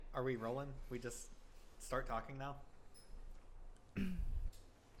Are we rolling? We just start talking now?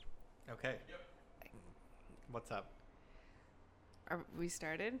 Okay. Yep. What's up? Are we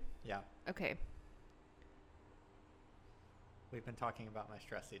started? Yeah. Okay. We've been talking about my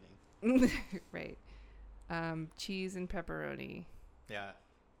stress eating. Right. Cheese and pepperoni. Yeah.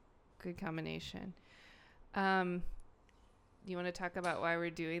 Good combination. You want to talk about why we're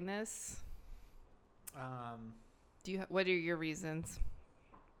doing this? What are your reasons?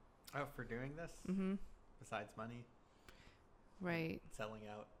 Oh, for doing this? Mm-hmm. Besides money? Right. Selling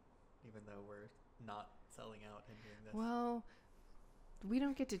out, even though we're not selling out and doing this. Well, we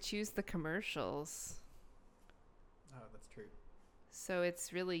don't get to choose the commercials. Oh, that's true. So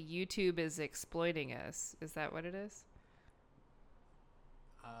it's really YouTube is exploiting us. Is that what it is?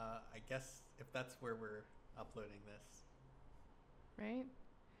 I guess if that's where we're uploading this. Right?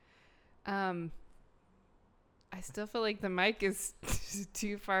 I still feel like the mic is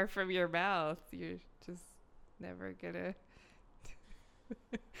too far from your mouth. You're just never gonna.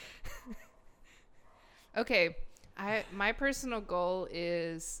 Okay, my personal goal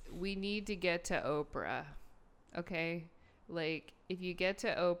is we need to get to Oprah. Okay, like if you get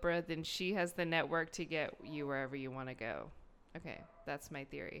to Oprah, then she has the network to get you wherever you want to go. Okay, that's my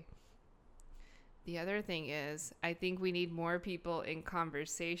theory. The other thing is, I think we need more people in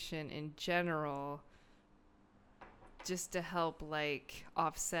conversation in general, just to help like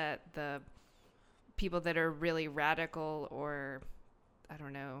offset the people that are really radical, or I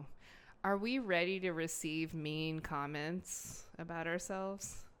don't know. Are we ready to receive mean comments about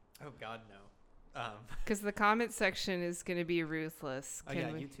ourselves? Oh, God, no. Because the comment section is going to be ruthless. Oh, yeah,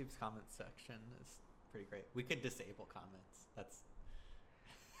 YouTube's comment section is pretty great. We could disable comments. That's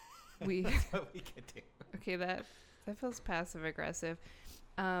what we could do. Okay, that feels passive aggressive.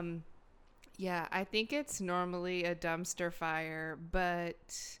 Yeah, I think it's normally a dumpster fire,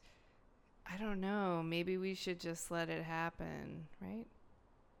 but I don't know. Maybe we should just let it happen, right?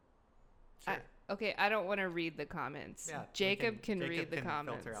 Sure. Okay, I don't want to read the comments. Yeah, Jacob can read the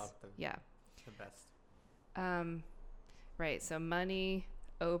comments. Filter out the best. Right, so money,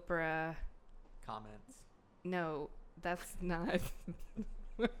 Oprah. Comments. No, that's not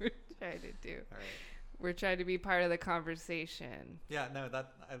what we're trying to do. All right. We're trying to be part of the conversation. Yeah, no, I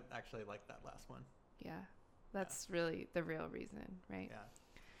actually like that last one. Yeah, that's really the real reason, right?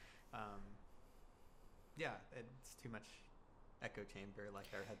 Yeah. Yeah, it's too much echo chamber like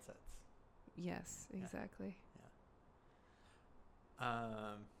our headsets. Yes, exactly.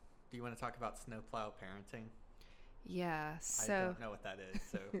 Yeah. Do you want to talk about snowplow parenting? Yeah, so I don't know what that is,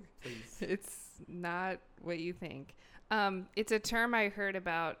 so please. It's not what you think. It's a term I heard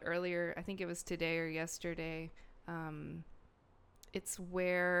about earlier. I think it was today or yesterday. It's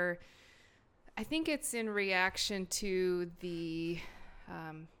where I think it's in reaction to the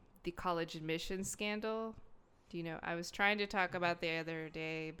college admissions scandal. Do you know? I was trying to talk about the other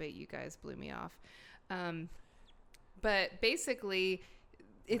day, but you guys blew me off. But basically,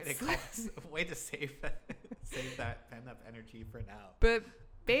 it's way to save that pent up energy for now. But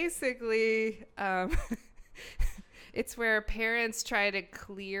basically, it's where parents try to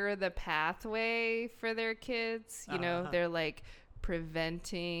clear the pathway for their kids. You know, they're like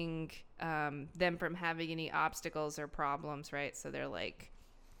preventing them from having any obstacles or problems, right? So they're like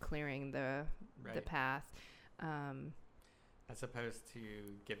clearing the path. As opposed to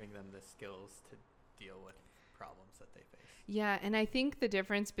giving them the skills to deal with problems that they face. Yeah, and I think the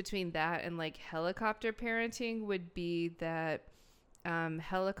difference between that and like helicopter parenting would be that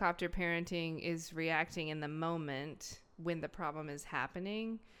helicopter parenting is reacting in the moment when the problem is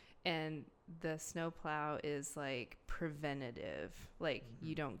happening, and the snowplow is like preventative. Like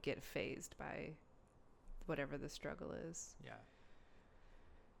you don't get phased by whatever the struggle is. Yeah.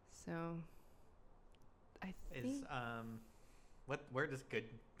 So I think where does good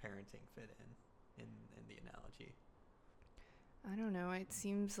parenting fit in the analogy? I don't know. It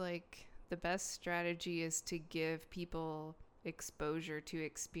seems like the best strategy is to give people exposure to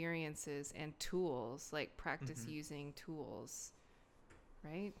experiences and tools, like practice using tools,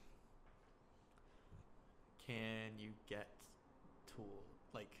 right? Can you get tool?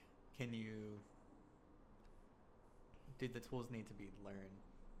 Like, do the tools need to be learned?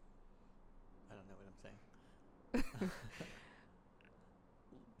 I don't know what I'm saying.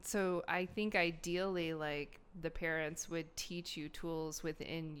 So I think ideally, like, the parents would teach you tools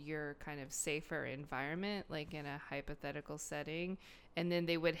within your kind of safer environment, like in a hypothetical setting, and then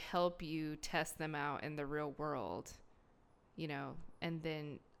they would help you test them out in the real world, you know, and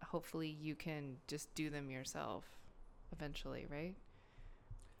then hopefully you can just do them yourself eventually, right?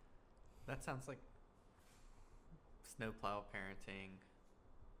 That sounds like snowplow parenting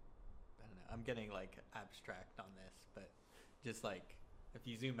I'm getting like abstract on this, but just like if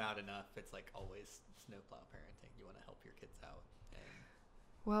you zoom out enough, it's like always snowplow parenting. You want to help your kids out. And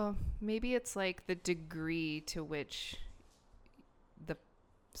Well, maybe it's like the degree to which the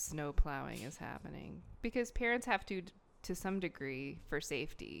snow plowing is happening, because parents have to some degree for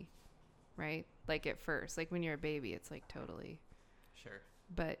safety, right? Like at first, like when you're a baby, it's like totally, sure.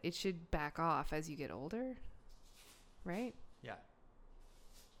 but it should back off as you get older, right? Yeah.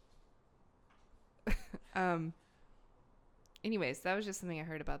 Anyways, that was just something I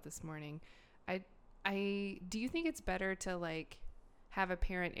heard about this morning. I do you think it's better to like have a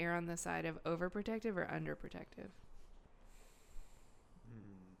parent err on the side of overprotective or underprotective?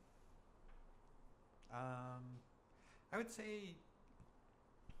 I would say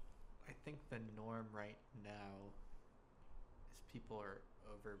I think the norm right now is people are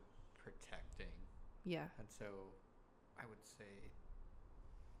overprotecting. Yeah. And so I would say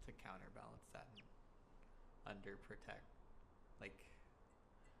to counterbalance that and underprotect. Like,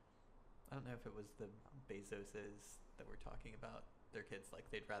 I don't know if it was the Bezoses that were talking about their kids.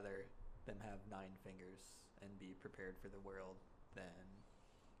 Like, they'd rather them have 9 fingers and be prepared for the world than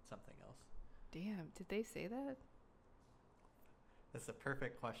something else. Damn, did they say that? That's a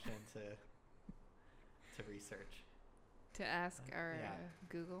perfect question to research. To ask our Yeah.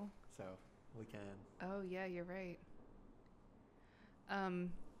 Google? So we can. Oh, yeah, you're right.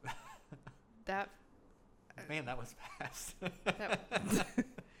 That Man, that was fast.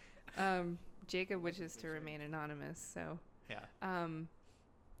 Jacob wishes to remain anonymous, so Yeah.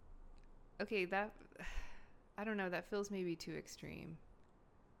 okay, that I don't know, that feels maybe too extreme.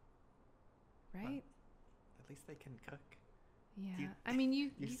 Right? Well, at least they can cook. Yeah. I mean,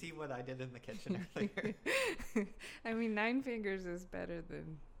 you see what I did in the kitchen earlier. I mean, 9 fingers is better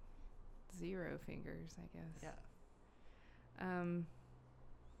than 0 fingers, I guess. Yeah.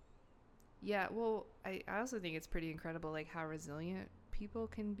 Yeah, well, I also think it's pretty incredible, like, how resilient people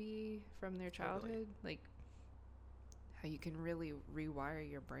can be from their childhood. Totally. Like, how you can really rewire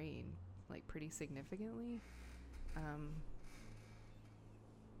your brain, like, pretty significantly. From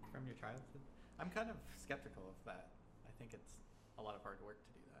your childhood? I'm kind of skeptical of that. I think it's a lot of hard work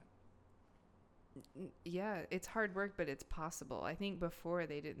to do that. Yeah, it's hard work, but it's possible. I think before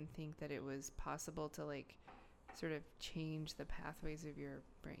they didn't think that it was possible to, like, sort of change the pathways of your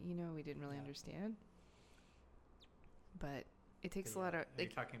brain. You know, we didn't really understand. But it takes a lot of... Are you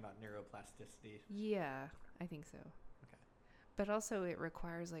talking about neuroplasticity? Yeah, I think so. Okay. But also it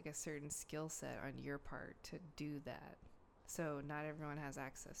requires, like, a certain skill set on your part to do that. So not everyone has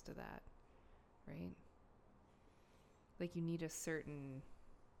access to that, right? Like, you need a certain,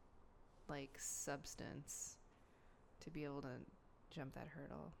 like, substance to be able to jump that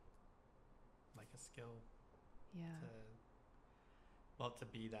hurdle. Like a skill. Yeah. To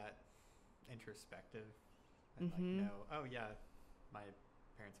be that introspective and Mm-hmm. like know, oh yeah, my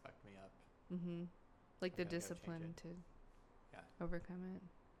parents fucked me up. Mm-hmm. Like the I gotta go change discipline it. to Yeah. overcome it.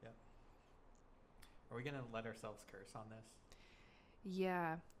 Yep. Are we gonna let ourselves curse on this?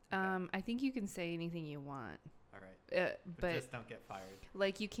 Yeah. Okay. I think you can say anything you want. All right. But just don't get fired.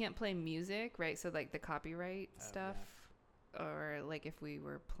 like, you can't play music, right? So like the copyright stuff, or like if we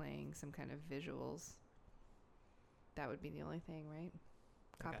were playing some kind of visuals, that would be the only thing, right?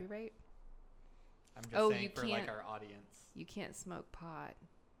 Okay. Copyright. I'm just saying you for like can't- our audience. You can't smoke pot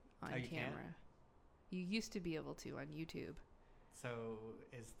on Oh, you can't? camera. You used to be able to on YouTube. So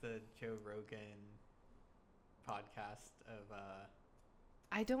is the Joe Rogan podcast of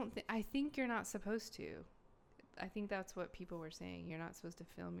I think you're not supposed to. I think that's what people were saying. You're not supposed to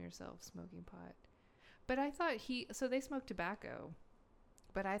film yourself smoking pot. But I thought so they smoke tobacco.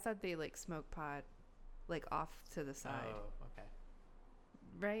 But I thought they like smoke pot like off to the side. Oh, okay.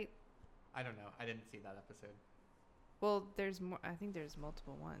 Right? I don't know. I didn't see that episode. Well, there's more. I think there's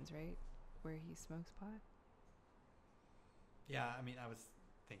multiple ones, right? Where he smokes pot. Yeah, I mean, I was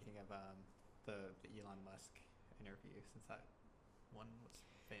thinking of the Elon Musk interview since that one was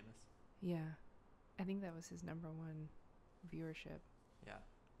famous. Yeah. I think that was his number 1 viewership. Yeah.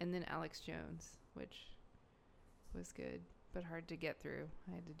 And then Alex Jones, which was good, but hard to get through.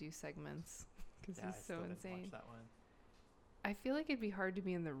 I had to do segments because Yeah, I he's still so didn't insane. watch that one. I feel like it'd be hard to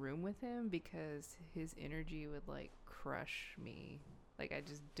be in the room with him because his energy would like crush me. Like, I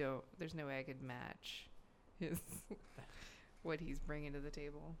just don't, there's no way I could match his, what he's bringing to the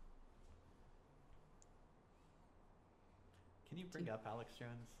table. Can you bring up Alex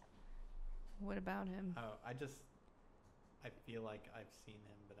Jones? What about him? Oh, I feel like I've seen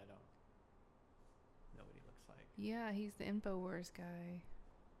him, but I don't know what he looks like. Yeah, he's the InfoWars guy.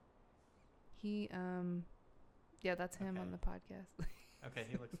 He, yeah, that's him on Okay. the podcast. Okay,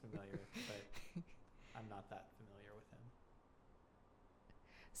 he looks familiar, but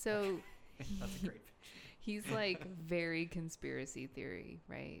So That's a great picture. he's like very conspiracy theory,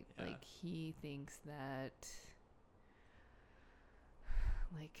 right? Yeah. Like he thinks that,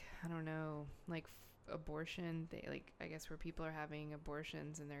 like, I don't know, like abortion, they like, I guess where people are having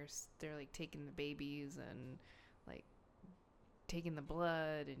abortions and they're like taking the babies and like taking the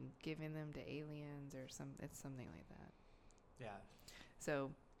blood and giving them to aliens or it's something like that. Yeah.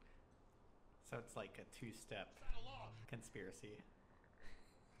 So So it's like a two-step conspiracy.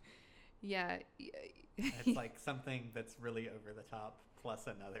 yeah. It's like something that's really over the top plus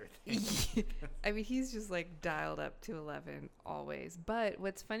another thing. I mean, he's just like dialed up to 11 always. But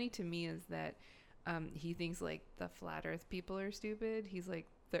what's funny to me is that he thinks like the flat earth people are stupid. He's like,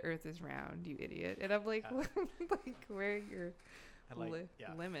 the earth is round, you idiot. And I'm like, Yeah. like where are your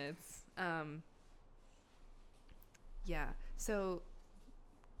Yeah. limits? Yeah. So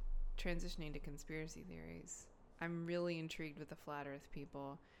transitioning to conspiracy theories, I'm really intrigued with the flat earth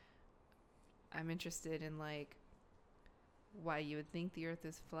people. I'm interested in like why you would think the earth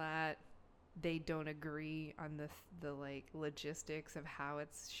is flat. They don't agree on the like logistics of how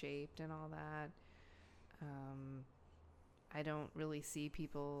it's shaped and all that. I don't really see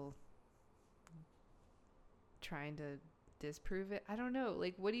people trying to disprove it. I don't know.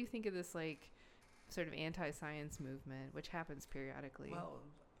 Like, what do you think of this like sort of anti-science movement, which happens periodically? Well,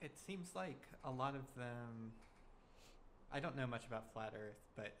 it seems like a lot of them. I don't know much about flat Earth,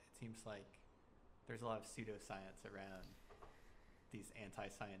 but it seems like there's a lot of pseudoscience around these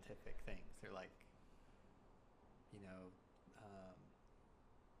anti-scientific things. They're like,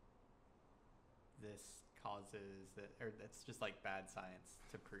 this causes that, or it's just like bad science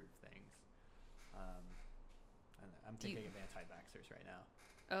to prove things. And I'm thinking of anti-vaxxers right now.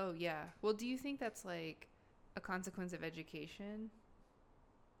 Oh yeah. Well, do you think that's like a consequence of education?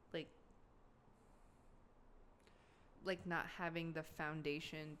 Like not having the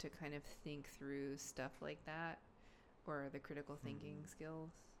foundation to kind of think through stuff like that, or the critical thinking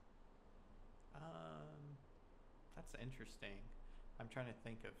skills? That's interesting. I'm trying to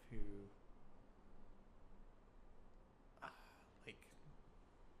think of who. Like,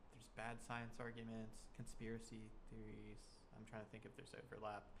 there's bad science arguments, conspiracy theories. I'm trying to think if there's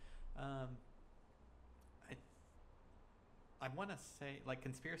overlap. I want to say, like,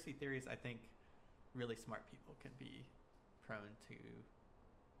 conspiracy theories, I think really smart people can be prone to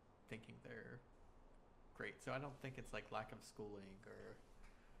thinking they're great. So I don't think it's like lack of schooling or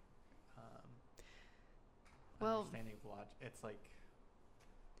understanding of logic. It's like,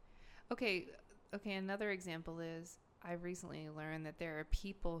 Okay, another example is I've recently learned that there are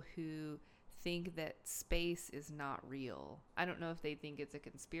people who think that space is not real. I don't know if they think it's a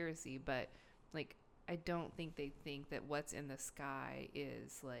conspiracy, but like I don't think they think that what's in the sky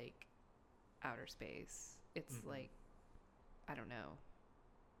is like outer space. It's like, I don't know,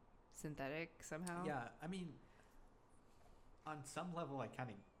 synthetic somehow. yeah, I mean, on some level I kind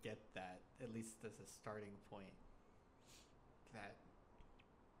of get that, at least as a starting point, that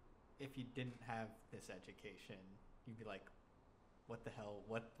if you didn't have this education, you'd be like, what the hell,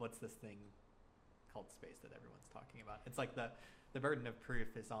 what's this thing called space that everyone's talking about? It's like the burden of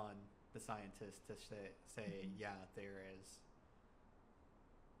proof is on the scientist to say yeah, there is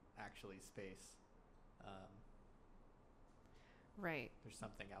actually space. Right. There's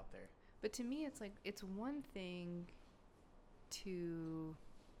something out there. But to me, it's like, it's one thing to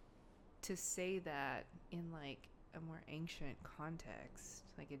say that in like a more ancient context,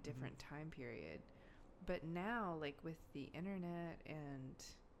 like a different time period. But now, like with the internet and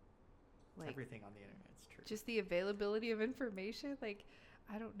like everything on the internet is true. Just the availability of information, like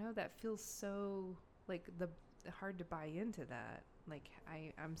I don't know, that feels so like hard to buy into that. Like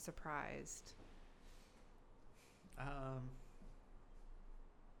I'm surprised. I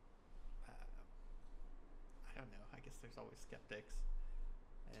don't know. I guess there's always skeptics.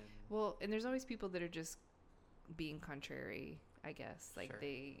 And there's always people that are just being contrary, I guess. Like, sure.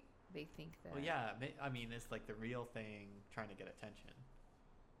 They think that... Well, yeah. I mean, it's like the real thing trying to get attention.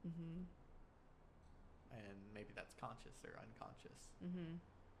 Mm-hmm. And maybe that's conscious or unconscious. Mm-hmm.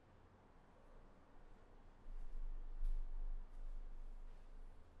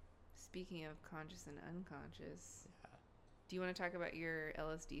 Speaking of conscious and unconscious... Yeah. Do you want to talk about your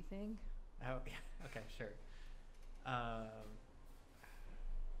LSD thing? Oh, yeah. Okay, sure. I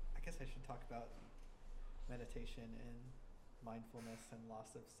guess I should talk about meditation and mindfulness and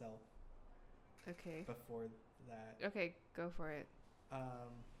loss of self. Okay. Before that. Okay, go for it.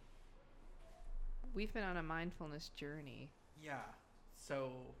 We've been on a mindfulness journey. Yeah.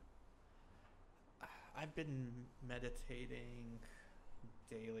 So I've been meditating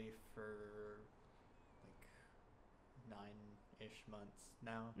daily for like 7-ish months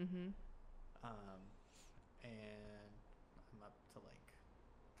now. Mm-hmm. And I'm up to like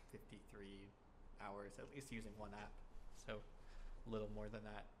 53 hours at least using one app, so a little more than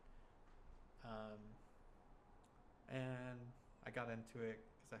that. And I got into it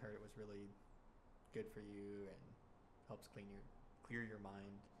because I heard it was really good for you and helps clear your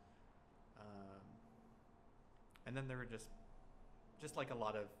mind. And then there were just like a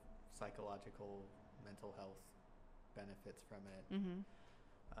lot of psychological, mental health benefits from it. Mm-hmm.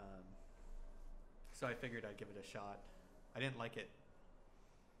 So I figured I'd give it a shot. I didn't like it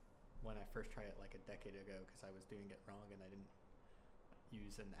when I first tried it like a decade ago because I was doing it wrong and I didn't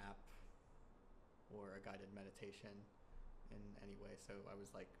use an app or a guided meditation in any way. So I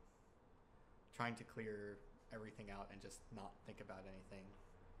was like trying to clear everything out and just not think about anything.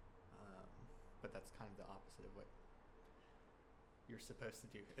 But that's kind of the opposite of what you're supposed to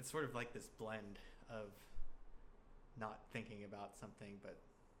do. It's sort of like this blend of not thinking about something, but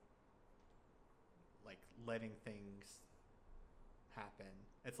like letting things happen.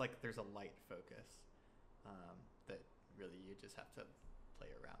 It's like there's a light focus that really you just have to play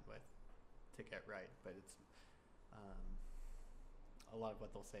around with to get right. But it's a lot of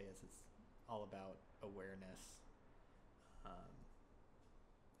what they'll say is it's all about awareness,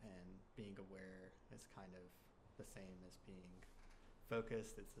 and being aware is kind of the same as being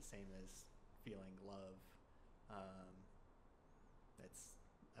focused. It's the same as feeling love. It's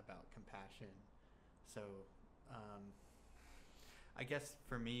about compassion. So I guess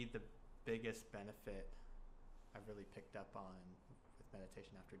for me, the biggest benefit I've really picked up on with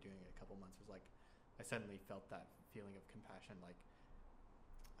meditation after doing it a couple months was like I suddenly felt that feeling of compassion, like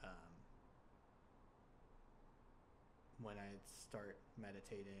when I start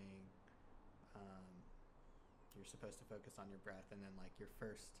meditating, you're supposed to focus on your breath, and then like your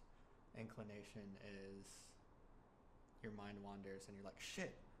first inclination is your mind wanders and you're like,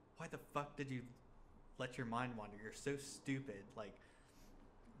 shit, why the fuck did you let your mind wander? You're so stupid. Like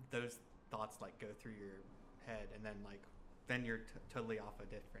those thoughts like go through your head, and then like then you're totally off a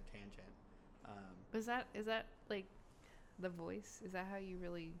different tangent. Is that like the voice? Is that how you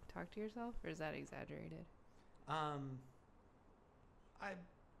really talk to yourself, or is that exaggerated? I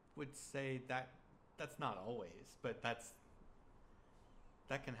would say that that's not always, but that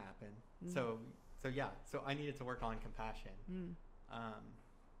can happen. So yeah, so I needed to work on compassion.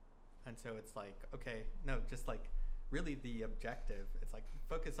 And so it's like, okay, no, just like really the objective, it's like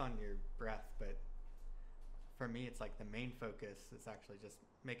focus on your breath, but for me it's like the main focus is actually just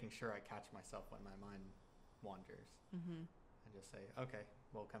making sure I catch myself when my mind wanders. And just say, okay,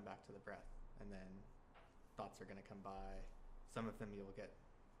 we'll come back to the breath, and then thoughts are going to come by. Some of them you'll get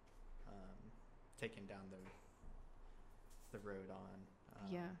taken down the road on,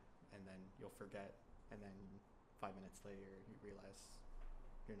 and then you'll forget, and then 5 minutes later you realize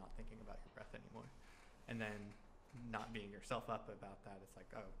you're not thinking about your breath anymore. And then not beating yourself up about that, it's like,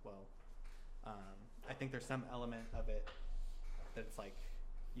 oh well, I think there's some element of it that it's like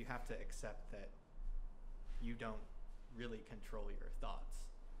you have to accept that you don't really control your thoughts.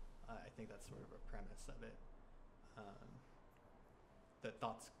 I think that's sort of a premise of it. That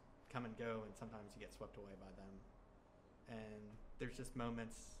thoughts come and go, and sometimes you get swept away by them. And there's just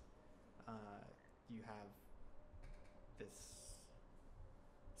moments you have this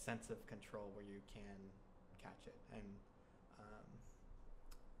sense of control where you can catch it. And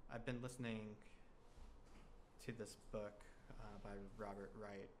I've been listening to this book by Robert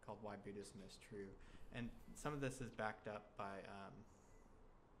Wright called Why Buddhism is True. And some of this is backed up by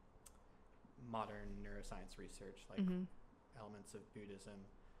modern neuroscience research, like elements of Buddhism.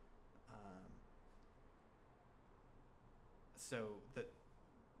 So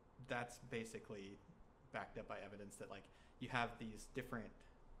that's basically backed up by evidence that like you have these different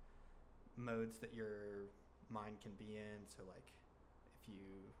modes that your mind can be in. So like if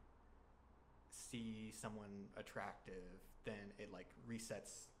you see someone attractive, then it like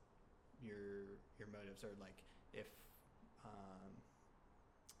resets your motives. Or like if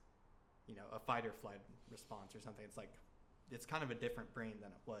a fight or flight response or something, it's like it's kind of a different brain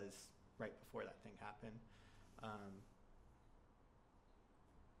than it was right before that thing happened.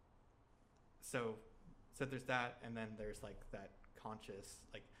 So there's that, and then there's like that conscious,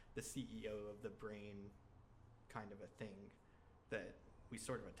 like the CEO of the brain kind of a thing that we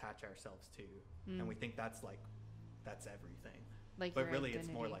sort of attach ourselves to, and we think that's everything. Like, but your really identity.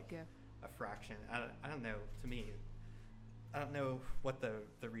 it's more like a fraction. I don't know. To me, I don't know what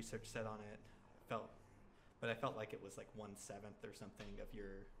the research said on it. But I felt like it was like 1/7 or something of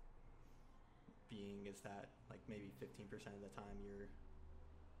your being is that like maybe 15% of the time you're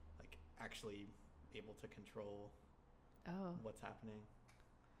like actually able to control Oh. what's happening.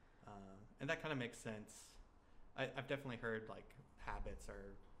 And that kind of makes sense. I've definitely heard like habits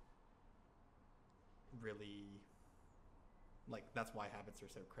are really, like, that's why habits are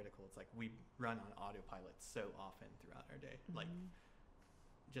so critical. It's like we run on autopilot so often throughout our day. Like,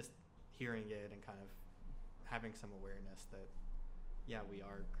 just hearing it and kind of having some awareness that, yeah, we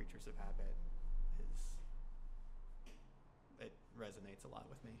are creatures of habit it resonates a lot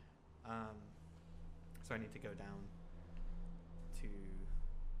with me. So I need to go down to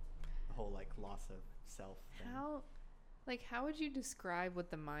the whole like loss of self thing. How would you describe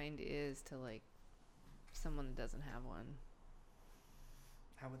what the mind is to like someone that doesn't have one?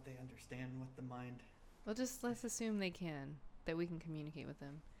 How would they understand what the mind? Well, just let's assume they can, that we can communicate with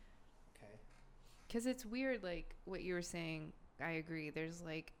them. Okay. Because it's weird, like what you were saying. I agree. There's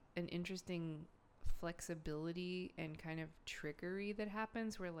like an interesting flexibility and kind of trickery that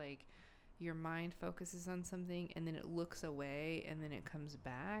happens where like your mind focuses on something and then it looks away and then it comes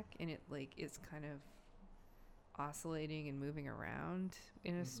back and it like is kind of oscillating and moving around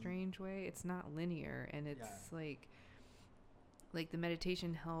in a strange way. It's not linear, and it's like the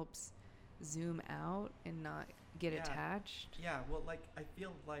meditation helps zoom out and not get attached. Yeah, well, like I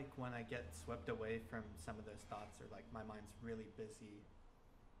feel like when I get swept away from some of those thoughts, or like my mind's really busy,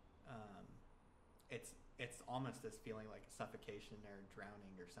 it's almost this feeling like suffocation or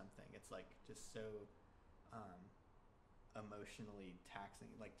drowning or something. It's like just so emotionally taxing.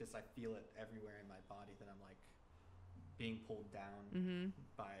 Like just I feel it everywhere in my body that I'm like being pulled down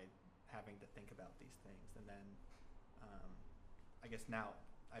by having to think about these things. And then I guess now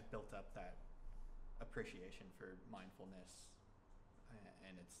I've built up that appreciation for mindfulness,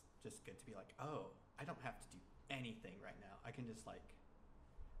 and it's just good to be like, oh, I don't have to do anything right now. I can just like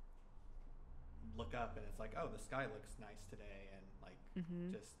look up and it's like, oh, the sky looks nice today, and like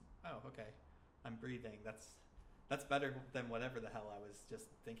just, oh, okay, I'm breathing. That's better than whatever the hell I was just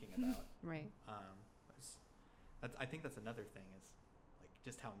thinking about. Right. I think that's another thing is like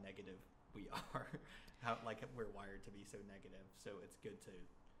just how negative we are, how like we're wired to be so negative. So it's good to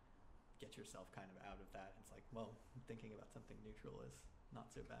get yourself kind of out of that. It's like, well, thinking about something neutral is not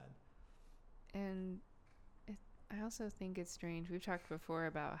so bad. And I also think it's strange. We've talked before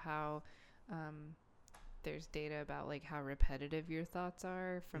about how there's data about like how repetitive your thoughts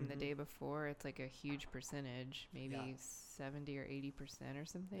are from the day before. It's like a huge percentage, maybe 70 or 80% or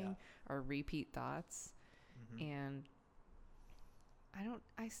something, are repeat thoughts. And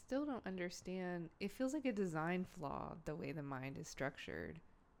I still don't understand. It feels like a design flaw, the way the mind is structured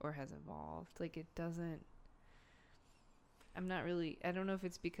or has evolved. Like it doesn't, I don't know if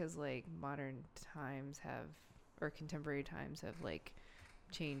it's because like modern times have, or contemporary times have like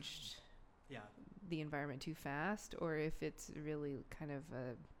changed the environment too fast, or if it's really kind of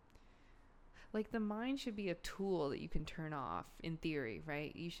like the mind should be a tool that you can turn off in theory,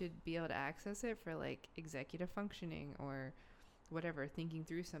 right? You should be able to access it for like executive functioning or whatever, thinking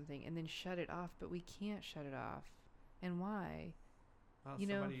through something, and then shut it off, but we can't shut it off. And why? Well, you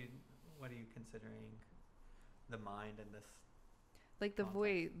so know, what are you considering the mind and this? Like the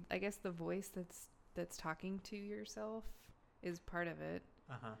voice, I guess the voice that's talking to yourself is part of it.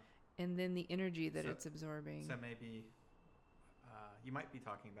 And then the energy that it's absorbing. So maybe you might be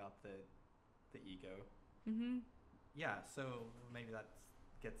talking about the ego. Yeah, so maybe that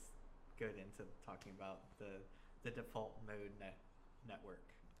gets good into talking about the default mode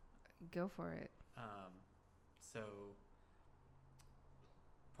network. Go for it. So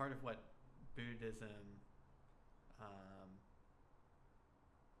part of what Buddhism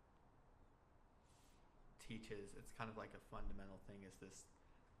teaches, it's kind of like a fundamental thing, is this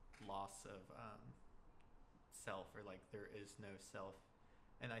loss of self, or like there is no self.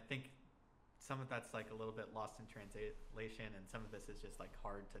 And I think some of that's like a little bit lost in translation, and some of this is just like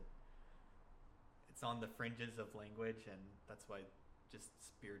hard to, it's on the fringes of language, and that's why just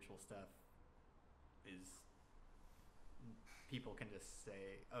spiritual stuff is, people can just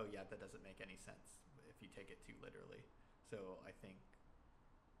say, oh yeah, that doesn't make any sense if you take it too literally. So I think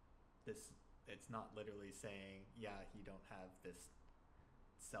it's not literally saying, yeah, you don't have this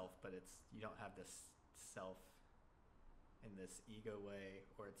self, but it's, you don't have this self in this ego way,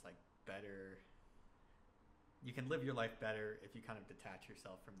 or it's like better, you can live your life better if you kind of detach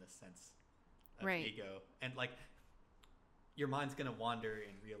yourself from this sense of ego. And like your mind's gonna wander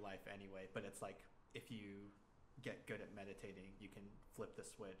in real life anyway, but it's like if you get good at meditating, you can flip the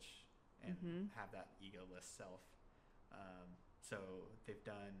switch and have that egoless self. So they've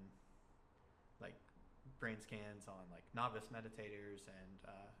done like brain scans on like novice meditators and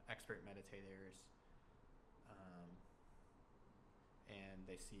expert meditators, and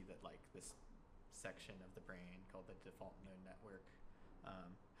they see that like this section of the brain called the default mode network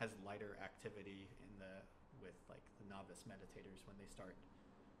has lighter activity with like the novice meditators when they start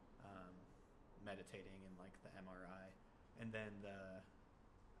meditating in like the MRI, and then the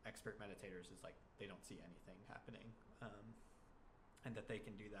expert meditators is like they don't see anything happening, and that they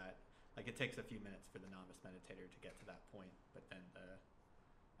can do that. Like it takes a few minutes for the novice meditator to get to that point, but then the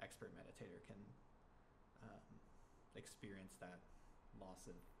expert meditator can experience that loss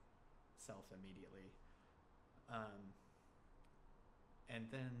of self immediately. And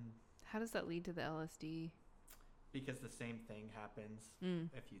then How does that lead to the LSD? because the same thing happens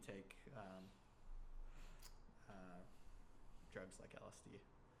if you take drugs like LSD.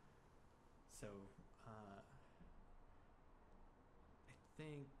 So I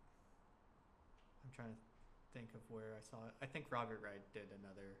think I'm trying to think of where I saw it. I think Robert Wright did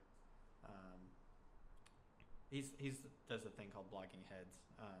another. He's does a thing called Blogging Heads,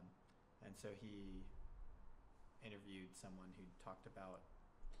 and so he interviewed someone who talked about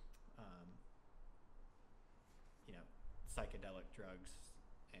psychedelic drugs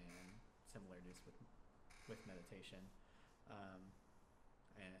and similarities with meditation,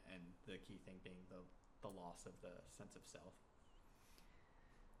 and the key thing being the loss of the sense of self.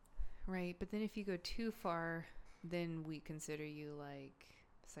 Right, but then if you go too far, then we consider you like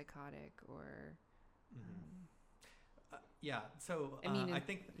psychotic or. Yeah, so I mean, I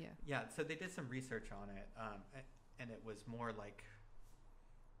think yeah. So they did some research on it, and it was more like,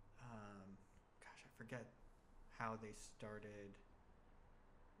 gosh, I forget how they started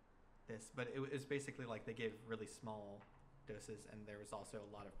this, but it was basically like they gave really small doses, and there was also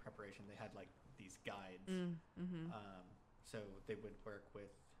a lot of preparation. They had like these guides, so they would work with,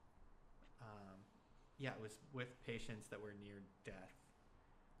 it was with patients that were near death.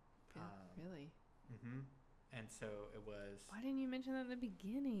 Really? And so it was. Why didn't you mention that in the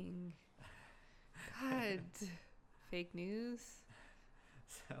beginning? God, fake news.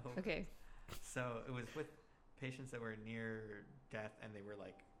 Okay. So it was with patients that were near death, and they were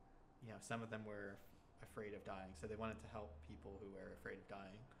like, some of them were afraid of dying, so they wanted to help people who were afraid of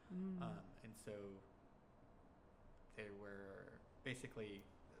dying. And so they were basically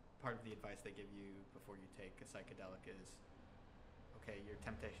part of the advice they give you before you take a psychedelic is, okay, your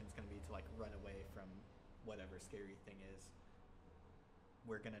temptation is going to be to like run away from whatever scary thing is.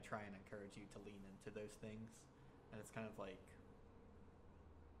 We're going to try and encourage you to lean into those things. And it's kind of like,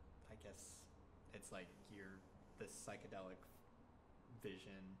 I guess it's like the psychedelic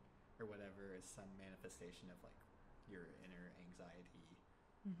vision or whatever is some manifestation of like your inner anxiety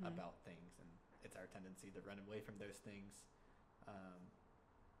about things, and it's our tendency to run away from those things,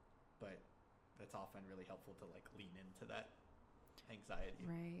 but that's often really helpful to like lean into that anxiety.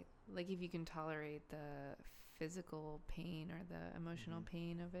 Right, like if you can tolerate the physical pain or the emotional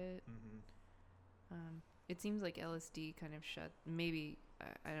pain of it. It seems like LSD kind of maybe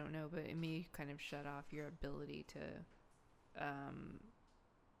I don't know, but it may kind of shut off your ability to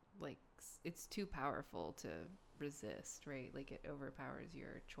like it's too powerful to resist, right? Like it overpowers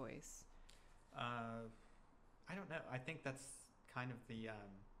your choice. I don't know. I think that's kind of the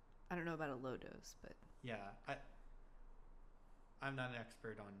I don't know about a low dose, but yeah, I'm not an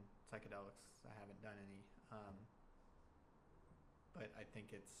expert on psychedelics. I haven't done any, but I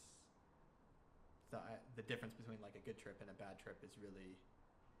think it's the difference between like a good trip and a bad trip is really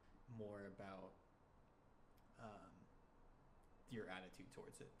more about your attitude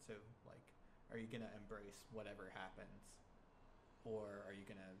towards it. So like, are you gonna embrace whatever happens, or are you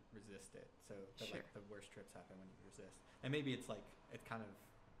gonna resist it? So that Sure. like the worst trips happen when you resist, and maybe it's like it's kind of.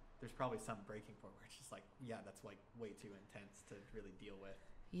 There's probably some breaking point where it's just like, yeah, that's like way too intense to really deal with.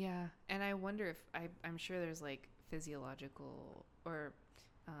 yeah. And I wonder if I'm sure there's like physiological or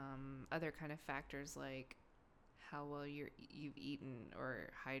other kind of factors like how well you've eaten or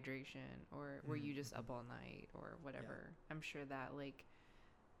hydration or were you just up all night or whatever. Yeah. I'm sure that like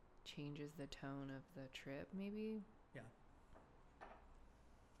changes the tone of the trip maybe. Yeah.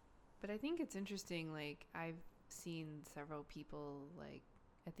 But I think it's interesting, like I've seen several people like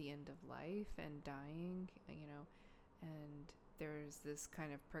at the end of life and dying, and there's this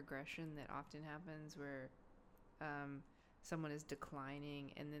kind of progression that often happens where someone is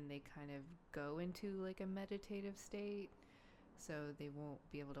declining and then they kind of go into like a meditative state, so they won't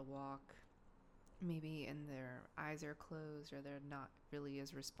be able to walk maybe, and their eyes are closed or they're not really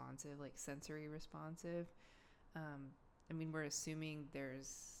as responsive, like sensory responsive. I mean, we're assuming there's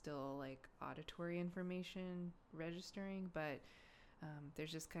still like auditory information registering, but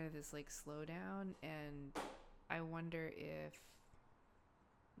there's just kind of this like slowdown, and I wonder if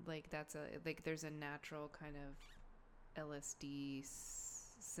like there's a natural kind of LSD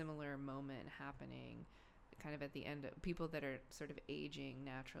similar moment happening kind of at the end of people that are sort of aging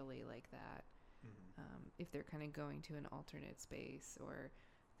naturally like that. If they're kind of going to an alternate space or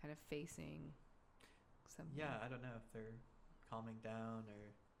kind of facing something. Yeah, I don't know if they're calming down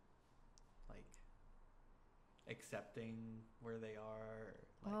or like accepting where they are,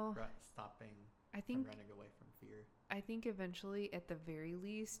 or like stopping from running away from fear. I think eventually, at the very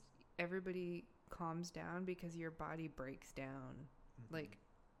least, everybody calms down because your body breaks down. Like,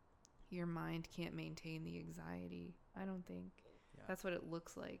 your mind can't maintain the anxiety. I don't think. Yeah. That's what it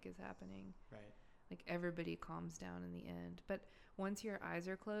looks like is happening. Right. Like, everybody calms down in the end. But once your eyes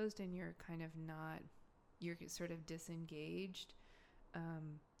are closed and you're kind of not, you're sort of disengaged,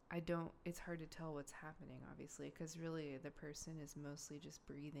 it's hard to tell what's happening, obviously, because really the person is mostly just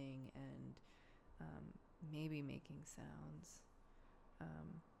breathing and maybe making sounds.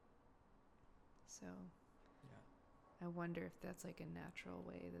 So yeah. I wonder if that's like a natural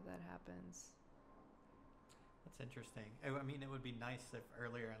way that happens. That's interesting. I mean, it would be nice if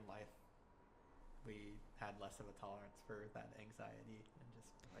earlier in life we had less of a tolerance for that anxiety and just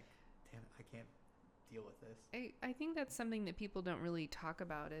like, damn it, I can't deal with this. I think that's something that people don't really talk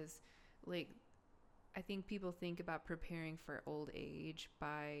about is like, I think people think about preparing for old age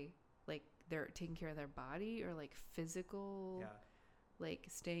by like they're taking care of their body or like physical, like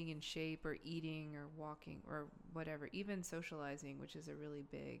staying in shape or eating or walking or whatever, even socializing, which is a really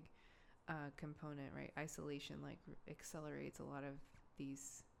big component, right? Isolation like accelerates a lot of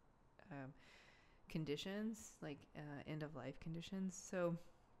these conditions, like end of life conditions. So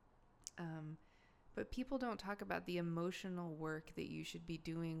but people don't talk about the emotional work that you should be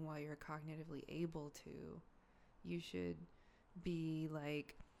doing while you're cognitively able to. You should be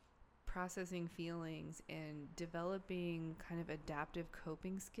like processing feelings and developing kind of adaptive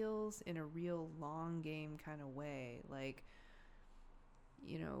coping skills in a real long game kind of way. Like,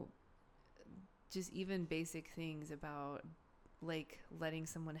 you know, just even basic things about like letting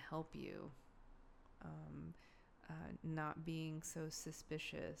someone help you, not being so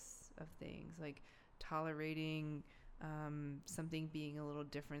suspicious of things, like tolerating something being a little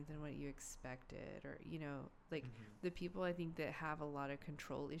different than what you expected, or, you know, like the people I think that have a lot of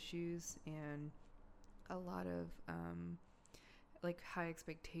control issues and a lot of like high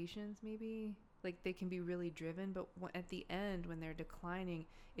expectations, maybe like they can be really driven, but at the end when they're declining,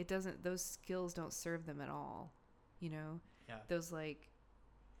 those skills don't serve them at all, you know. Those like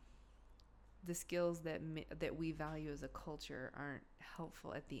the skills that we value as a culture aren't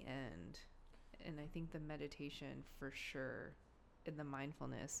helpful at the end. And I think the meditation for sure and the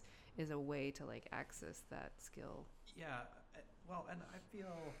mindfulness is a way to like access that skill. Yeah. Well, and I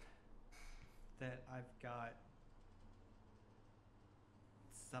feel that I've got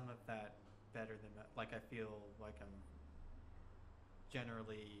some of that better than like I feel like I'm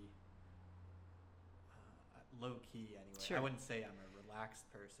generally low key anyway. Sure. I wouldn't say I'm a relaxed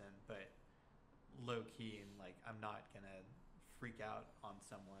person, but low key, and like I'm not gonna freak out on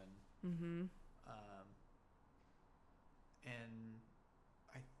someone. And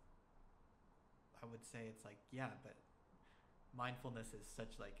I would say it's like, yeah, but mindfulness is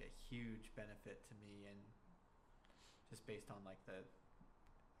such like a huge benefit to me, and just based on like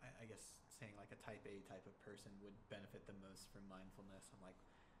I guess saying like a type A type of person would benefit the most from mindfulness. I'm like,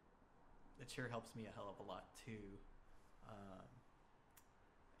 it sure helps me a hell of a lot too.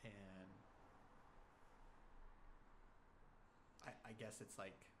 And I guess it's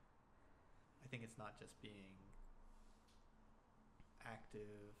like, I think it's not just being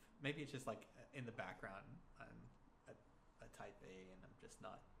active. Maybe it's just like in the background, I'm a type A and I'm just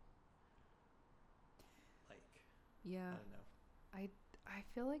not like, I don't know. I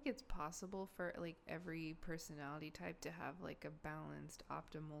feel like it's possible for like every personality type to have like a balanced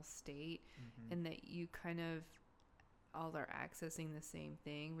optimal state, and that you kind of all are accessing the same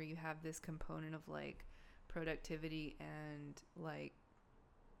thing, where you have this component of like productivity and like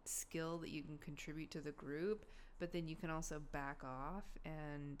skill that you can contribute to the group, but then you can also back off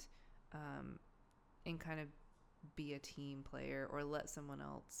and kind of be a team player or let someone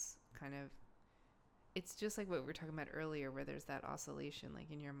else kind of, it's just like what we were talking about earlier, where there's that oscillation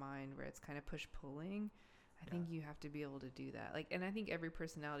like in your mind where it's kind of push pulling. I think you have to be able to do that. Like, and I think every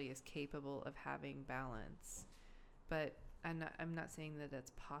personality is capable of having balance, but I'm not saying that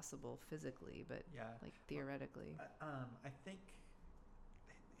that's possible physically, but like theoretically. I think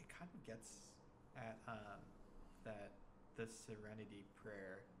it kind of gets at that the serenity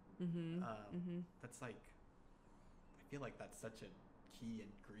prayer. That's like, I feel like that's such a key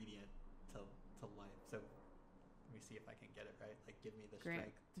ingredient to life. So let me see if I can get it right. Like, give me the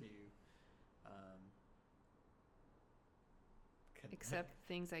strength to Accept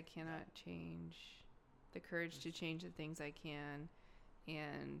things I cannot change. The courage to change the things I can,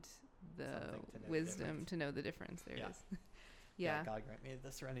 and the wisdom to know the difference. There is. Yeah. God grant me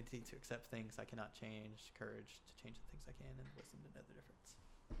the serenity to accept things I cannot change, courage to change the things I can, and wisdom to know the difference.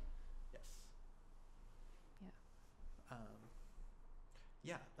 Yes. Yeah.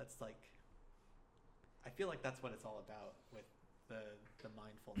 Yeah, that's like, I feel like that's what it's all about with the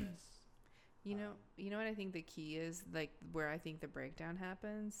mindfulness. You know what I think the key is, like where I think the breakdown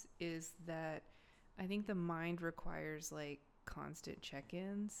happens is that I think the mind requires like constant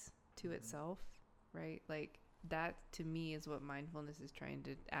check-ins to itself, right? Like that to me is what mindfulness is trying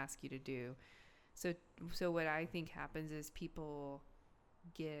to ask you to do. So what I think happens is people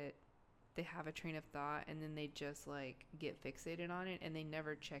they have a train of thought and then they just like get fixated on it and they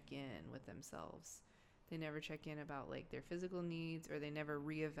never check in with themselves. They never check in about like their physical needs, or they never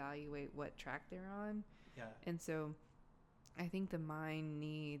reevaluate what track they're on. Yeah. And so I think the mind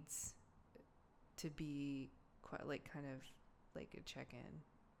needs to be quite like kind of like a check-in.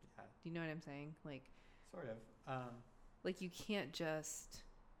 Yeah. Do you know what I'm saying? Like sort of. Like you can't just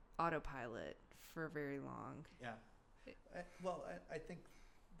autopilot for very long. Yeah. I think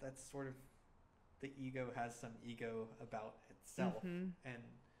that's sort of, the ego has some ego about itself. And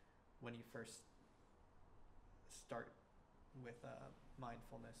when you first start with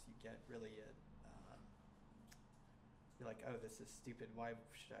mindfulness, you get really you're like, oh, this is stupid, why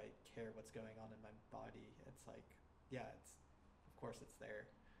should I care what's going on in my body? It's like, yeah, it's, of course it's there,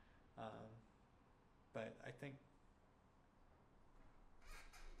 but I think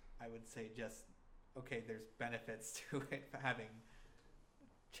I would say just, okay, there's benefits to it, having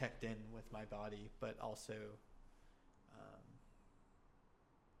checked in with my body, but also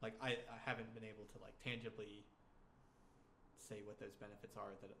like I haven't been able to like tangibly say what those benefits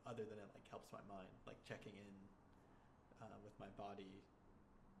are, that other than it like helps my mind, like checking in with my body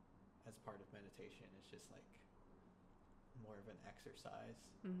as part of meditation is just like more of an exercise.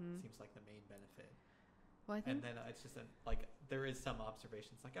 Seems like the main benefit. Well, I think, and then it's just like there is some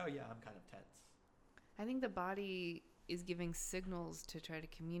observations like, oh yeah, I'm kind of tense. I think the body is giving signals to try to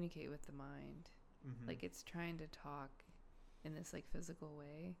communicate with the mind. Like it's trying to talk in this like physical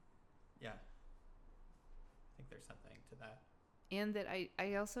way. Yeah. I think there's something to that. And that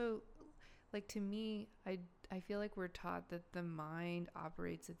I also, like, to me, I feel like we're taught that the mind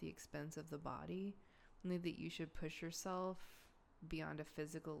operates at the expense of the body, only that you should push yourself beyond a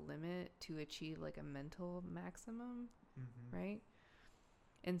physical limit to achieve like a mental maximum, right?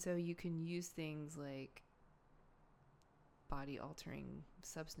 And so you can use things like body altering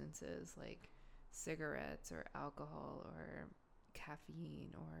substances like cigarettes or alcohol or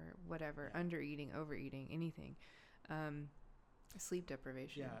caffeine or whatever, under eating, overeating, anything, sleep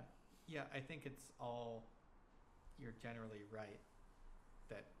deprivation. Yeah, I think it's all, you're generally right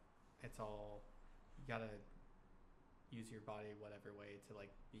that it's all, you gotta use your body whatever way to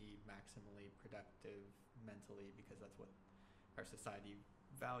like be maximally productive mentally, because that's what our society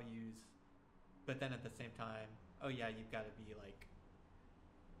values. But then at the same time, oh yeah, you've got to be like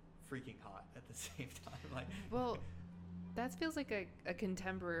freaking hot at the same time. Like, well, that feels like a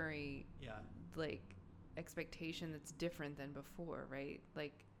contemporary like expectation that's different than before, right?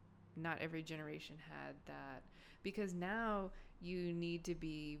 Like not every generation had that, because now you need to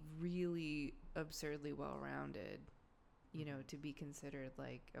be really absurdly well-rounded, you know, to be considered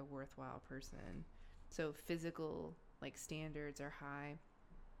like a worthwhile person. So physical like standards are high,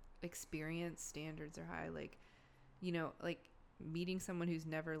 experience standards are high, like, you know, like meeting someone who's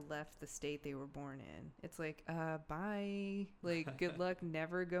never left the state they were born in, it's like bye, like good luck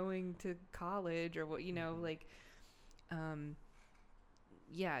never going to college or what, you know, like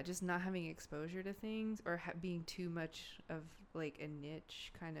yeah, just not having exposure to things, or being too much of like a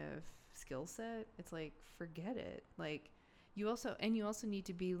niche kind of skill set. It's like, forget it. Like you also need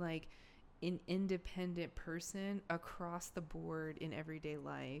to be like an independent person across the board in everyday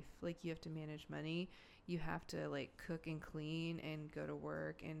life. Like you have to manage money, you have to like cook and clean and go to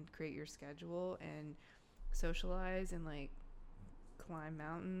work and create your schedule and socialize and like climb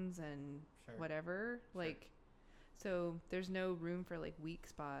mountains and whatever. Like, so there's no room for like weak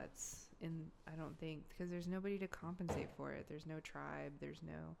spots I don't think, because there's nobody to compensate for it. There's no tribe, there's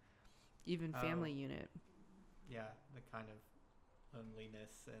no even family unit. Yeah, the kind of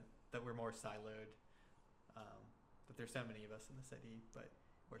loneliness and that we're more siloed. But there's so many of us in the city, but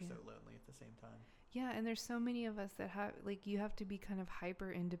we're so lonely at the same time. Yeah, and there's so many of us that have, like, you have to be kind of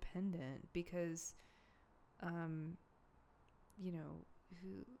hyper independent because, you know,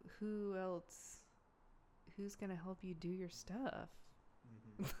 who else, who's gonna help you do your stuff?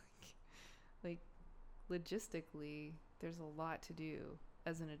 Like logistically, there's a lot to do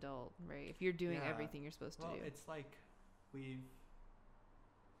as an adult, right? If you're doing Yeah. everything you're supposed to Well, do. it's like we've.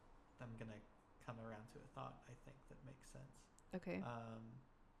 I'm gonna come around to a thought. I think that makes sense. Okay.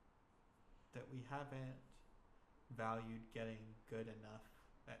 That we haven't valued getting good enough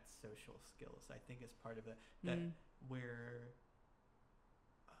at social skills. I think is part of it. That we're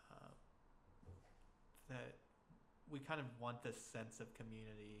uh, that we kind of want this sense of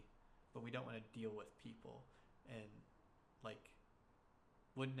community, but we don't want to deal with people. And like,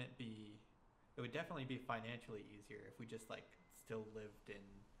 wouldn't it be? It would definitely be financially easier if we just like still lived in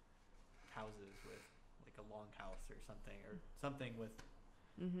houses with like a longhouse or something with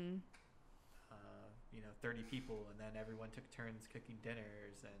Mm-hmm. 30 people, and then everyone took turns cooking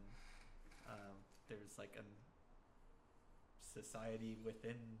dinners, and there's like a society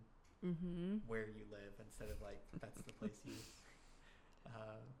within Mm-hmm. where you live instead of like that's the place you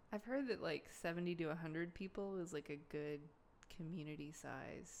I've heard that like 70 to 100 people is like a good community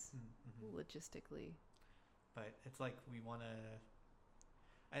size logistically. But it's like we want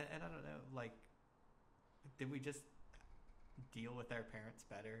to, and I don't know, like, did we just deal with our parents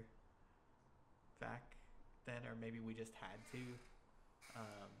better back then, or maybe we just had to?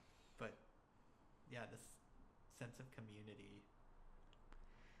 But yeah, this sense of community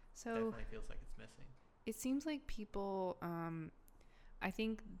definitely feels like it's missing. It seems like people, I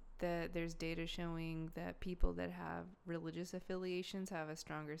think that there's data showing that people that have religious affiliations have a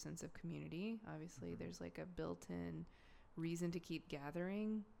stronger sense of community. Obviously, there's like a built-in reason to keep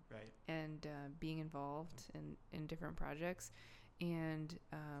gathering, right, and being involved in different projects. And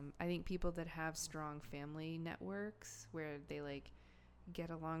I think people that have strong family networks where they like get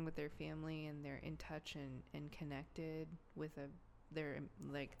along with their family and they're in touch and connected with their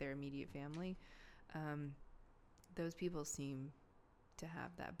immediate family, those people seem to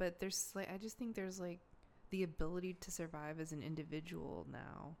have that. But there's like, I just think there's like the ability to survive as an individual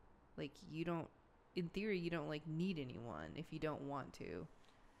now. Like you don't, in theory, you don't like need anyone if you don't want to.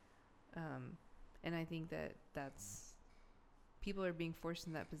 And I think that's people are being forced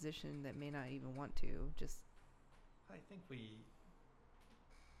in that position that may not even want to. Just I think we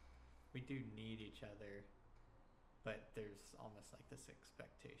do need each other, but there's almost like this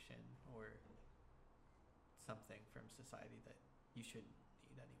expectation or something from society that you shouldn't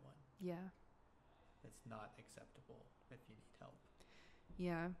need anyone. yeah. It's not acceptable if you need help.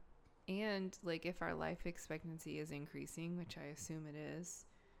 Yeah. And like if our life expectancy is increasing, which I assume it is,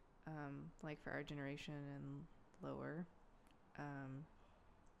 like for our generation and lower,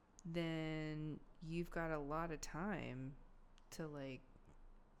 then you've got a lot of time to like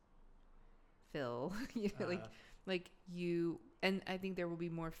fill like you, and I think there will be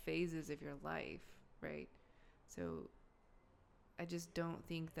more phases of your life, right? So I just don't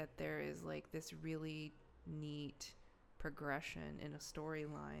think that there is like this really neat progression in a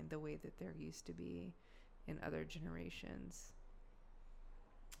storyline the way that there used to be in other generations.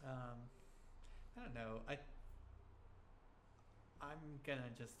 I don't know. I'm gonna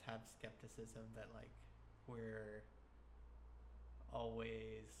just have skepticism that like we're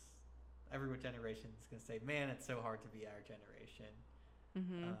always every generation is gonna say, "Man, it's so hard to be our generation."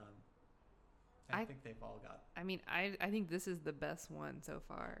 Mm-hmm. I think they've all got. I mean, I think this is the best one so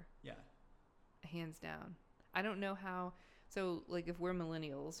far. Yeah. Hands down. I don't know how. So, like, if we're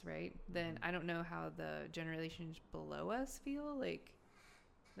millennials, right? Then I don't know how the generations below us feel. Like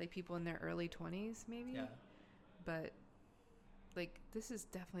people in their early 20s, maybe. Yeah. But like, this is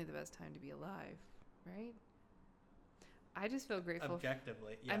definitely the best time to be alive, right? I just feel grateful.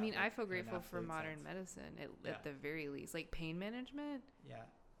 Objectively, yeah. I mean, like, I feel grateful for modern sense. medicine at the very least, like pain management. Yeah.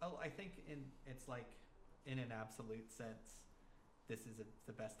 Oh, I think it's like in an absolute sense, this is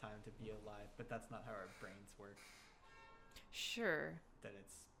the best time to be alive. But that's not how our brains work. Sure. That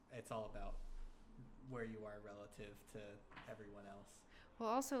it's all about where you are relative to everyone else. Well,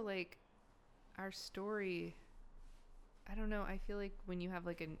 also like our story. I don't know. I feel like when you have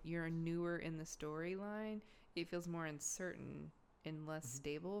like you're newer in the storyline, it feels more uncertain and less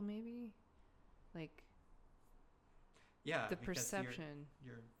stable, maybe. Like. Yeah. The perception.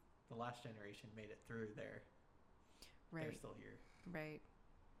 You're the last generation made it through there. Right. They're still here. Right.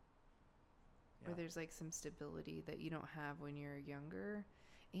 Yeah. Or there's like some stability that you don't have when you're younger.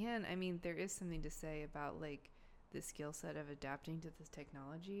 And I mean, there is something to say about like the skill set of adapting to this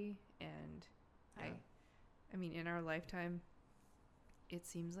technology. And yeah. I mean, in our lifetime, it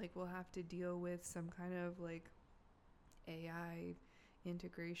seems like we'll have to deal with some kind of like AI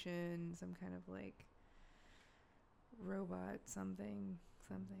integration, some kind of like robot something.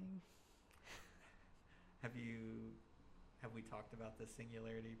 Have we talked about the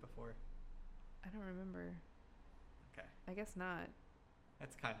singularity before? I don't remember. Okay. I guess not.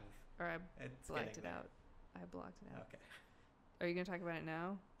 That's kind of. Or I It's blacked getting it there. out. I blocked it out. Okay. Are you gonna talk about it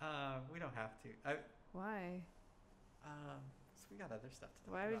now? We don't have to. Why? So we got other stuff to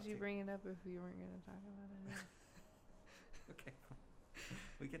talk Why about would you too. bring it up if you weren't gonna talk about it? Okay.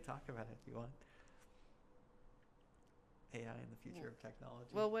 We can talk about it if you want. AI and the future of technology.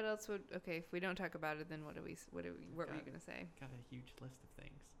 Well, what else would? Okay, if we don't talk about it, then what were you gonna say? Got a huge list of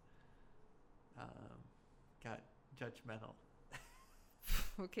things. Got judgmental.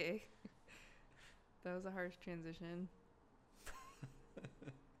 Okay. That was a harsh transition.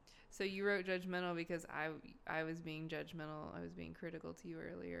 So you wrote judgmental because I was being judgmental. I was being critical to you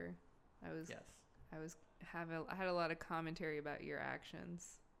earlier. Yes. I had a lot of commentary about your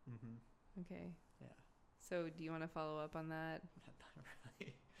actions. Mm-hmm. Okay. Yeah. So do you want to follow up on that? Not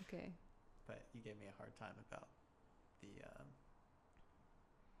really. Okay. But you gave me a hard time about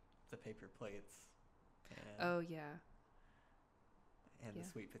the paper plates. And, Oh yeah. And Yeah. the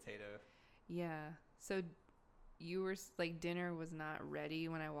sweet potato. Yeah. So you were like, dinner was not ready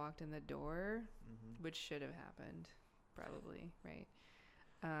when I walked in the door, Mm-hmm. which should have happened, probably, right?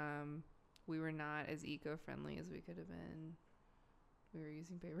 We were not as eco-friendly as we could have been. We were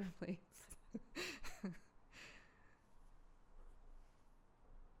using paper plates.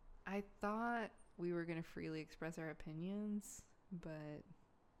 I thought we were going to freely express our opinions, but it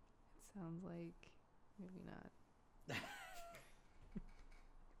sounds like maybe not.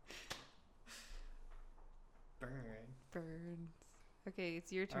 Burns. Okay,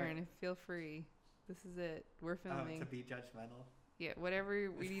 it's your turn. right. Feel free. This is it. We're filming. To be judgmental. Yeah, whatever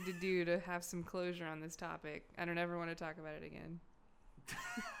we need to do to have some closure on this topic. I don't ever want to talk about it again.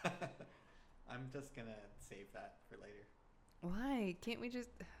 I'm just gonna save that for later. Why? Can't we just...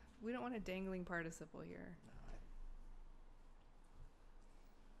 We don't want a dangling participle here. No,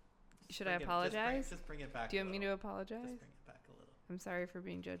 Should I apologize? Just bring it back. Do you want me to apologize? Just bring it back a little. I'm sorry for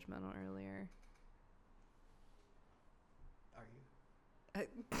being judgmental earlier. Are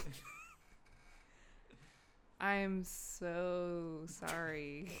you? I'm so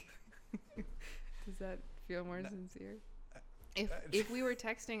sorry. Does that feel more sincere? If we were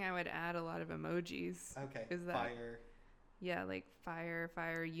texting, I would add a lot of emojis. Okay. Is that fire? Yeah, like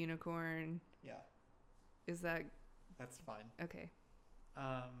fire, unicorn. Yeah. Is that That's fine. okay?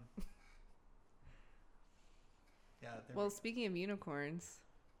 Yeah. Well, speaking of unicorns,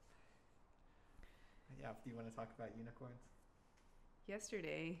 yeah. Do you want to talk about unicorns?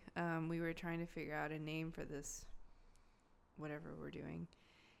 yesterday we were trying to figure out a name for this, whatever we're doing,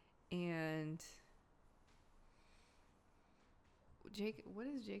 and what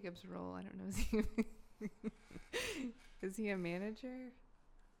is Jacob's role? I don't know. Is he a manager?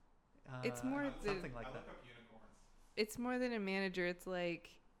 It's more something like that. look up unicorns. It's more than a manager. It's like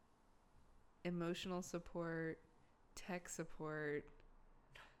emotional support, tech support,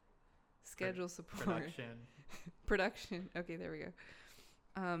 schedule support, production. Okay, there we go.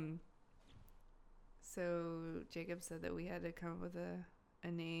 So Jacob said that we had to come up with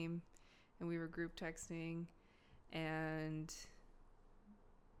a name, and we were group texting, and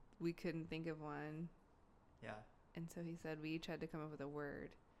we couldn't think of one. Yeah. And so he said we each had to come up with a word.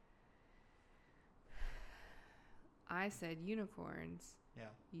 I said unicorns. Yeah.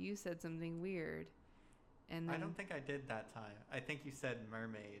 You said something weird. And then I don't think I did that time. I think you said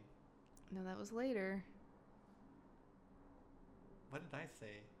mermaid. No, that was later. What did I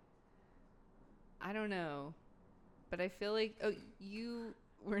say? I don't know. But I feel like you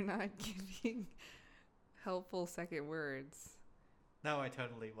were not giving helpful second words. No, I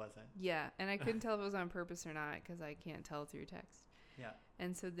totally wasn't. Yeah, and I couldn't tell if it was on purpose or not because I can't tell through text. Yeah.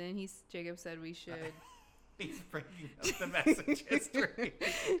 And so then Jacob said we should. He's bringing up the message history.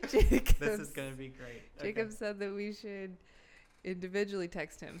 This is going to be great. Jacob said that we should individually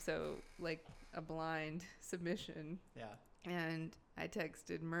text him, so like a blind submission. Yeah. And I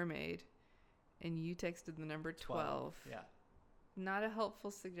texted mermaid, and you texted the number 12. Yeah. Not a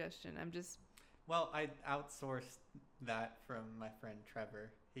helpful suggestion. I'm just... Well, I outsourced that from my friend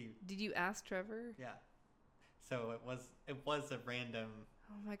Trevor. Did you ask Trevor? Yeah. So it was a random...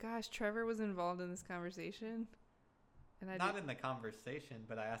 Oh my gosh, Trevor was involved in this conversation? And Not in the conversation,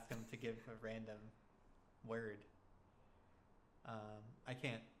 but I asked him to give a random word. I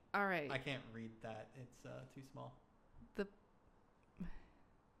can't... All right. I can't read that. It's too small. The...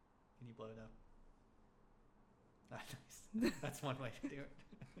 Can you blow it up? Nice. That's one way to do it.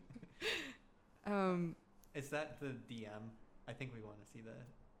 Is that the DM? I think we want to see the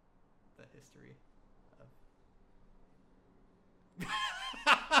history of.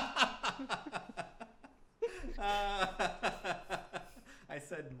 I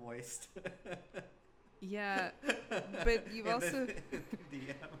said moist. Yeah, but you've In also the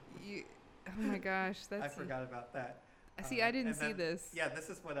DM. you. Oh my gosh, I that's. forgot about that. See, I didn't and see then- this. Yeah, this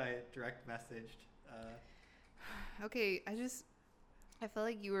is what I direct messaged. Okay, I felt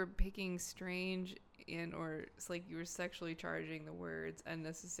like you were picking strange or it's like you were sexually charging the words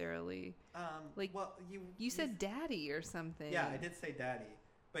unnecessarily. Like, well, You said daddy or something. Yeah, I did say daddy,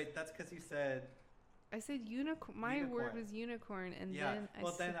 but that's because you said I said unicorn. My word Unicorn. was unicorn, and yeah. then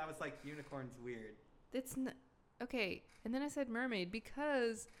Well, then I was like, unicorn's weird. it's not okay. And then I said mermaid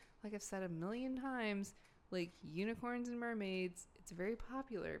because, like I've said a million times, like unicorns and mermaids, it's very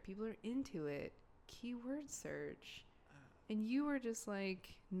popular. People are into it. Keyword search, and you were just like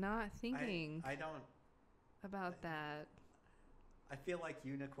not thinking I don't. about that. I feel like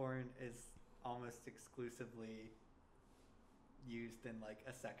unicorn is almost exclusively used in like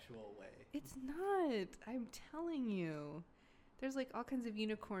a sexual way. It's not. I'm telling you. There's like all kinds of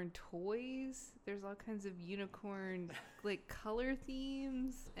unicorn toys. There's all kinds of unicorn like color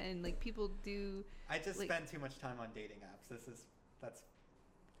themes, and like people do. I just like, spend too much time on dating apps. That's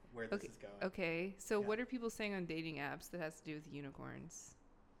where this is going. Okay, so Yeah. what are people saying on dating apps that has to do with unicorns?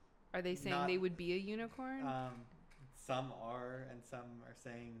 Are they saying Not- they would be a unicorn? Some are, and some are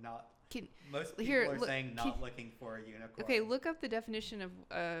saying not. Can- Most people here, are look- saying not looking for a unicorn. Okay, look up the definition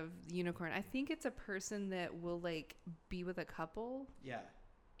of unicorn. I think it's a person that will like be with a couple Yeah,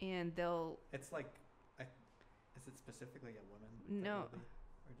 and they'll it's like, is it specifically a woman? that No. will be,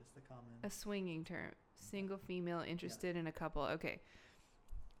 or just a common. a swinging term. Single female interested in a couple. Okay.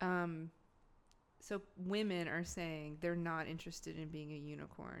 So women are saying they're not interested in being a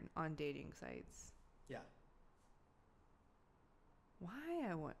unicorn on dating sites. Yeah.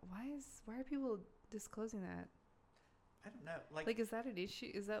 Why are people disclosing that? I don't know. Like Like, is that an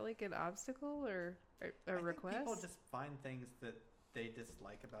issue? Is that like an obstacle or a I think request? people just find things that they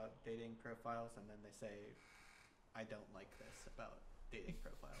dislike about dating profiles, and then they say, "I don't like this about dating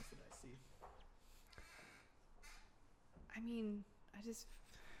profiles that I see." I mean, I just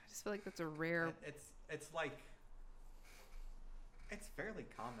feel like that's a rare. It's like it's fairly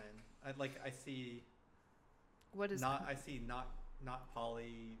common. I see What is not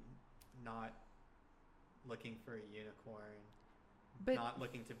poly, not looking for a unicorn, But- not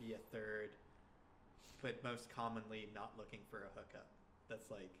looking to be a third, but most commonly not looking for a hookup. That's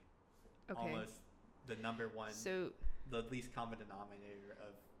like okay? almost the number one, So the least common denominator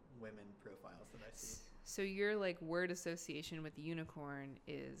of women profiles that I see. so your like word association with unicorn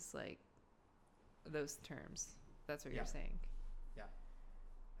is like those terms. That's what Yeah. you're saying. Yeah.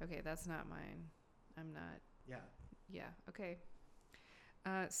 Okay, that's not mine. I'm not. Yeah. Yeah. Okay.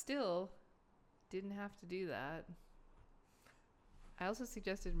 Still, didn't have to do that. I also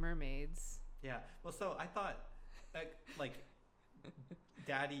suggested mermaids. Yeah. Well, so I thought, like,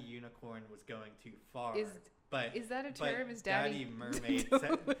 daddy unicorn was going too far. But Is that a but term? Is daddy mermaid?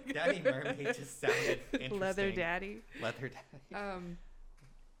 No. Daddy mermaid just sounded interesting. Leather daddy. Leather daddy.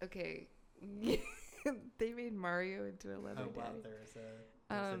 Okay. They made Mario into a leather Oh wow, daddy. there's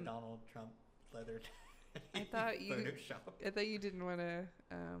a Donald Trump leather daddy. I thought you- Photoshop. I thought you didn't want to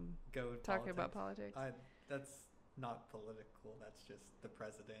Go talk about politics. That's not political. That's just the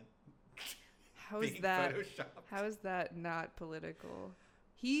president. How is being that? photoshopped. How is that not political?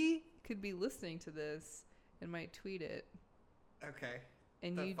 He could be listening to this and might tweet it, Okay.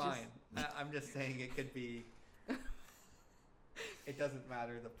 and That's you fine. I'm just saying it could be. It doesn't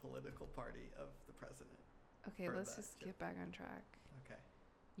matter the political party of the president. just. Okay, for let's that just joke. get back on track. Okay.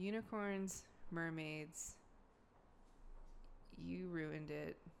 Unicorns, mermaids. You ruined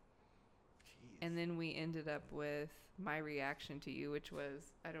it. Jeez. And then we ended up with my reaction to you, which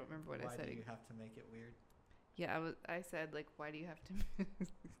was I don't remember what Why I said. do you have to make it weird? Yeah, I said like, why do you have to?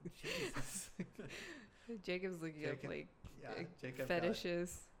 Jesus. Jacob's looking Jacob- up like Yeah, uh, Jacob got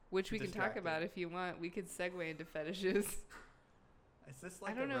fetishes, which we can talk distracted. about if you want. We could segue into fetishes. Is this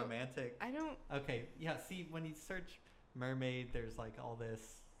like don't a know. romantic? I don't. Okay, yeah. See, when you search mermaid, there's like all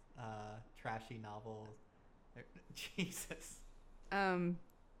this trashy novel. Jesus. I'm-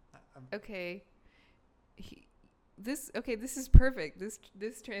 Okay. This is perfect.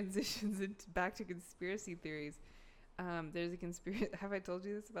 This transitions into back to conspiracy theories. There's a conspiracy. Have I told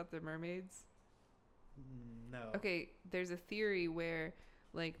you this about the mermaids? No. Okay, there's a theory where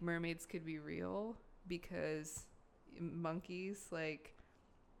like mermaids could be real because monkeys like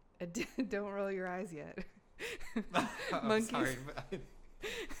don't roll your eyes yet. I'm monkeys. sorry, but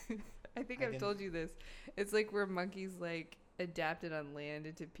I think I I've didn't- told you this. It's like where monkeys like adapted on land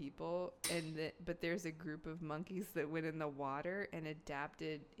into people, but there's a group of monkeys that went in the water and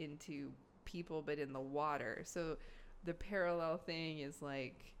adapted into people, but in the water. So the parallel thing is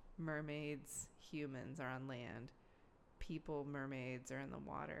like mermaids, humans are on land. People, mermaids are in the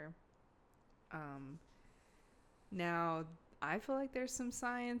water. Now, I feel like there's some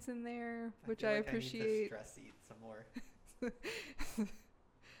science in there, which I appreciate. I need to stress eat some more.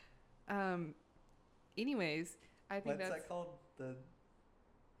 Anyways, I think What's that's that called? The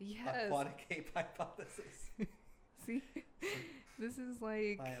yes. aquatic ape hypothesis. See, this is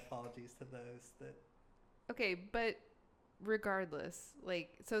like my apologies to those that. Okay, but regardless,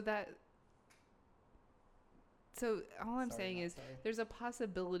 like so all I'm saying is there's a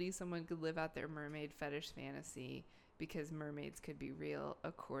possibility someone could live out their mermaid fetish fantasy because mermaids could be real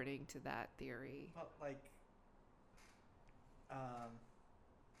according to that theory. Well, like,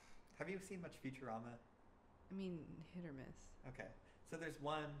 have you seen much Futurama? I mean, hit or miss. Okay, so there's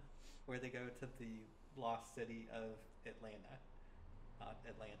one where they go to the lost city of Atlanta, not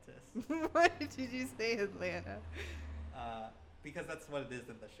Atlantis. Why did you say Atlanta? Because that's what it is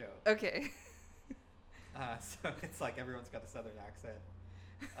in the show. Okay. So it's like everyone's got a southern accent.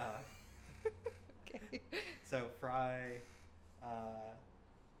 Okay. So Fry,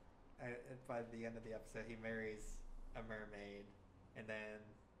 by the end of the episode, he marries a mermaid, and then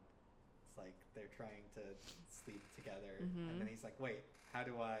it's like they're trying to sleep together, and then he's like, "Wait, how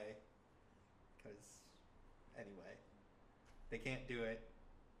do I?" Because anyway, they can't do it,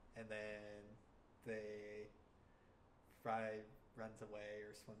 and then Fry runs away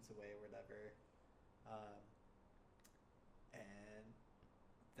or swims away or whatever. And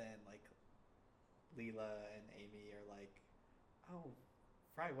then like Leela and Amy are like, "Oh,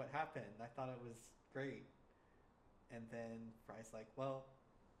 Fry, what happened? I thought it was great." And then Fry's like, "Well,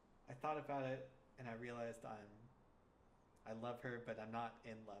 I thought about it and I realized I love her, but I'm not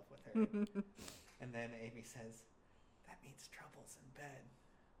in love with her." And then Amy says, "That means trouble's in bed."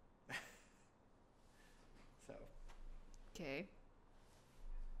 So. Okay.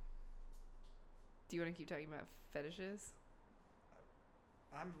 Do you want to keep talking about fetishes?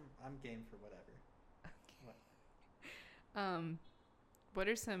 I'm game for whatever. Okay. What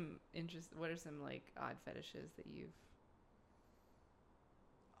are some like odd fetishes that you've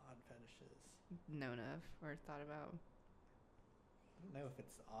known of or thought about? I don't know if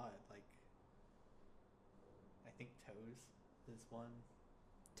it's odd. Like, I think toes is one.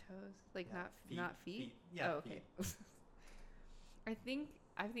 Toes? Like yeah, not feet? Yeah. Oh, okay. Feet.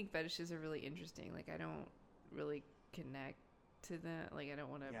 I think fetishes are really interesting. Like, I don't really connect to them. Like, I don't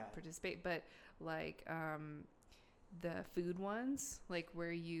want to participate. But like the food ones, like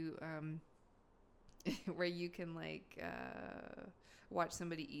where you where you can like watch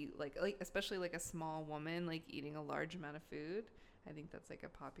somebody eat, like especially like a small woman like eating a large amount of food. I think that's like a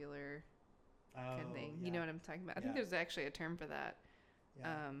popular kind of thing. Yeah. You know what I'm talking about? I think there's actually a term for that.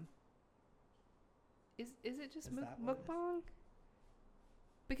 Yeah. Is it just mukbang?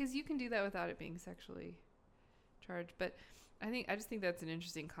 Because you can do that without it being sexually charged. But I just think that's an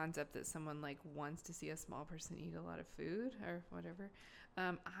interesting concept that someone like wants to see a small person eat a lot of food or whatever.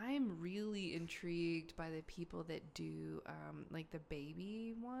 I'm really intrigued by the people that do like the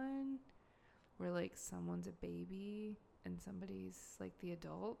baby one, where like someone's a baby and somebody's like the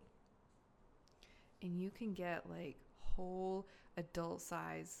adult, and you can get like whole adult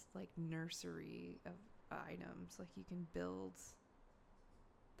size like nursery of items. Like you can build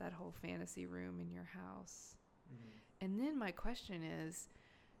that whole fantasy room in your house. And then my question is,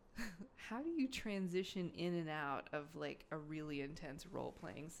 how do you transition in and out of like a really intense role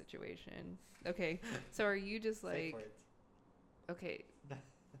playing situation? Okay, so are you just like, okay,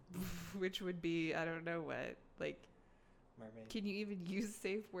 which would be, I don't know what, like, mermaid. Can you even use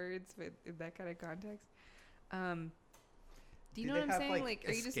safe words in that kind of context? Do you know what I'm saying? Like,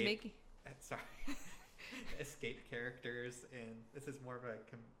 are you just making? Sorry, escape characters, and this is more of a.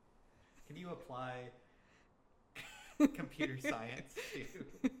 Can you apply computer science to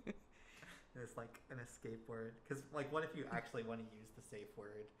there's like an escape word? Because like, what if you actually want to use the safe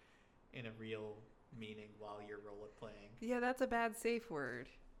word in a real meaning while you're role playing? Yeah, that's a bad safe word.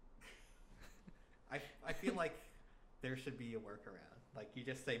 I feel like there should be a workaround. Like you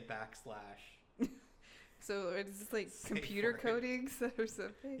just say /. So it's like computer coding or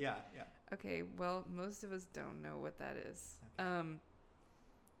something? Yeah. Okay, well, most of us don't know what that is. Okay.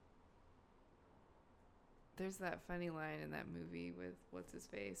 There's that funny line in that movie with what's his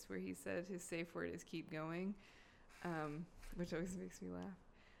face where he said his safe word is keep going, which always makes me laugh.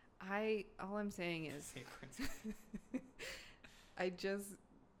 All I'm saying is I just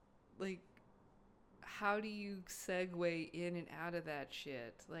like, how do you segue in and out of that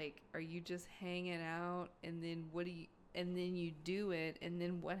shit? Like, are you just hanging out and then and then you do it and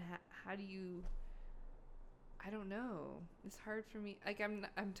then how do you, I don't know. It's hard for me. Like I'm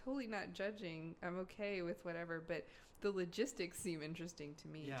totally not judging. I'm okay with whatever, but the logistics seem interesting to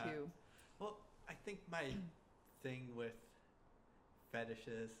me Yeah. too. Well, I think my thing with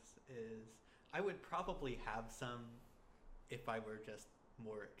fetishes is I would probably have some if I were just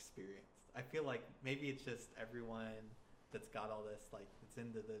more experienced. I feel like maybe it's just everyone that's got all this, like, it's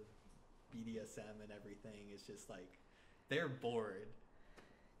into the BDSM and everything is just like, they're bored.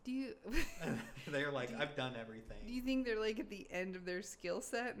 Do you They're like, I've done everything. do you think they're like at the end of their skill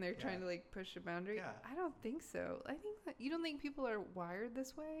set and they're Yeah. trying to like push a boundary? Yeah. I don't think so. I think that you don't think people are wired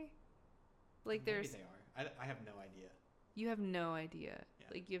this way? Like Maybe there's they are. I have no idea. you have no idea. Yeah.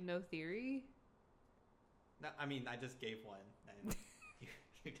 Like you have no theory? No, I mean, I just gave one, and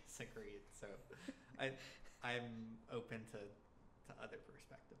you disagreed. So, I'm open to other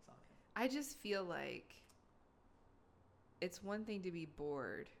perspectives on it. I just feel like it's one thing to be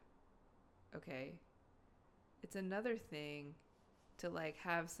bored, okay? It's another thing to like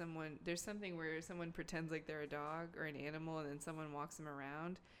have someone. There's something where someone pretends like they're a dog or an animal, and then someone walks them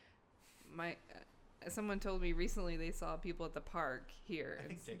around. Someone told me recently they saw people at the park here. I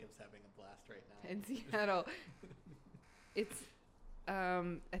think Jacob's having a blast right now. in Seattle. It's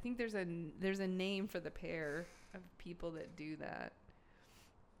I think there's a name for the pair of people that do that.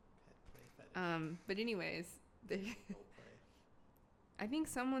 Pet play fetish. But anyways, they, Role play. I think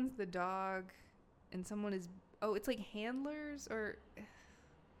someone's the dog and someone is it's like handlers or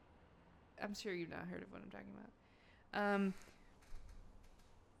I'm sure you've not heard of what I'm talking about.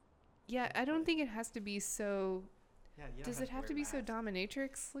 Yeah, I don't think it has to be so. Yeah, you don't Does it have wear to be so masks.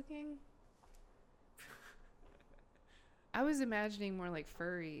 dominatrix looking? I was imagining more like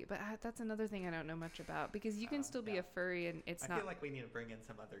furry, but that's another thing I don't know much about because you can still be Yeah. a furry and it's I not. feel like we need to bring in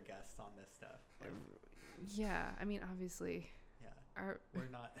some other guests on this stuff. Like, Yeah, I mean, obviously, yeah, we're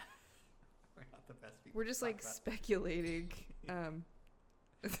not we're not the best people. we're to just talk like about. speculating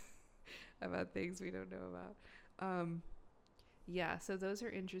about things we don't know about. Yeah, so those are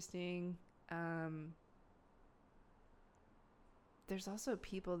interesting. There's also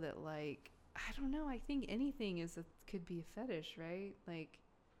people that like, I don't know. I think anything could be a fetish, right? Like,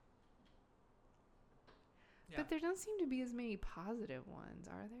 Yeah. but there don't seem to be as many positive ones,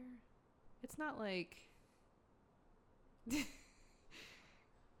 are there? It's not like I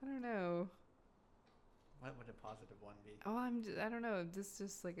don't know. What would a positive one be? Oh, I don't know. This is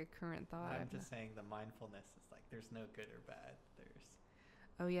just like a current thought. I'm just saying the mindfulness is like there's no good or bad. There's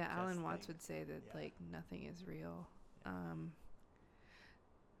Oh yeah, just Alan Watts like- would say that yeah. like nothing is real. Yeah. I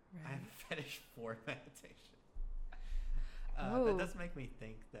Right. have a fetish for meditation. Oh. That does make me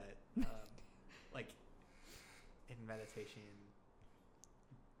think that, like, in meditation,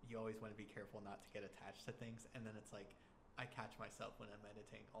 you always want to be careful not to get attached to things. And then it's like, I catch myself when I'm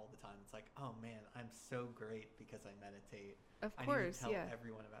meditating all the time. It's like, oh man, I'm so great because I meditate. Of I course, need to tell yeah.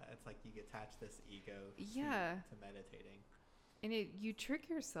 everyone about it. It's like you attach this ego Yeah. to meditating. And you trick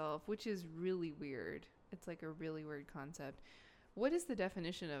yourself, which is really weird. It's like a really weird concept. What is the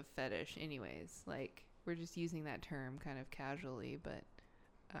definition of fetish anyways? Like we're just using that term kind of casually, but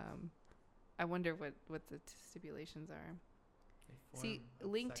I wonder what the stipulations are. They See,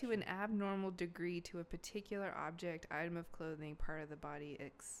 form linked to an obsession. abnormal degree to a particular object, item of clothing, part of the body,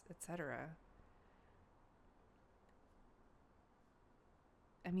 etc.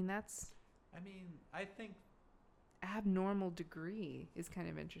 I mean, that's I think, abnormal degree is kind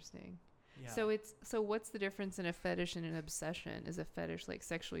of interesting. yeah. So what's the difference in a fetish and an obsession? Is a fetish like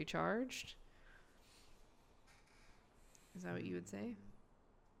sexually charged? Is that what you would say?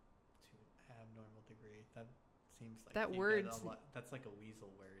 To an abnormal degree. That seems like That you get word's- a lot, that's like a weasel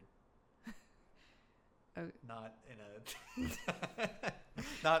word. Oh. Not in a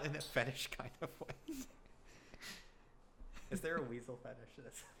not in a fetish kind of way. Is there a weasel fetish?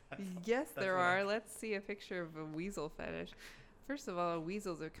 Yes, that's there what are. I'm- Let's see a picture of a weasel fetish. First of all,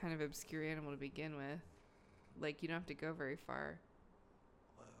 weasels are kind of obscure animal to begin with. Like you don't have to go very far.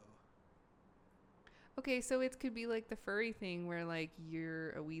 Whoa. Okay, so it could be like the furry thing where like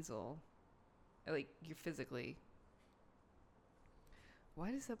you're a weasel. Like you're physically.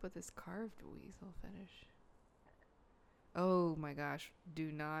 What is up with this carved weasel fetish? Oh my gosh,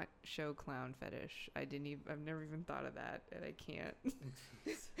 do not show clown fetish. I've never even thought of that and I can't.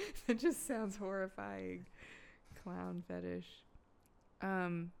 It just sounds horrifying. Clown fetish.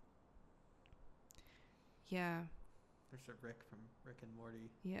 Yeah. There's a Rick from Rick and Morty.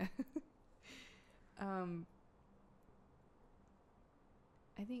 Yeah.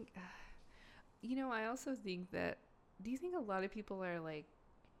 I think, I also think that, do you think a lot of people are like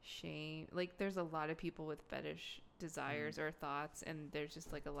shame. Like there's a lot of people with fetish desires or thoughts, and there's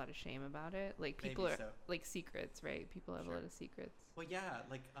just like a lot of shame about it. Like people Maybe are so. like secrets, right? People have a Sure. lot of secrets. Well, yeah,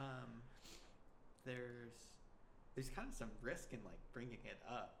 like there's kind of some risk in like bringing it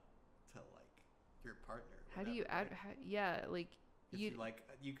up to like your partner. Or How do whatever, you add? right? Yeah, like If you. you like,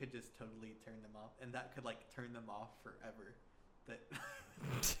 you could just totally turn them off, and that could like turn them off forever.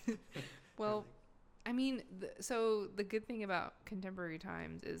 That. Well, Like, I mean, so the good thing about contemporary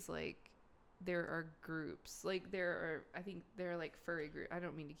times is like there are groups. Like there are, I think there are like furry group. I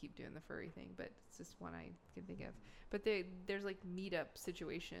don't mean to keep doing the furry thing, but it's just one I can think of. But there's like meetup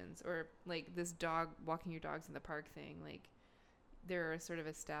situations, or like this dog walking your dogs in the park thing. Like there are sort of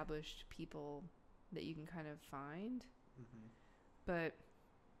established people that you can kind of find, but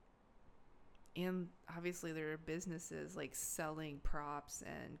and obviously there are businesses like selling props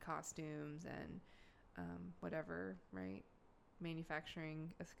and costumes and whatever, right?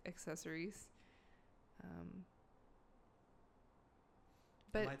 Manufacturing accessories.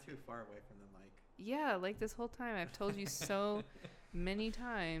 But am I too far away from the mic? yeah, like this whole time I've told you so many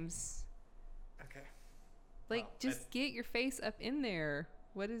times. Okay. Like, Well, just get your face up in there.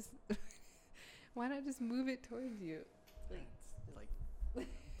 What is... Why not just move it towards you? Like, it's like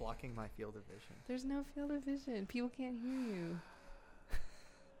blocking my field of vision. there's no field of vision. People can't hear you.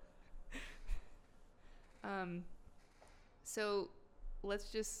 So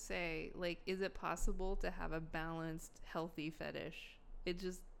let's just say, like, is it possible to have a balanced, healthy fetish?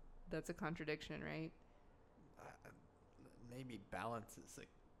 That's a contradiction, right? Maybe balance is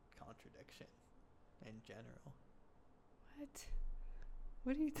a contradiction in general. What?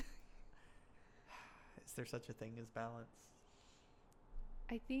 What do you think? Is there such a thing as balance?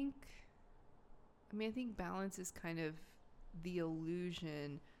 I think balance is kind of the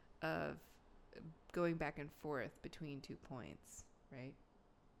illusion of going back and forth between 2 points, right?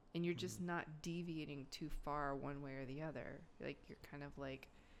 And you're just not deviating too far one way or the other. Like you're kind of like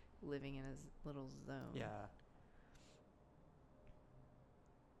living in a little zone. Yeah.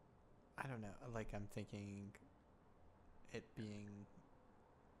 I don't know. Like I'm thinking it being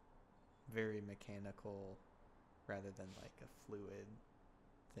very mechanical rather than like a fluid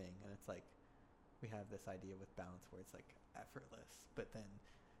thing. And it's like we have this idea with balance where it's like effortless. But then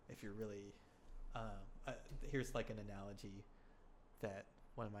if you're really... here's like an analogy that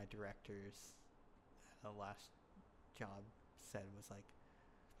one of my directors at a last job said was like,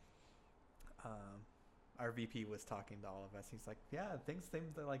 our VP was talking to all of us. He's like, yeah, things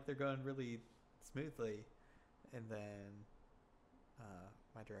seem like they're going really smoothly. And then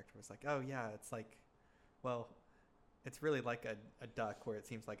my director was like, oh yeah, it's like, well, it's really like a duck where it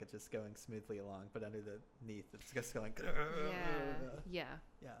seems like it's just going smoothly along, but underneath it's just going. Yeah.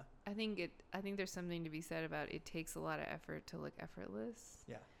 Yeah. I think there's something to be said about it takes a lot of effort to look effortless.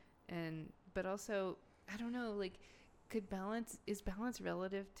 Yeah. But also, I don't know, like, is balance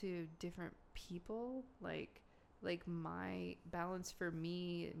relative to different people? Like my balance for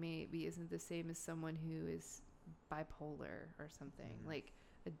me maybe isn't the same as someone who is bipolar or something. Like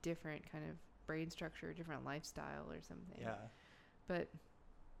a different kind of brain structure, a different lifestyle or something. Yeah. But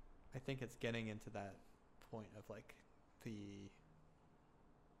I think it's getting into that point of like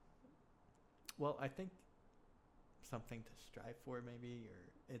I think something to strive for maybe, or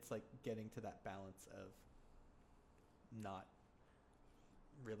it's like getting to that balance of not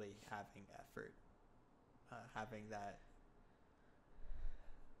really having effort, having that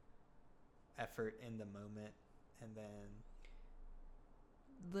effort in the moment, and then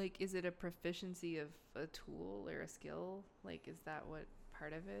like, is it a proficiency of a tool or a skill? Like, is that what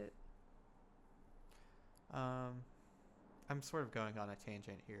part of it? I'm sort of going on a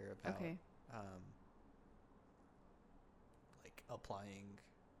tangent here about like applying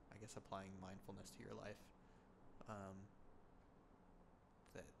mindfulness to your life.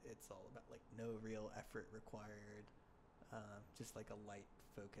 That it's all about like no real effort required, just like a light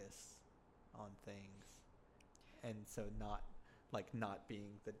focus on things, and so not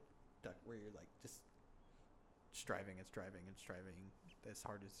being the duck where you're like just striving as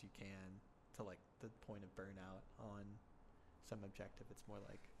hard as you can to like the point of burnout on some objective. It's more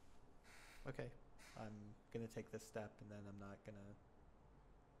like, okay, I'm gonna take this step and then I'm not gonna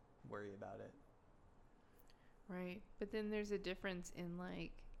worry about it. Right. But then there's a difference in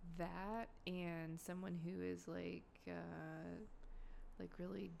like that and someone who is like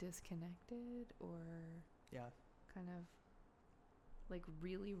really disconnected or kind of like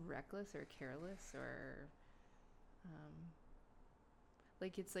really reckless or careless or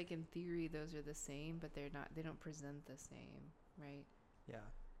like it's like in theory those are the same, but they don't present the same, right? Yeah.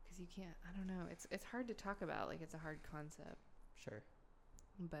 Because you can't, I don't know, it's hard to talk about, like it's a hard concept. Sure.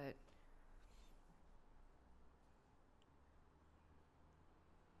 But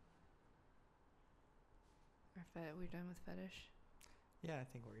we're done with fetish. Yeah, I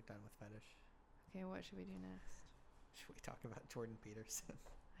think we're done with fetish. Okay, what should we do next? Should we talk about Jordan Peterson?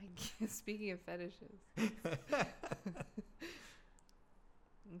 I guess, speaking of fetishes.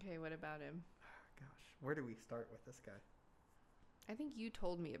 Okay, what about him? Gosh, where do we start with this guy? I think you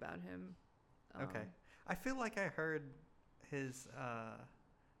told me about him. Okay. I feel like I heard his,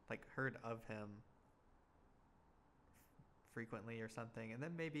 heard of him frequently or something. And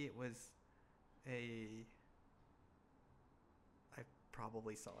then maybe it was I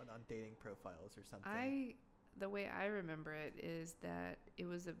probably saw it on dating profiles or something. The way I remember it is that it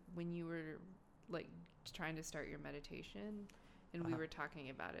was when you were like trying to start your meditation, and we were talking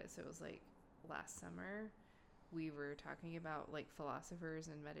about it. So it was like last summer. We were talking about like philosophers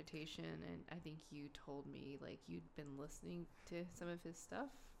and meditation, and I think you told me like you'd been listening to some of his stuff.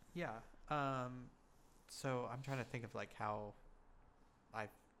 Yeah. So I'm trying to think of like how I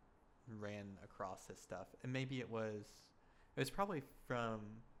ran across his stuff, and maybe it was probably from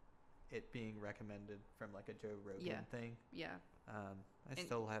it being recommended from like a Joe Rogan thing. Yeah. I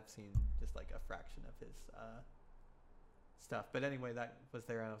still have seen just like a fraction of his stuff, but anyway, that was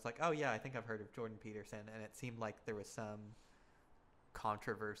there, and I was like, oh yeah, I think I've heard of Jordan Peterson, and it seemed like there was some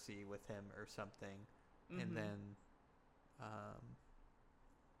controversy with him or something. Mm-hmm. And then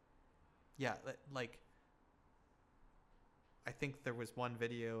like I think there was one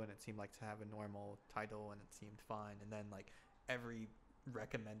video and it seemed like to have a normal title and it seemed fine, and then like every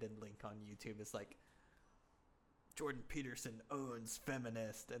recommended link on YouTube is like Jordan Peterson owns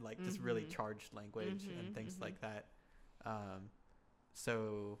feminist and like just really charged language and things like that.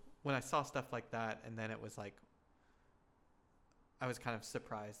 So when I saw stuff like that, and then it was like I was kind of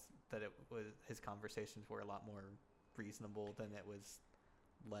surprised that it was his conversations were a lot more reasonable than it was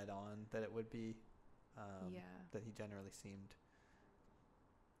led on that it would be. That he generally seemed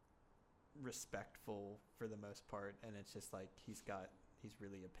respectful for the most part, and it's just like he's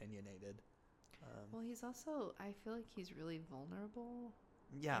really opinionated. Well, he's also, I feel like he's really vulnerable.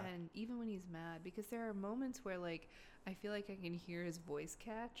 Yeah. And even when he's mad, because there are moments where like I feel like I can hear his voice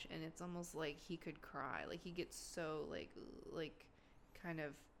catch, and it's almost like he could cry. Like he gets so like kind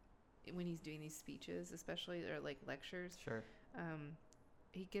of when he's doing these speeches, especially, or like lectures. Sure.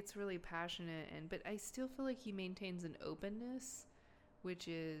 He gets really passionate, but I still feel like he maintains an openness, which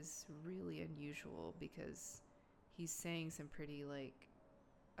is really unusual because he's saying some pretty like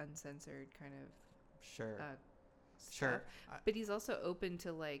uncensored kind of Sure. But he's also open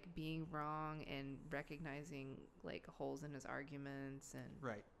to like being wrong and recognizing like holes in his arguments, and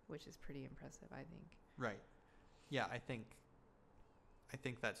right, which is pretty impressive, I think. Right. Yeah, I think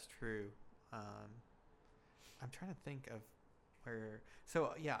that's true. I'm trying to think of where.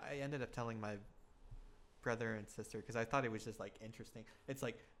 So yeah, I ended up telling my brother and sister because I thought it was just like interesting. It's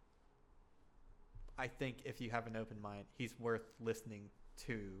like I think if you have an open mind, he's worth listening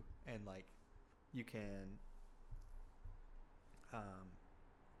to, and like you can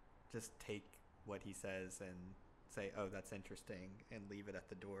just take what he says and say, oh, that's interesting, and leave it at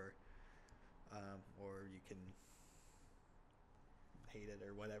the door, or you can hate it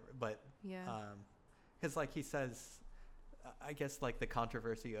or whatever. But yeah, because like he says, I guess like the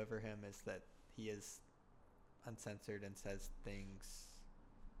controversy over him is that he is uncensored and says things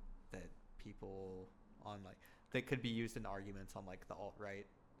that people on like that could be used in arguments on like the alt-right.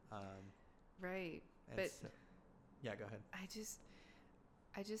 Right. But so, yeah, go ahead.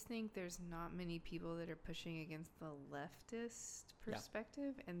 I just think there's not many people that are pushing against the leftist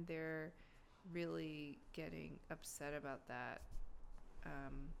perspective, and they're really getting upset about that.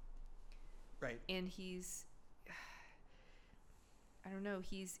 Right. And I don't know,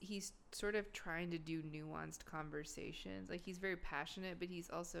 he's sort of trying to do nuanced conversations. Like he's very passionate, but he's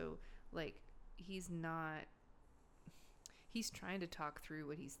also like he's trying to talk through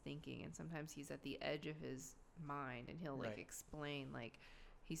what he's thinking, and sometimes he's at the edge of his mind, and he'll like explain like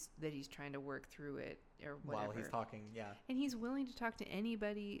he's trying to work through it or whatever while he's talking. Yeah. And he's willing to talk to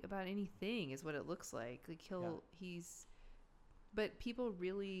anybody about anything, is what it looks like. Like but people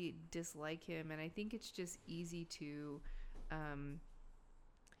really dislike him, and I think it's just easy to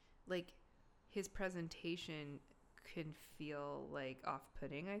like his presentation can feel like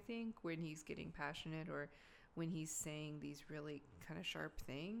off-putting, I think, when he's getting passionate or when he's saying these really kind of sharp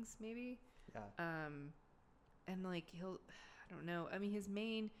things, maybe. Yeah. And like I don't know. I mean, his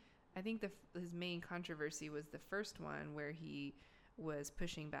main controversy was the first one where he was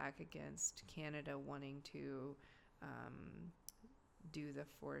pushing back against Canada wanting to do the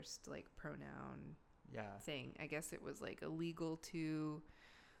forced like pronoun thing. I guess it was like illegal to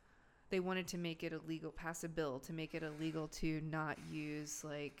they wanted to make it illegal, pass a bill to make it illegal to not use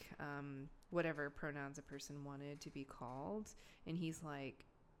like whatever pronouns a person wanted to be called. And he's like,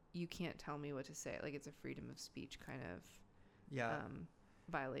 you can't tell me what to say. Like, it's a freedom of speech kind of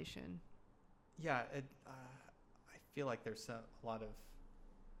violation. Yeah, I feel like there's a lot of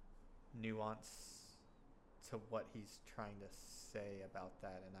nuance to what he's trying to say about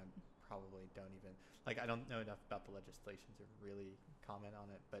that, and I probably don't even, like, I don't know enough about the legislation to really comment on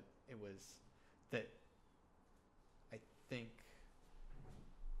it, but it was that I think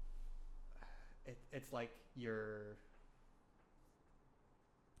it's like your,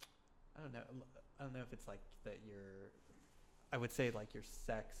 I don't know if it's like that I would say like your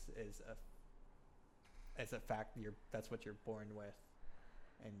sex is as a fact, that's what you're born with,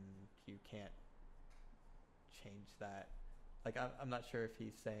 and you can't change that. Like, I'm not sure if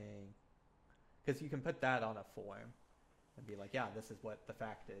he's saying, because you can put that on a form and be like, yeah, this is what the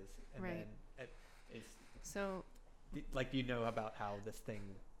fact is, and right. then it is. So, like, you know about how this thing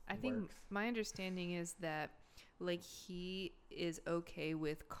I works. think my understanding is that, like, he is okay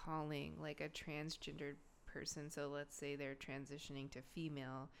with calling like a transgendered person. So let's say they're transitioning to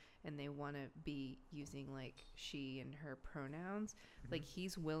female and they want to be using like she and her pronouns. Mm-hmm. Like,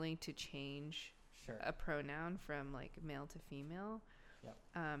 he's willing to change a pronoun from like male to female,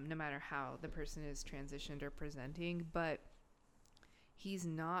 no matter how the person is transitioned or presenting. But he's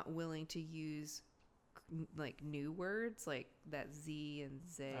not willing to use like new words like that Z and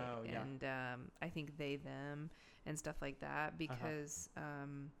Z and I think they, them and stuff like that, because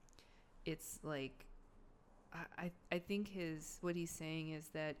it's like I think what he's saying is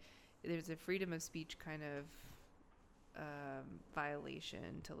that there's a freedom of speech kind of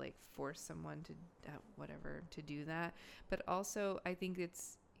violation to like force someone to whatever to do that, but also I think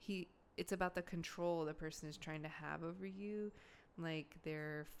it's about the control the person is trying to have over you. Like,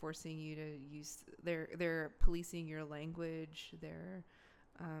 they're forcing you to use, they're policing your language. They're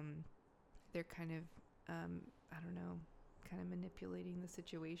kind of I don't know, kind of manipulating the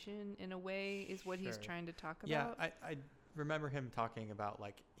situation in a way is what he's trying to talk about. Yeah, I remember him talking about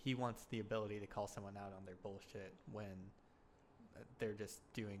like he wants the ability to call someone out on their bullshit when they're just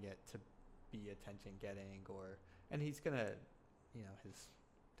doing it to be attention getting, and he's gonna, his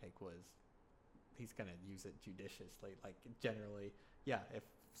take was he's gonna use it judiciously. Like, generally, yeah, if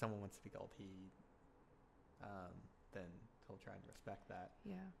someone wants to be called he, then he'll try and respect that.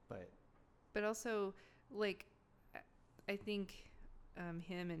 Yeah. But also, like, I think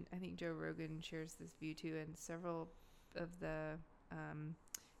him and I think Joe Rogan shares this view too, and several of the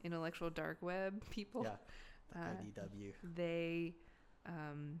intellectual dark web people. Yeah. IDW.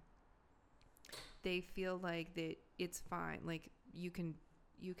 They feel like that it's fine. Like, you can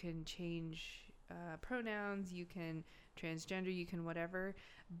change pronouns, you can transgender, you can whatever,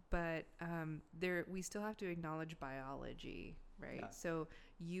 but we still have to acknowledge biology, right? Yeah. So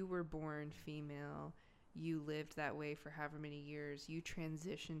you were born female, you lived that way for however many years, you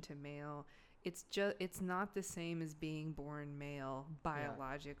transitioned to male. It's not the same as being born male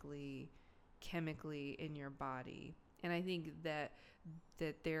biologically, chemically in your body. And I think that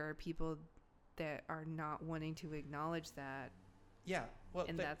there are people that are not wanting to acknowledge that. Yeah, well,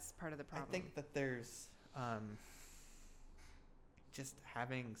 and that's part of the problem. I think that there's just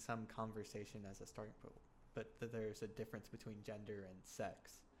having some conversation as a starting point, but that there's a difference between gender and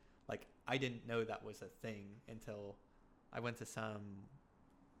sex. Like, I didn't know that was a thing until I went to some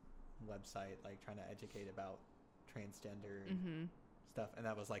website, like, trying to educate about transgender stuff, and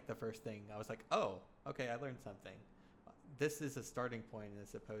that was like the first thing. I was like, oh, okay, I learned something. This is a starting point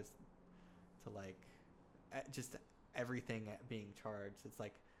as opposed to like just everything being charged. It's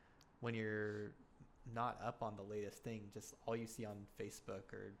like when you're not up on the latest thing, just all you see on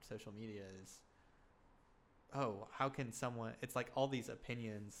Facebook or social media is, oh, how can someone, it's like all these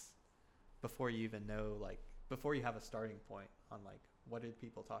opinions before you even know, like before you have a starting point on like what are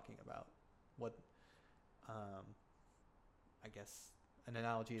people talking about. What I guess an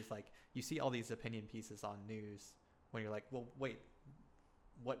analogy is like you see all these opinion pieces on news when you're like, well, wait,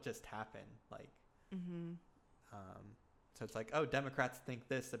 what just happened? Like so it's like, oh, Democrats think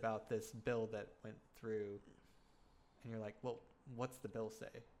this about this bill that went through, and you're like, well, what's the bill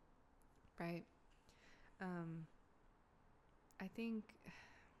say? Right. I think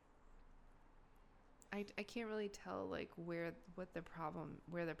I can't really tell like where the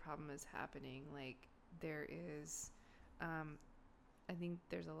problem is happening. Like, there is I think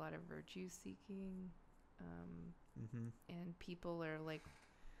there's a lot of virtue seeking, and people are like,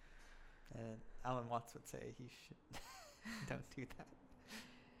 and Alan Watts would say he should don't do that.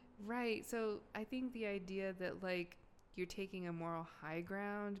 Right. So I think the idea that like you're taking a moral high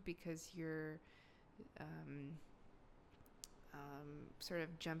ground because you're um, sort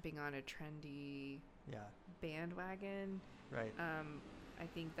of jumping on a trendy Yeah. bandwagon. Right. I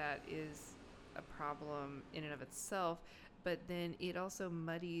think that is a problem in and of itself, but then it also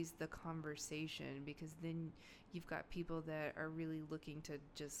muddies the conversation because then you've got people that are really looking to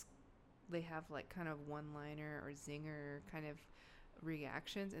just, they have like kind of one-liner or zinger kind of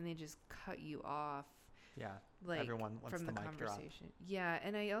reactions, and they just cut you off. Yeah. Like Everyone wants from the the mic drop. conversation. Yeah,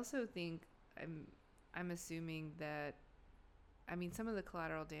 and I also think I'm assuming that, I mean, some of the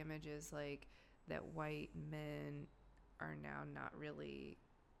collateral damage is like that white men are now not really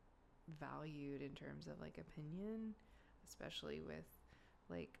valued in terms of like opinion, especially with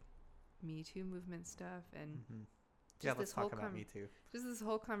like Me Too movement stuff and Mm-hmm. just Yeah, this let's whole talk about Me Too. just this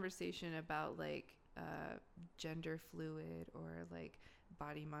whole conversation about like gender fluid or like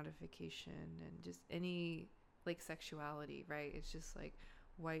body modification and just any like sexuality, right? It's just like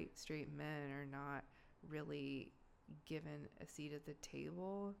white straight men are not really given a seat at the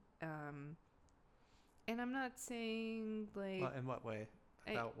table. And I'm not saying like Well, in what way?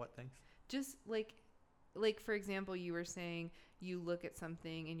 About what things? just like for example, you were saying you look at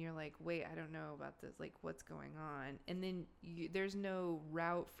something and you're like, wait, I don't know about this, like what's going on, and then there's no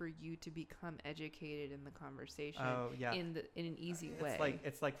route for you to become educated in the conversation. Oh, yeah. In an easy way.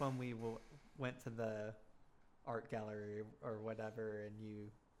 It's like when we went to the art gallery or whatever, and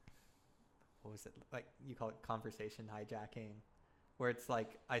what was it, like you call it conversation hijacking, where it's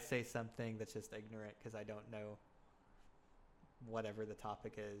like I say something that's just ignorant because I don't know whatever the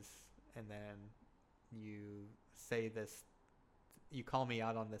topic is, and then you say this, you call me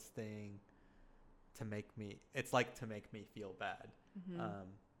out on this thing to make me feel bad. Mm-hmm.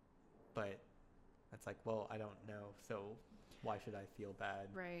 But it's like, well, I don't know, so why should I feel bad?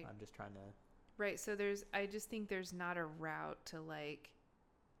 Right. I'm just trying to. Right. So I just think there's not a route to like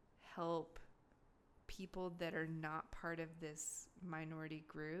help people that are not part of this minority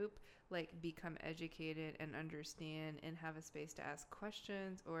group like become educated and understand and have a space to ask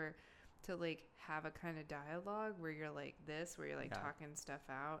questions, or to like have a kind of dialogue where you're like this, where you're like talking stuff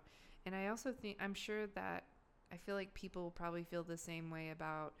out. And I also think, I'm sure that I feel like people probably feel the same way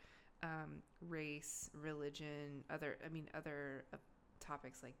about race, religion, other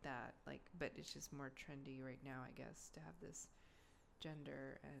topics like that. Like, but it's just more trendy right now, I guess, to have this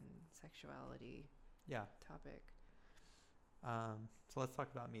gender and sexuality topic. So let's talk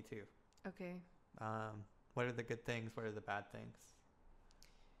about Me Too. Okay. What are the good things? What are the bad things?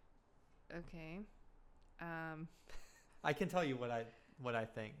 Okay. I can tell you what I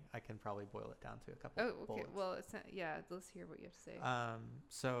think. I can probably boil it down to a couple. Oh, okay. Bullets. Well, it's not, yeah. Let's hear what you have to say.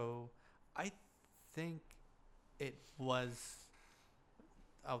 So I think it was.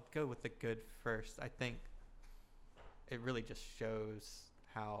 I'll go with the good first. I think it really just shows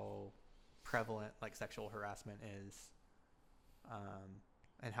how prevalent like sexual harassment is,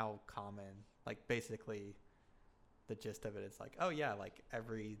 and how common. Like basically, the gist of it is like, oh yeah, like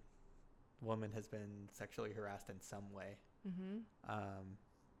every woman has been sexually harassed in some way. Mm-hmm.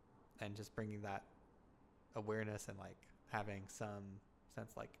 And just bringing that awareness and like having some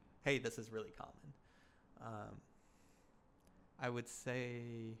sense like, hey, this is really common. I would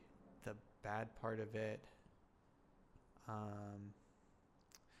say the bad part of it,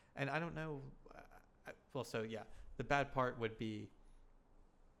 and I don't know, the bad part would be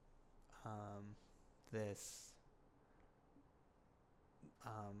this,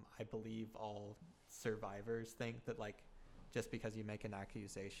 I believe all survivors think that like just because you make an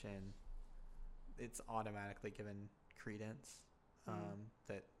accusation, it's automatically given credence,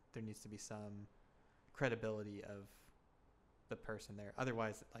 that there needs to be some credibility of the person there.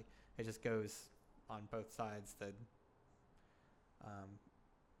 Otherwise, like it just goes on both sides. That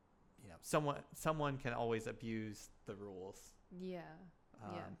someone can always abuse the rules. Yeah.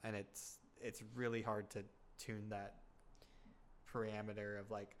 And it's really hard to tune that parameter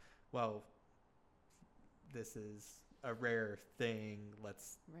of like, well, this is a rare thing.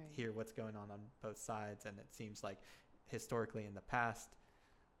 Let's hear what's going on both sides. And it seems like historically in the past,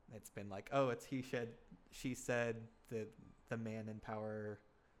 it's been like, oh, it's he said, she said, the man in power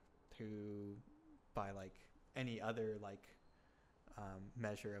who, by like any other like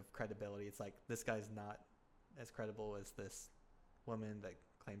measure of credibility, it's like this guy's not as credible as this woman that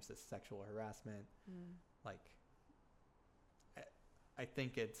claims this sexual harassment. Like I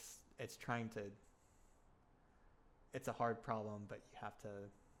think it's trying to, it's a hard problem, but you have to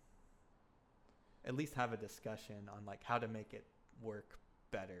at least have a discussion on like how to make it work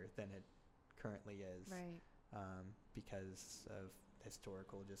better than it currently is. Right. Because of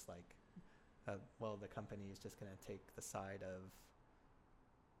historical just like well, the company is just going to take the side of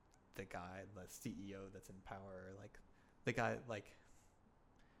the guy, the CEO that's in power, or like the guy, like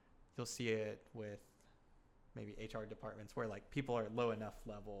you'll see it with maybe HR departments where like people are low enough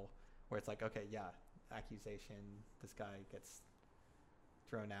level where it's like, okay, yeah, accusation, this guy gets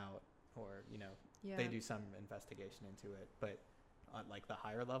thrown out, or Yeah. they do some investigation into it. But on like the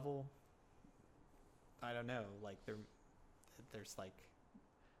higher level, I don't know, like there's like,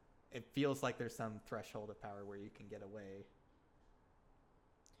 it feels like there's some threshold of power where you can get away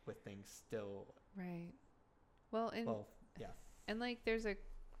with things still. Right. Well, Yeah. and like there's a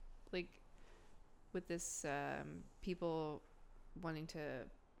like with this people wanting to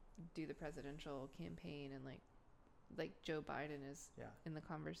do the presidential campaign, and like Joe Biden is Yeah. in the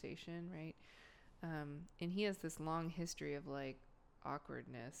conversation, right? And he has this long history of like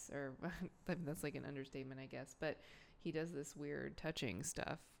awkwardness, or that's like an understatement, I guess, but he does this weird touching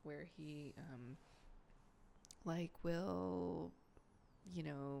stuff where he like will,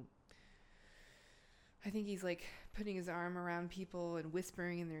 I think he's like putting his arm around people and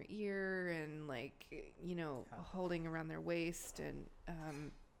whispering in their ear, and like holding around their waist, and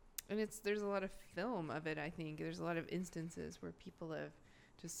there's a lot of film of it. I think there's a lot of instances where people have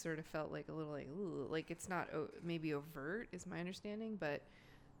just sort of felt like a little like, ooh, like it's not maybe overt is my understanding, but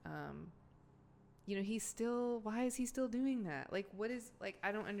he's still, why is he still doing that? Like, what is, like,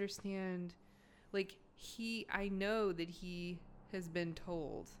 I don't understand. Like, I know that he has been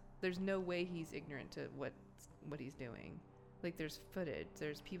told. There's no way he's ignorant to what he's doing. Like, there's footage,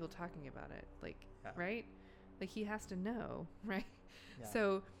 there's people talking about it, like, Yeah. right? Like, he has to know, right? Yeah.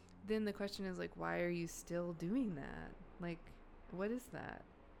 So then the question is, like, why are you still doing that? Like, what is that?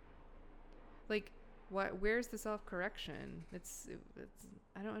 Like, where's the self-correction? It's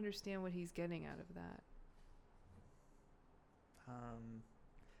I don't understand what he's getting out of that.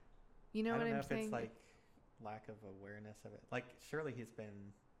 You know I what don't know I'm if saying? it's like lack of awareness of it. Like, surely he's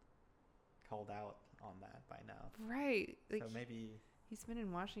been called out on that by now. Right. Like, so maybe he's been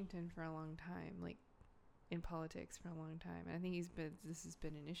in Washington for a long time, like in politics for a long time. And I think this has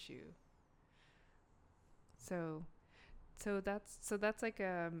been an issue. So that's like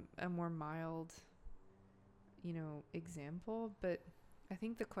a more mild, example, but I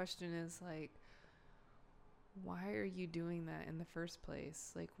think the question is like, why are you doing that in the first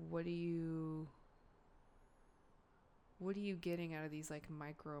place? Like, what are you getting out of these like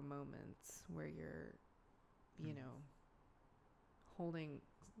micro moments where you're, holding,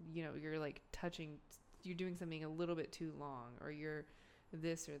 you're like touching, you're doing something a little bit too long, or you're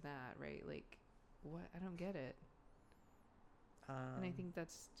this or that, right? Like, what? I don't get it. And I think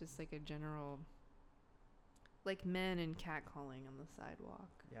that's just like a general, like men and catcalling on the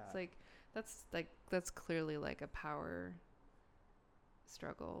sidewalk. Yeah. It's like that's clearly like a power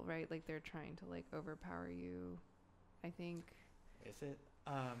struggle, right? Like they're trying to like overpower you, I think. Is it?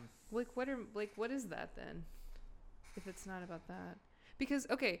 What is that then? If it's not about that. Because,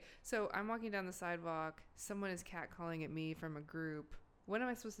 okay, so I'm walking down the sidewalk, someone is catcalling at me from a group. What am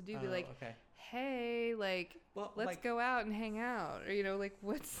I supposed to do? Be like, okay. Hey, like, well, let's like, go out and hang out. Or, like,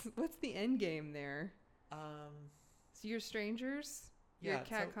 what's the end game there? So you're strangers? Yeah,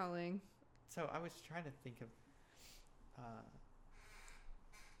 you're catcalling. So I was trying to think of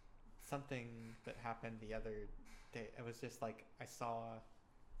something that happened the other day. It was just like I saw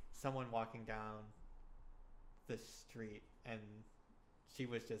someone walking down the street, and she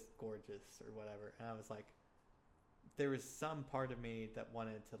was just gorgeous or whatever, and I was like, there was some part of me that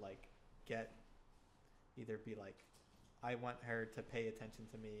wanted to like either be like, I want her to pay attention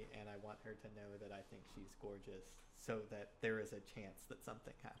to me, and I want her to know that I think she's gorgeous, so that there is a chance that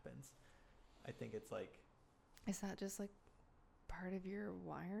something happens. I think it's like, is that just like part of your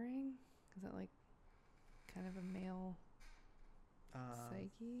wiring? Is that like kind of a male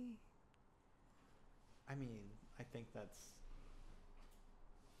psyche? I mean, I think that's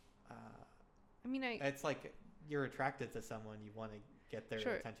it's like you're attracted to someone, you want to get their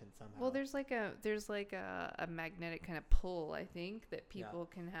attention somehow. Well, there's like a magnetic kind of pull, I think, that people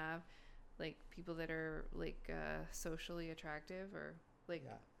can have, like people that are like socially attractive, or like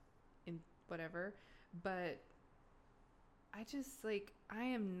in whatever. But I just like, I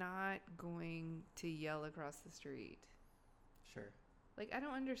am not going to yell across the street. Sure. Like, I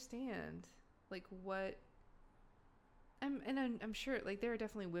don't understand like what I'm sure like there are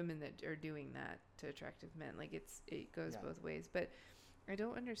definitely women that are doing that to attractive men. Like it goes both ways, but I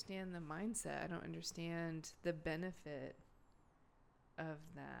don't understand the mindset. I don't understand the benefit of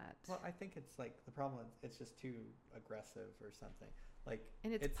that. Well, I think it's like the problem is it's just too aggressive or something. Like,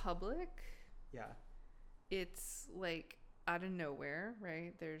 and it's public. Yeah. It's like out of nowhere,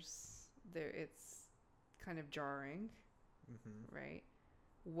 right? There's it's kind of jarring, Mm-hmm. right?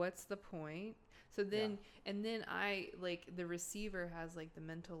 What's the point? So then, and then I like the receiver has like the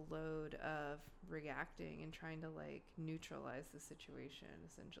mental load of reacting and trying to like neutralize the situation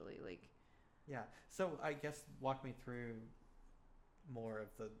essentially. Like, Yeah. So I guess walk me through more of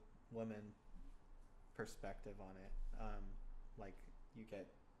the woman perspective on it. Like you get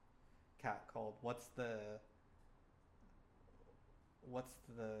catcalled. What's the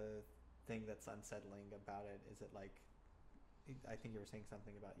thing that's unsettling about it? Is it like, I think you were saying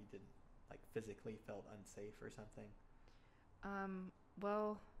something about you did like physically felt unsafe or something.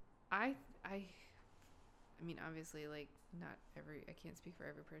 well, I, I, I mean, obviously, like not every, I can't speak for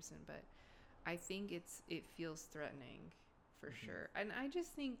every person, but I think it feels threatening for Mm-hmm. sure. And I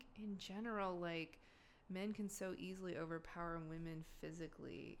just think in general, like men can so easily overpower women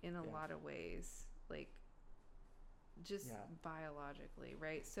physically in a Yeah. lot of ways. Like just Yeah. biologically,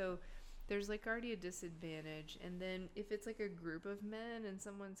 right? So there's like already a disadvantage, and then if it's like a group of men and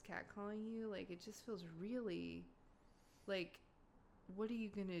someone's catcalling you, like it just feels really like what are you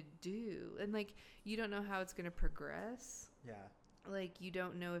gonna do? And like you don't know how it's gonna progress. Yeah. Like you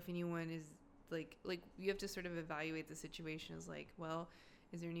don't know if anyone is like you have to sort of evaluate the situation as like, well,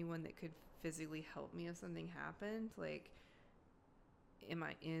 is there anyone that could physically help me if something happened? Like am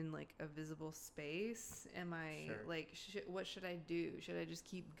I in like a visible space? Am I Sure. like what should I do? Should I just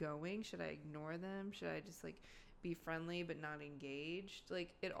keep going? Should I ignore them? Should I just like be friendly but not engaged?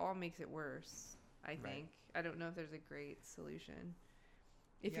 Like it all makes it worse, I think. Right. I don't know if there's a great solution.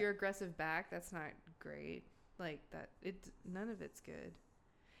 If Yeah. you're aggressive back, that's not great. Like that it none of it's good.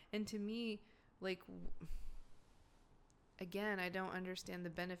 And to me, like again, I don't understand the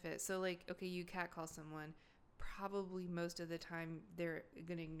benefit. So like okay, you catcall someone, probably most of the time they're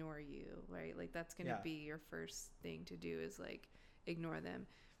gonna ignore you, right? Like that's gonna Yeah. be your first thing to do is like ignore them,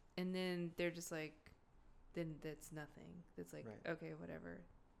 and then they're just like, then that's nothing. That's like Right. okay, whatever,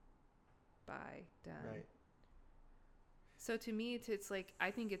 bye, done. Right. So to me, it's like I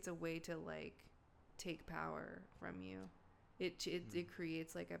think it's a way to like take power from you. It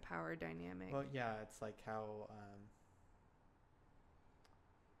creates like a power dynamic. Well, yeah, it's like how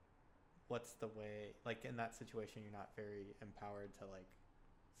what's the way, like in that situation you're not very empowered to like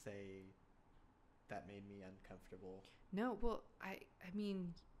say that made me uncomfortable. No, well, I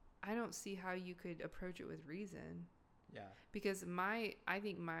mean, I don't see how you could approach it with reason Yeah. because I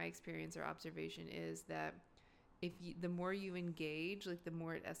think my experience or observation is that if you, the more you engage, like the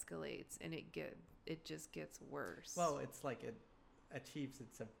more it escalates and it just gets worse. Well, it's like it achieves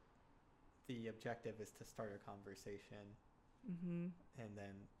the objective is to start a conversation, mm-hmm. and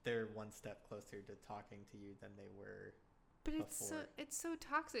then they're one step closer to talking to you than they were But before. it's so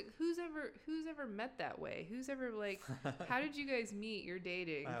toxic. Who's ever met that way? Who's ever like, how did you guys meet? You're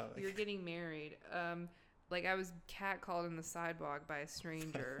dating. Oh. You're getting married. Like I was catcalled on the sidewalk by a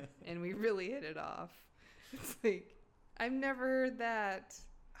stranger, and we really hit it off. It's like I've never heard that.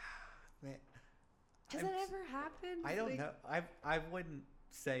 Man, Has that ever happened? I don't Like, know. I wouldn't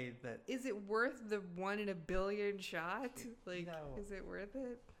say that. Is it worth the 1 in a billion shot? Like, No. is it worth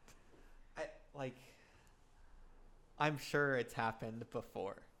it? I like. I'm sure it's happened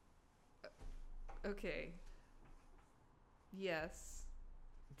before. Okay. Yes.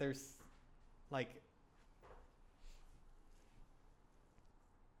 There's like,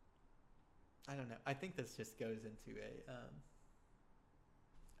 I don't know. I think this just goes into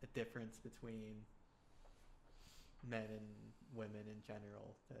a difference between men and women in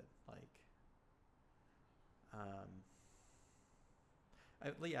general, that like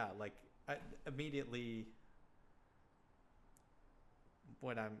yeah, like I immediately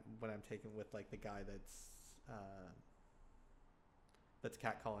what I'm taking with like the guy that's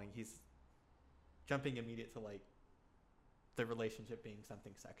catcalling, he's jumping immediate to like the relationship being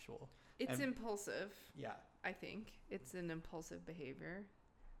something sexual. It's And- impulsive. Yeah. I think it's an impulsive behavior.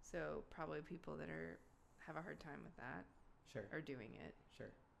 So probably people that have a hard time with that Sure. are doing it.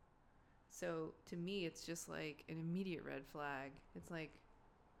 Sure. So to me, it's just like an immediate red flag. It's like,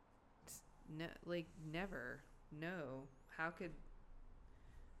 no, like never, no. How could?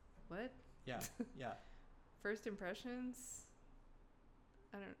 What? Yeah. Yeah. First impressions?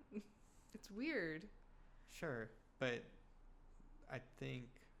 I don't. It's weird. Sure. But I think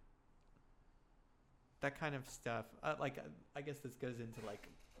that kind of stuff, I guess this goes into like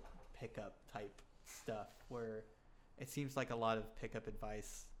pickup type stuff where it seems like a lot of pickup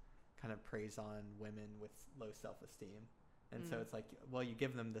advice kind of preys on women with low self-esteem. And so it's like, well, you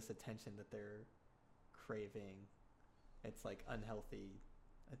give them this attention that they're craving. It's like unhealthy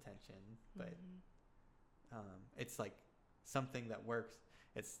attention, but Mhm. it's like something that works.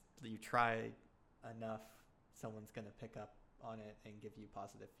 it's you try enough, someone's gonna pick up on it and give you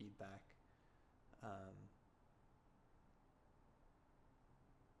positive feedback. I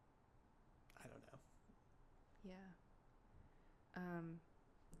don't know. Yeah.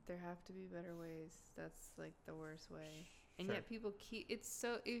 There have to be better ways. That's like the worst way. And Sure. yet people keep it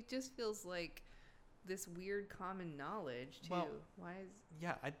just feels like this weird common knowledge too. Well, Why is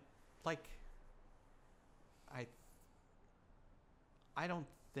yeah, like I I don't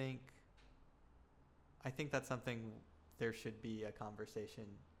think I think that's something there should be a conversation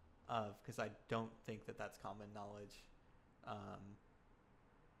of, because I don't think that that's common knowledge.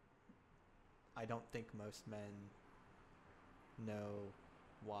 I don't think most men know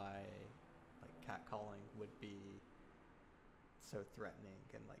why like catcalling would be so threatening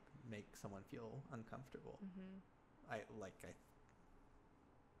and like make someone feel uncomfortable. mm-hmm. I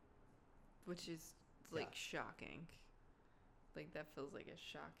Which is like shocking. Like that feels like a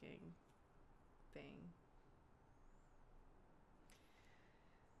shocking thing.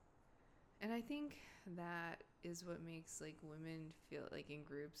 And I think that is what makes like women feel like in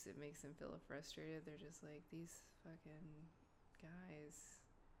groups, it makes them feel frustrated. They're just like, these fucking guys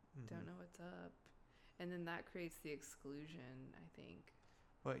don't know what's up. And then that creates the exclusion, I think.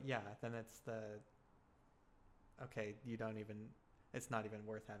 Well, yeah, then it's okay, it's not even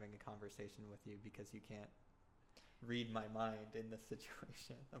worth having a conversation with you because you can't read my mind in this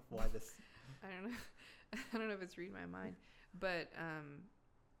situation of why this. I don't know if it's read my mind, but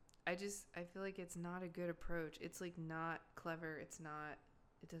I feel like it's not a good approach. It's like not clever. It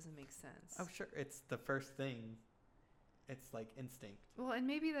doesn't make sense. Oh, sure. It's the first thing. It's like instinct. Well, and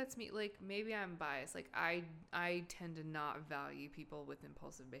maybe that's me. Like maybe I'm biased. Like I tend to not value people with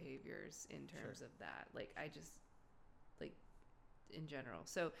impulsive behaviors in terms of that. Like I just like in general.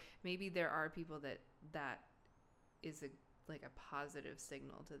 So maybe there are people that is a positive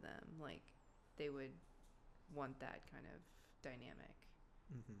signal to them. Like they would want that kind of dynamic.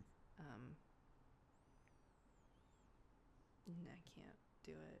 Mm-hmm. I can't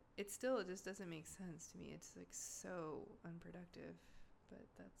do it. It just doesn't make sense to me. It's like so unproductive, but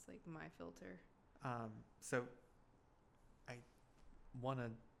that's like my filter. So I want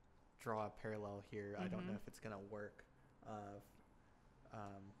to draw a parallel here. Mm-hmm. I don't know if it's going to work, of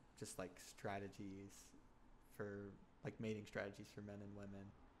just like strategies for like mating strategies for men and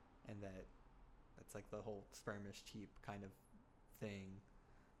women, and that's like the whole sperm is cheap kind of thing.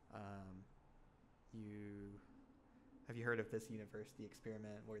 Have you heard of this university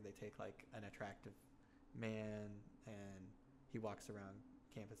experiment where they take like an attractive man and he walks around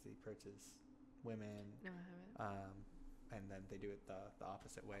campus, he approaches women. No, I haven't. And then they do it the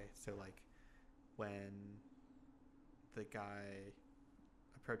opposite way. So like when the guy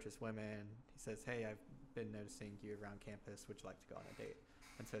approaches women, he says, "Hey, I've been noticing you around campus. Would you like to go on a date?"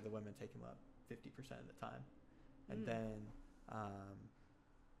 And so the women take him up 50% of the time. And then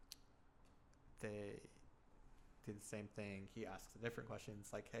they do the same thing. He asks a different questions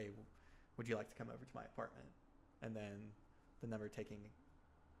like, "Hey, would you like to come over to my apartment?" And then the number taking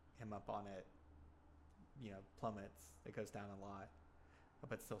him up on it, plummets. It goes down a lot,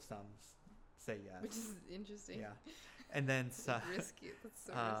 but still some say yes. Which is interesting. Yeah. And then risky. That's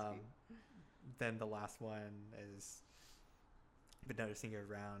so risky. Then the last one is, "Been noticing you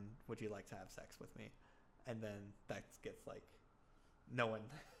around. Would you like to have sex with me?" And then that gets like, no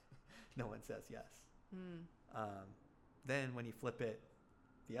one says yes. Then when you flip it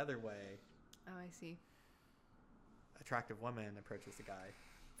the other way, oh, I see. Attractive woman approaches a guy,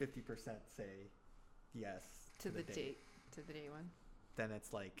 50% say yes to the date one. Then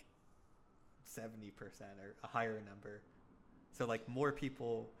it's like 70% or a higher number. So like more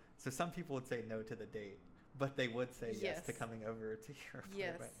people. So some people would say no to the date, but they would say yes to coming over to your apartment.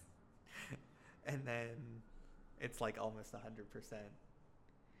 Yes. And then it's like almost 100%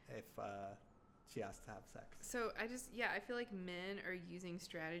 if she has to have sex. So I feel like men are using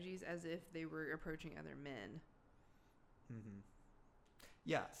strategies as if they were approaching other men. Mm-hmm.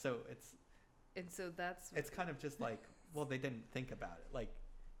 Yeah, so it's kind of just like, well, they didn't think about it. Like,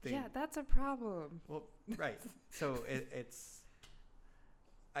 that's a problem. Well, right. So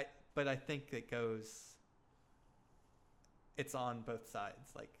but I think it's on both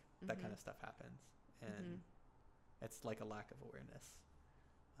sides. Like that kind of stuff happens, and it's like a lack of awareness.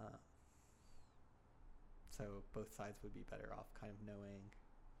 So both sides would be better off kind of knowing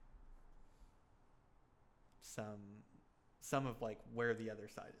some of like where the other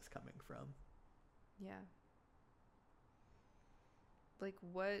side is coming from. Yeah. Like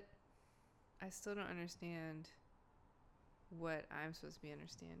what? I still don't understand what I'm supposed to be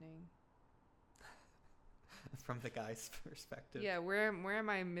understanding. from the guy's perspective. Yeah, where am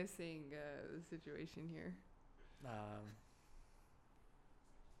I missing the situation here? I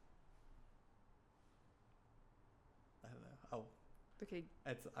don't know. Oh, Okay,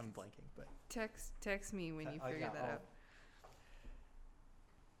 I'm blanking, but text me when you figure that out.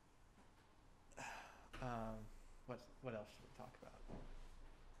 What else should we talk about? I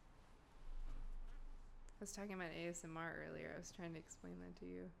was talking about ASMR earlier. I was trying to explain that to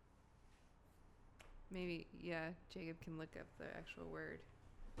you. Maybe, yeah, Jacob can look up the actual word.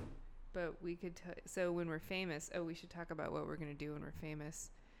 But we could, so when we're famous, we should talk about what we're going to do when we're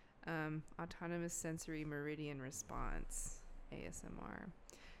famous. Autonomous sensory meridian response, ASMR.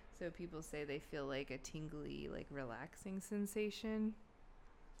 So people say they feel like a tingly, like relaxing sensation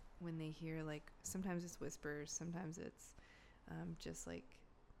when they hear, like, sometimes it's whispers, sometimes it's just like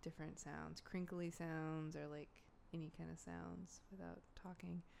different sounds, crinkly sounds, or like any kind of sounds without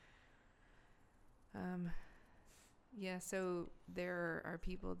talking. Yeah, so there are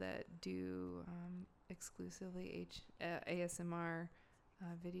people that do exclusively ASMR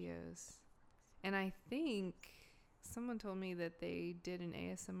videos. And I think someone told me that they did an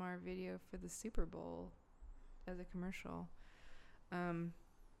ASMR video for the Super Bowl as a commercial.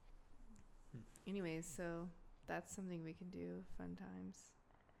 Anyways, so that's something we can do. Fun times.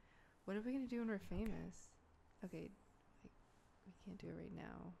 What are we going to do when we're famous? Okay, we can't do it right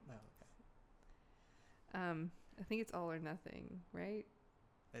now. Oh, okay. I think it's all or nothing, right?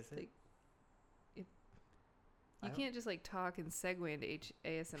 Is it? Like, you can't just like talk and segue into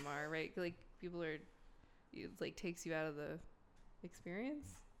ASMR, right? Like people are, it like takes you out of the experience.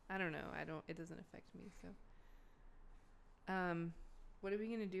 I don't know. It doesn't affect me. So, what are we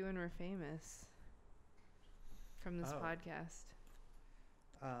gonna do when we're famous from this podcast?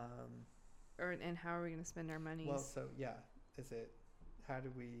 And how are we gonna spend our money? Well, so yeah, how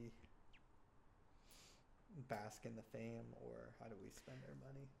do we bask in the fame, or how do we spend our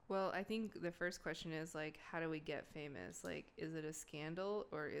money? Well, I think the first question is like, how do we get famous? Like, is it a scandal,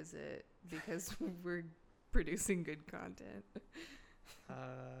 or is it because we're producing good content?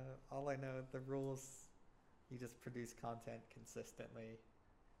 All I know, the rules, you just produce content consistently,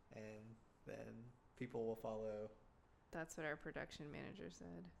 and then people will follow. That's what our production manager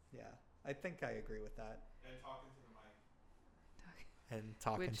said. Yeah, I think I agree with that. And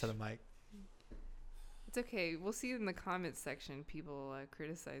talking to the mic. It's okay. We'll see in the comments section people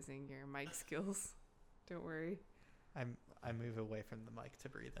criticizing your mic skills. Don't worry. I move away from the mic to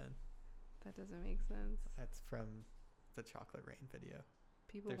breathe in. That doesn't make sense. That's from the Chocolate Rain video.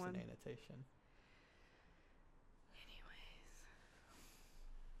 There's an annotation. Anyways,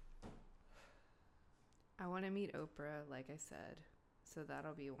 I want to meet Oprah, like I said. So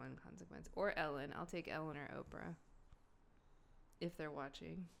that'll be one consequence. Or Ellen. I'll take Ellen or Oprah. If they're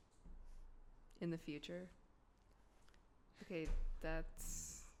watching. In the future. Okay,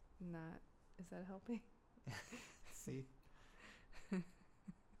 that's not... Is that helping? See?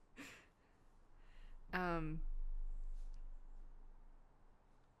 I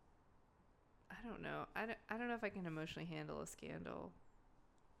don't know. I don't know if I can emotionally handle a scandal.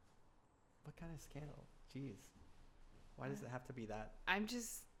 What kind of scandal? Jeez. Why does it have to be that? I'm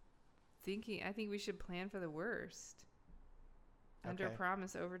just thinking, I think we should plan for the worst. Under Okay.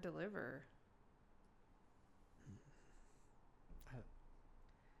 promise, over deliver.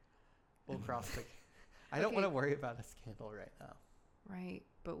 We'll cross the... I don't Okay. want to worry about a scandal right now. Right,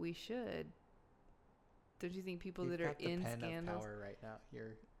 but we should. Don't you think people You've that are got the in pen scandals? of power right now.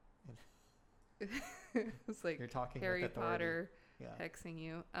 It's like You're talking Harry with authority. Potter Yeah. hexing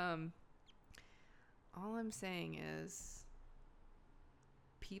you. All I'm saying is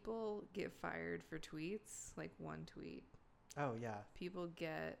people get fired for tweets, like one tweet. Oh yeah. People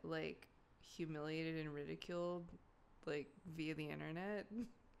get like humiliated and ridiculed like via the internet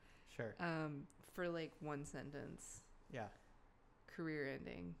Sure. for like one sentence. Yeah. Career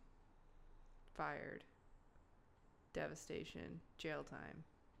ending. Fired. Devastation. Jail time.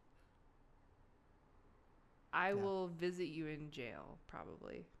 I Yeah. will visit you in jail,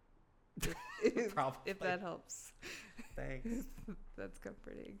 probably. Probably. If that helps. Thanks. That's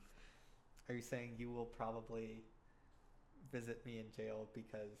comforting. Are you saying you will probably visit me in jail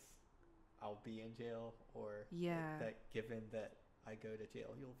because I'll be in jail, or Yeah. that given that I go to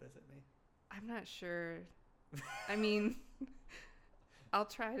jail, you'll visit me? I'm not sure. I mean, I'll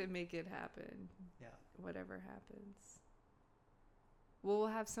try to make it happen. Yeah. Whatever happens. Well, we'll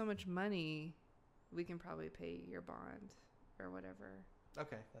have so much money, we can probably pay your bond or whatever,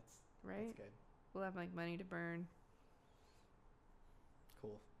 Okay, that's right? good. We'll have like money to burn.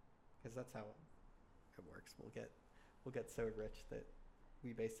 Cool. Because that's how it works. We'll get so rich that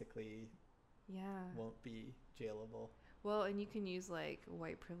we basically Yeah. won't be jailable. Well, and you can use like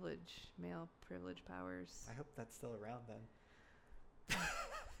white privilege, male privilege powers. I hope that's still around then.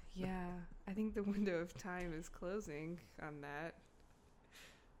 Yeah, I think the window of time is closing on that.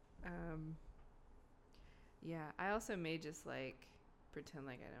 Yeah, I also may just like pretend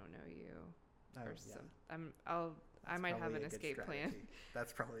like I don't know you Oh, or yeah. some. I That's might have probably an a good escape plan. strategy.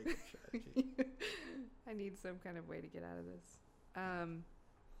 That's probably a good strategy. I need some kind of way to get out of this.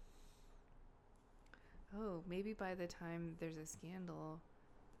 Oh, maybe by the time there's a scandal,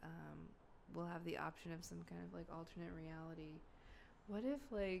 we'll have the option of some kind of like alternate reality. What if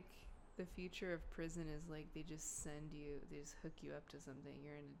like the future of prison is like they just hook you up to something.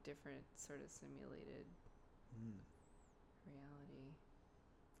 You're in a different sort of simulated reality.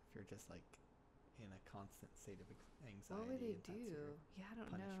 If you're just like in a constant state of anxiety. What would they and that's do? your Yeah, I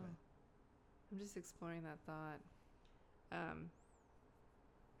don't know. punishment. I'm just exploring that thought.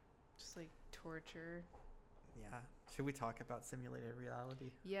 Just like torture. Yeah. Should we talk about simulated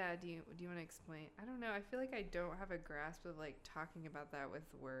reality? Yeah, do you want to explain? I don't know. I feel like I don't have a grasp of like talking about that with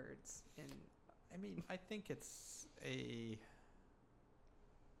words. And I mean, I think it's a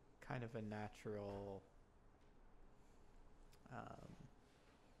kind of a natural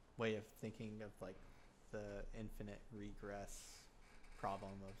way of thinking of like the infinite regress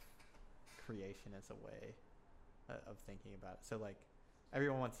problem of creation as a way of thinking about it. So like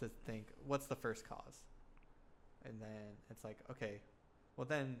everyone wants to think, what's the first cause? And then it's like, okay, well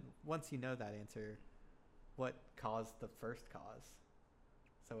then once you know that answer, what caused the first cause?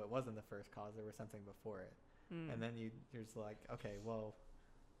 So it wasn't the first cause, there was something before it. And then you're just like, okay, well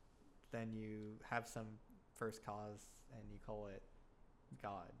then you have some first cause and you call it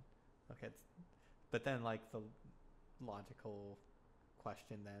God. Okay, but then like the logical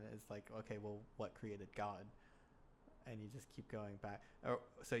question then is like, okay, well what created God? And you just keep going back.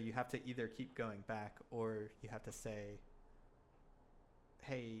 So you have to either keep going back or you have to say,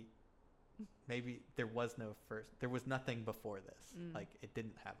 hey, maybe there was nothing before this. Like it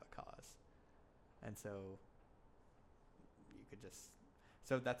didn't have a cause. And so you could just,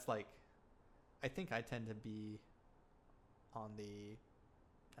 so that's like, I think I tend to be on the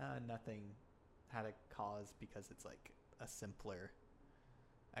nothing had a cause because it's like a simpler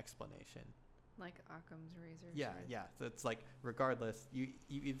explanation. like Occam's razor. Yeah, sort of. yeah. So it's like regardless, you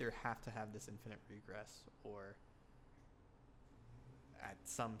either have to have this infinite regress or at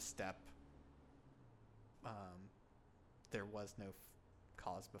some step there was no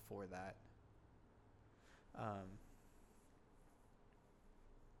cause before that.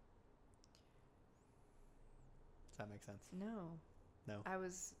 Does that make sense? No? I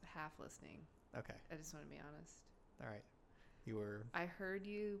was half listening. Okay. I just want to be honest. All right. You were... I heard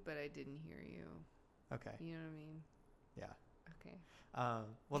you, but I didn't hear you. Okay. You know what I mean? Yeah. Okay.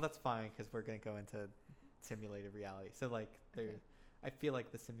 Well, that's fine because we're going to go into simulated reality. So, like, I feel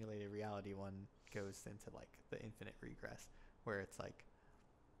like the simulated reality one goes into, like, the infinite regress where it's, like,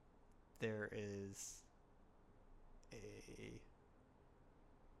 there is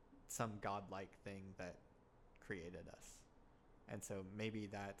some godlike thing that created us. And so maybe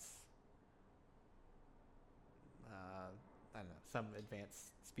that's, I don't know, some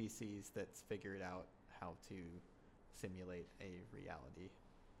advanced species that's figured out how to simulate a reality.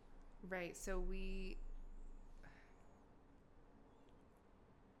 Right. So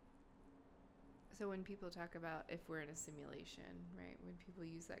when people talk about if we're in a simulation, right, when people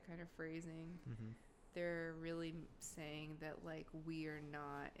use that kind of phrasing, they're really saying that, like, we are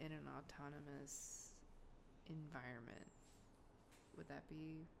not in an autonomous environment. Would that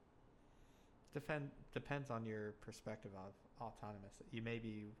be? Depends on your perspective of autonomous. You may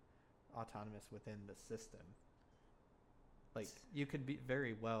be autonomous within the system. Like, you could be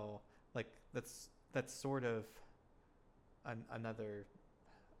very well, like, that's sort of another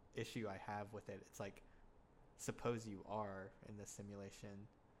issue I have with it. It's like, suppose you are in this simulation,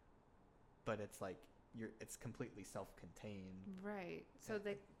 but it's like it's completely self-contained. Right. So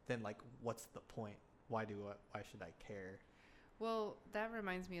then like, what's the point? Why should I care? Well, that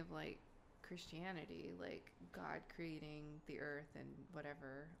reminds me of like Christianity, like God creating the earth and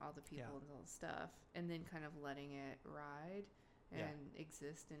whatever, all the people and all the stuff, and then kind of letting it ride and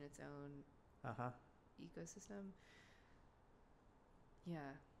exist in its own ecosystem.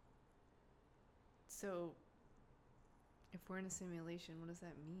 Yeah. So if we're in a simulation, what does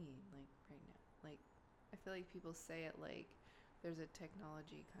that mean? Like right now, like I feel like people say it like there's a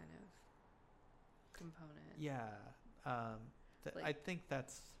technology kind of component. Yeah. I think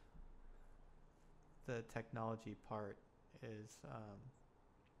that's the technology part is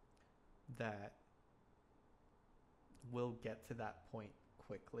that we'll get to that point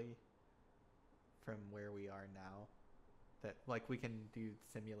quickly from where we are now. That like we can do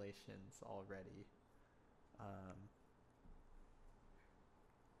simulations already,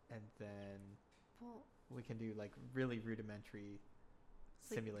 and then Well, we can do like really rudimentary it's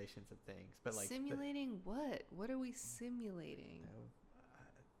like simulations of things. But like simulating what? What are we simulating?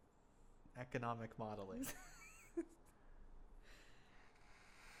 economic modeling.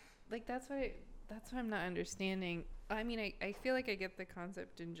 Like that's why I'm not understanding. I mean, I feel like I get the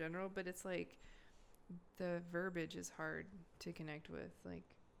concept in general, but it's like the verbiage is hard to connect with. Like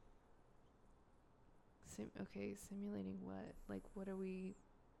simulating what? Like what are we?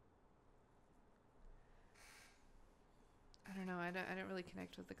 I don't know. I don't really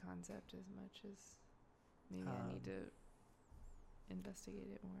connect with the concept as much as maybe I need to investigate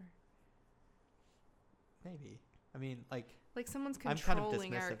it more. Maybe. I mean, like someone's I'm kind of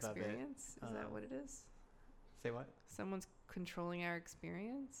controlling our dismissive of it. experience. Is that what it is? Say what? Someone's controlling our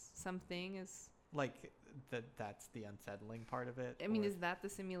experience. Something is. Like that's the unsettling part of it. I mean, is that the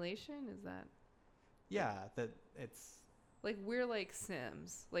simulation? Is that? Yeah, that it's. Like we're like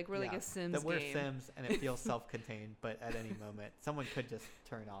Sims. Like we're like a Sims that we're game. Sims and it feels self-contained, but at any moment someone could just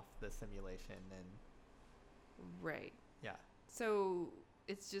turn off the simulation and. Right. Yeah. So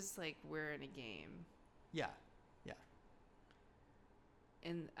it's just like we're in a game. Yeah.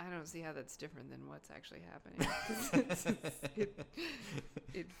 And I don't see how that's different than what's actually happening.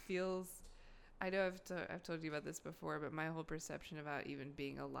 It feels. I know I've told you about this before, but my whole perception about even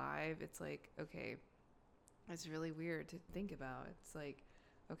being alive, it's like, okay, it's really weird to think about. It's like,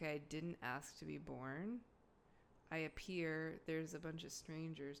 okay, I didn't ask to be born. I appear. There's a bunch of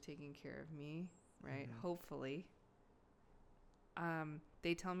strangers taking care of me, right? Mm-hmm. Hopefully.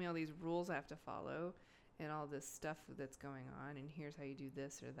 They tell me all these rules I have to follow. And all this stuff that's going on, and here's how you do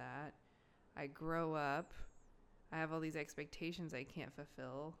this or that. I grow up. I have all these expectations I can't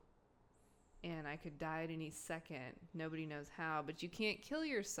fulfill. And I could die at any second. Nobody knows how. But you can't kill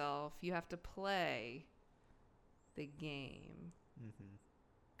yourself. You have to play the game. Mm-hmm.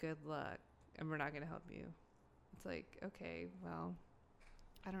 Good luck. And we're not going to help you. It's like, okay, well,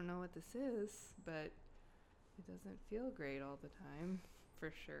 I don't know what this is, but it doesn't feel great all the time,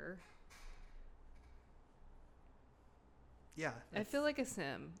 for sure. Yeah. I feel like a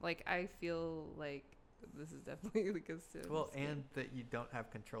sim. Like, I feel like this is definitely like a sim. Well, and that you don't have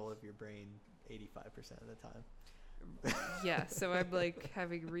control of your brain 85% of the time. Yeah, so I'm like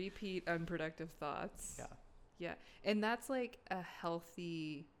having repeat unproductive thoughts. Yeah. Yeah. And that's like a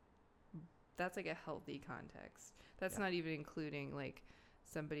healthy context. That's not even including like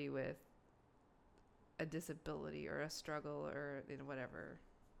somebody with a disability or a struggle or whatever.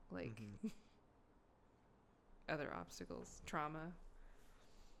 Like Mm-hmm. other obstacles, trauma.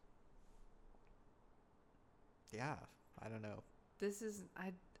 Yeah, I don't know. This is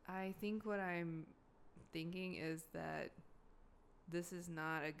I think what I'm thinking is that this is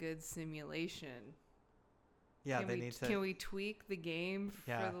not a good simulation. Yeah, Can we tweak the game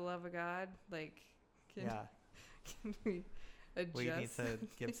for the love of God? Like can we adjust? We need to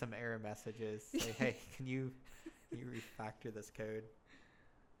give some error messages. Say, hey, can you refactor this code?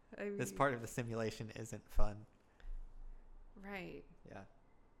 I mean, this part of the simulation isn't fun. Right. Yeah.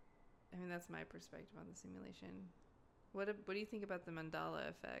 I mean, that's my perspective on the simulation. What do you think about the Mandela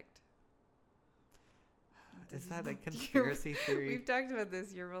effect? Is that a conspiracy theory? We've talked about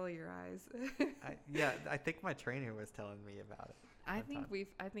this. You're rolling your eyes. I think my trainer was telling me about it. I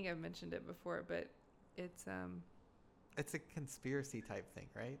think I've mentioned it before, but it's a conspiracy type thing,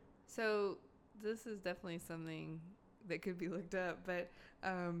 right? So this is definitely something that could be looked up, but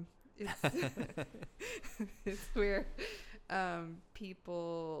it's it's where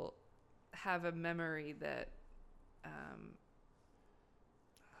people have a memory that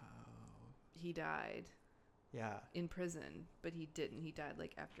he died. Yeah. In prison, but he didn't. He died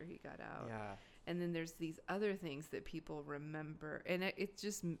like after he got out. Yeah. And then there's these other things that people remember, and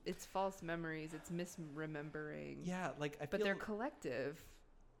it's false memories. It's misremembering. Yeah, like but they're collective.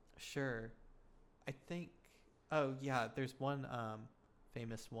 Sure, I think. Oh yeah, there's one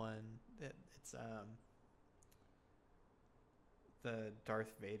famous one. It's the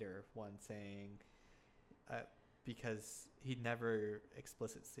Darth Vader one saying, because he never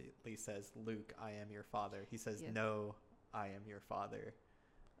explicitly says, Luke, I am your father. He says, no, I am your father.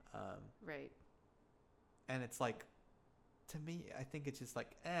 Right. And it's like, to me, I think it's just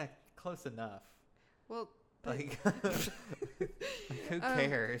like, close enough. Well, like, who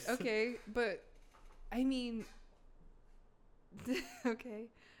cares? Okay, but I mean, okay.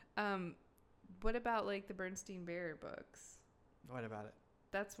 What about like the Bernstein Bear books? What about it?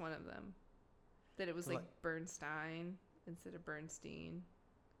 That's one of them. That it was like Bernstein instead of Bernstein.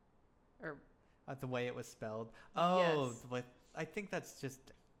 Or The way it was spelled. Oh, Yes. I think that's just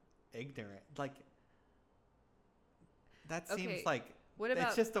ignorant. Like, that seems Okay, like What about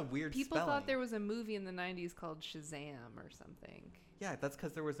it's just a weird people spelling. thought there was a movie in the 90s called Shazam or something. Yeah, that's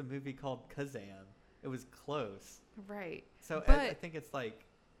because there was a movie called Kazam. It was close. Right. So But I think it's like,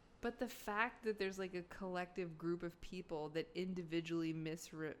 but the fact that there's like a collective group of people that individually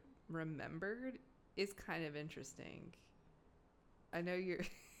misremembered is kind of interesting. I know you're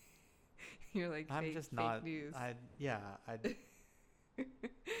you're like I'm fake, just fake not. news. I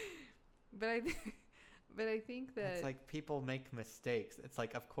But I think that It's like people make mistakes. It's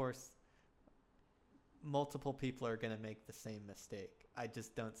like, of course, multiple people are going to make the same mistake. I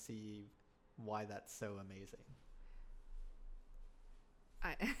just don't see why that's so amazing.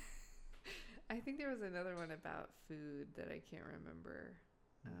 I I think there was another one about food that I can't remember.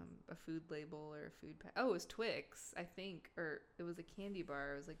 A food label or a food oh, it was Twix, I think, or it was a candy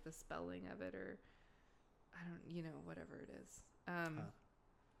bar. It was like the spelling of it, or I don't, whatever it is. I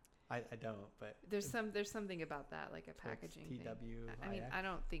don't, but There's something about that, like a Twix, packaging thing. TWIX. I mean, I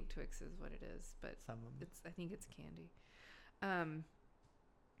don't think Twix is what it is, but I think it's candy.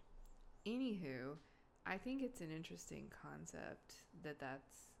 Anywho, I think it's an interesting concept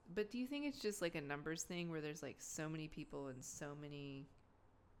but do you think it's just like a numbers thing where there's like so many people and so many,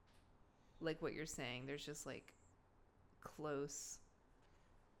 like what you're saying, there's just like close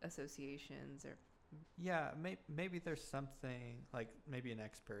associations or Yeah, maybe there's something, like maybe an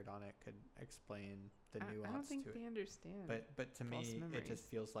expert on it could explain the nuance I don't think to they it. understand. But to false me, it memories. just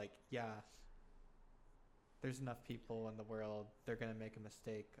feels like, yeah, there's enough people in the world. They're going to make a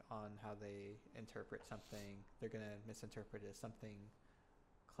mistake on how they interpret something. They're going to misinterpret it as something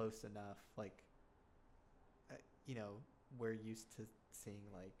close enough. Like, we're used to seeing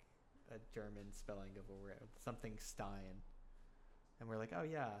like a German spelling of a word, something Stein. And we're like, oh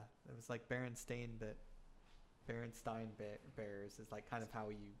yeah, it was like Berenstain, but Berenstain Bears is like kind of how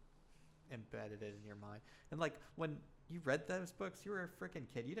you embedded it in your mind. And like when you read those books, you were a freaking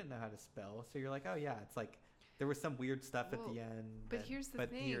kid. You didn't know how to spell, so you're like, oh yeah, it's like there was some weird stuff at the end. But here's the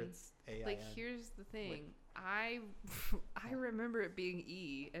thing. Here it's AIN. Like here's the thing. I remember it being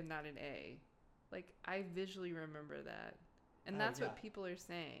E and not an A. Like I visually remember that, and that's what people are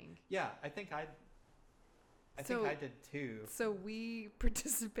saying. Yeah, I think I did too. So we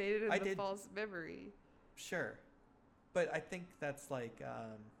participated in the false memory. Sure. But I think that's like,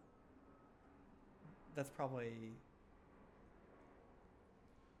 that's probably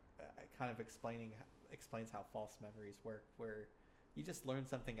kind of explains how false memories work, where you just learn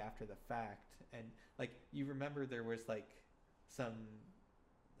something after the fact. And like, you remember there was like some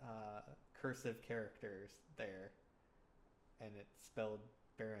cursive characters there, and it spelled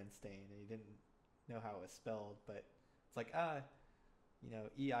Berenstain, and you didn't know how it was spelled, but it's like EIN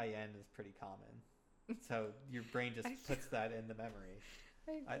is pretty common, so your brain just puts that in the memory.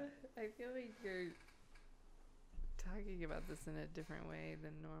 I feel like you're talking about this in a different way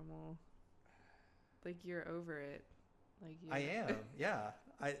than normal. Like you're over it. Like I am. Yeah.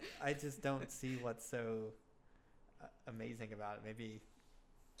 I just don't see what's so amazing about it. Maybe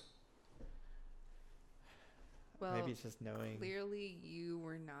it's just knowing. Clearly, you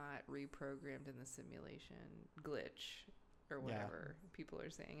were not reprogrammed in the simulation glitch or whatever people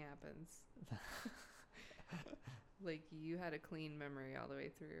are saying happens. Like you had a clean memory all the way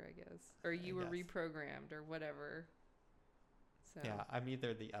through, I guess, or you were reprogrammed or whatever. So. Yeah, I'm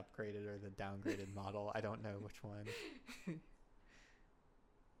either the upgraded or the downgraded model. I don't know which one.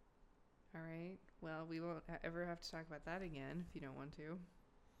 All right. Well, we won't ever have to talk about that again if you don't want to.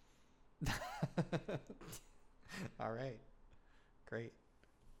 All right. Great.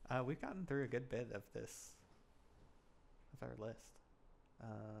 We've gotten through a good bit of our list.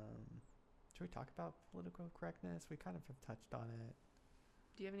 Should we talk about political correctness? We kind of have touched on it.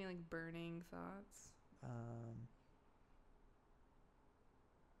 Do you have any like burning thoughts?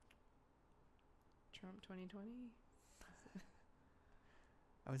 Trump 2020?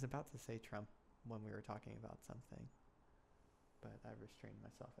 I was about to say Trump when we were talking about something, but I restrained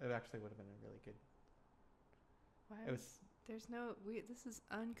myself. It actually would have been a really good. Why? It was. There's no. This is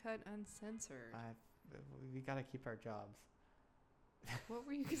uncut, uncensored. We gotta keep our jobs. What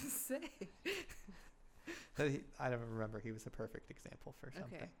were you gonna say? I don't remember. He was a perfect example for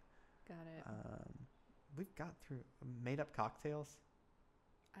something. Okay, got it. We've got through made up cocktails.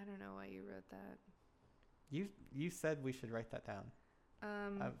 I don't know why you wrote that. You said we should write that down.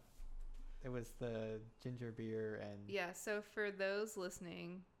 It was the ginger beer and. Yeah. So for those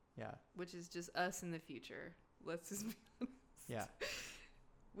listening. Yeah. Which is just us in the future. Let's just be honest. Yeah.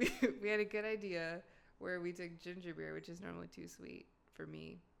 We had a good idea where we took ginger beer, which is normally too sweet for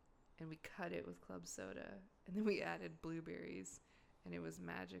me, and we cut it with club soda, and then we added blueberries, and it was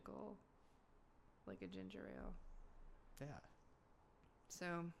magical, like a ginger ale. Yeah.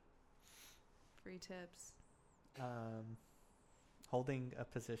 So, free tips. Holding a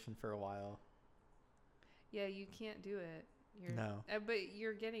position for a while. Yeah, you can't do it. No. But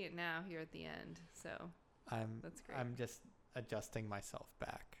you're getting it now here at the end, so that's great. I'm just adjusting myself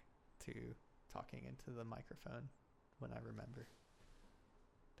back to talking into the microphone when I remember.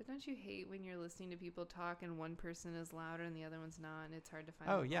 But don't you hate when you're listening to people talk and one person is louder and the other one's not, and it's hard to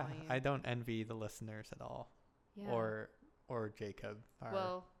find Oh the yeah, volume? I don't envy the listeners at all. Yeah. Or Jacob.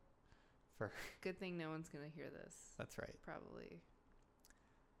 Well, good thing no one's gonna hear this. That's right. Probably.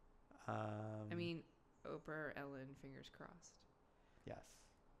 I mean, Oprah or Ellen, fingers crossed. Yes.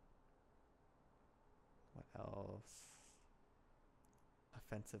 What else?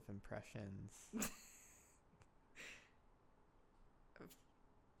 Offensive impressions.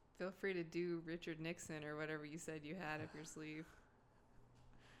 Feel free to do Richard Nixon or whatever you said you had up your sleeve.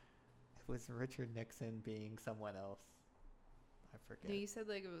 It was Richard Nixon being someone else. I forget. No, you said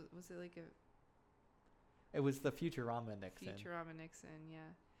like was it like It was the Futurama Nixon. Futurama Nixon, yeah.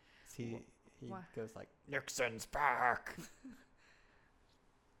 He Why? goes like, Nixon's back.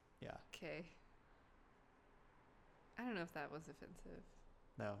 Yeah. Okay. I don't know if that was offensive.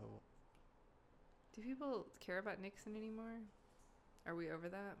 No. Do people care about Nixon anymore? Are we over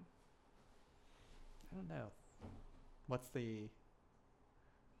that? I don't know. What's his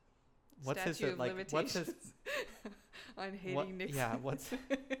Statute of like? What's his on hating Nixon? Yeah.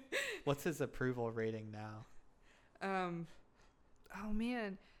 What's his approval rating now? Oh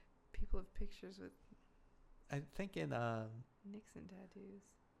man, people have pictures with I think in Nixon tattoos.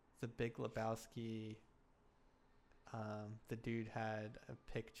 The Big Lebowski, the dude had a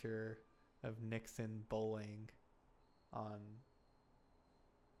picture of Nixon bowling on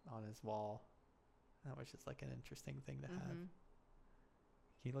his wall. That was just like an interesting thing to have.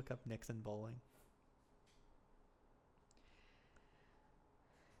 Can you look up Nixon bowling?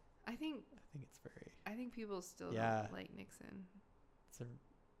 I think it's very... I think people still don't like Nixon. It's a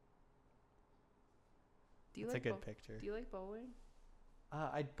good picture. Do you like bowling?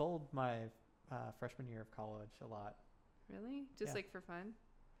 I bowled my freshman year of college a lot. Really? Just Yeah. like for fun?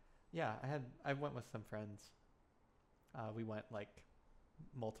 Yeah, I went with some friends. We went like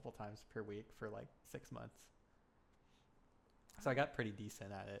multiple times per week for like 6 months. So I got pretty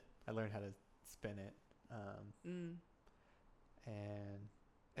decent at it. I learned how to spin it. And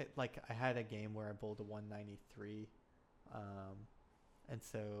it like I had a game where I bowled a 193. And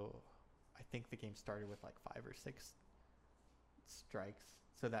so I think the game started with like 5 or 6 strikes.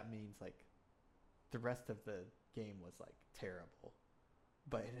 So that means like the rest of the game was like terrible.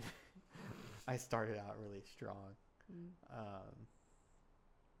 But I started out really strong.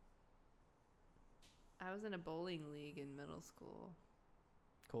 I was in a bowling league in middle school.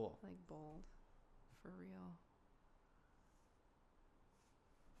 Cool. Like bowled. For real.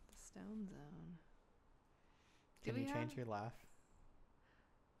 The Stone Zone. Can you change your laugh?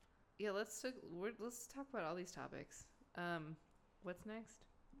 Yeah, let's talk about all these topics. What's next?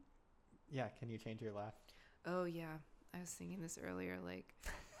 Yeah, can you change your laugh? Oh yeah, I was thinking this earlier. Like,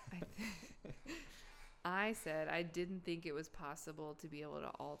 I said I didn't think it was possible to be able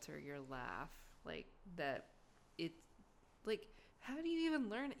to alter your laugh. Like that, it's like how do you even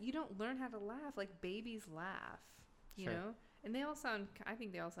learn? You don't learn how to laugh. Like babies laugh, you know. And they all sound. I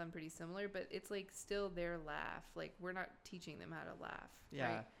think they all sound pretty similar, but it's like still their laugh. Like we're not teaching them how to laugh.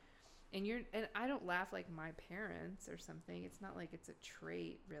 Yeah. Right? And I don't laugh like my parents or something. It's not like it's a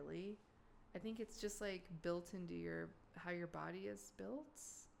trait, really. I think it's just like built into how your body is built.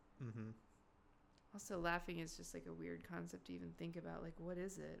 Also, laughing is just like a weird concept to even think about. Like, what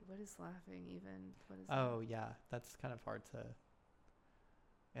is it? What is laughing even? What is Oh, yeah. That's kind of hard to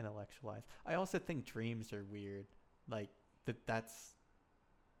intellectualize. I also think dreams are weird. Like, that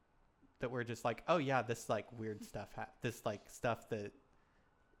we're just like, oh, yeah, this like weird stuff. This like stuff that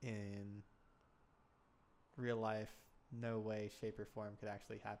in real life, no way, shape, or form could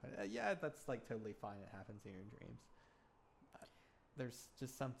actually happen. Yeah, that's like totally fine. It happens in your dreams. There's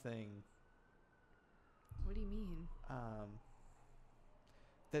just something... What do you mean?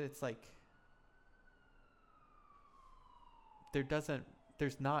 That it's like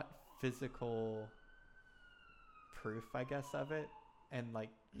there's not physical proof, I guess, of it. And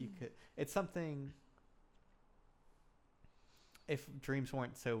like it's something, if dreams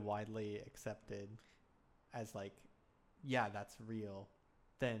weren't so widely accepted as like, yeah, that's real,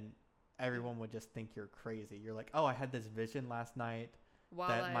 then everyone would just think you're crazy. You're like, oh, I had this vision last night. While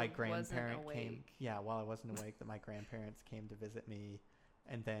I wasn't awake, that my grandparents came to visit me,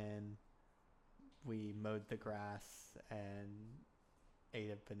 and then we mowed the grass and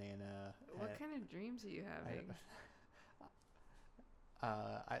ate a banana. What kind of dreams are you having?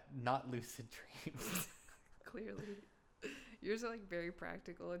 Not lucid dreams. Clearly. Yours are like very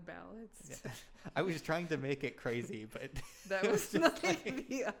practical and balanced. Yeah. I was trying to make it crazy, but That it was just not like-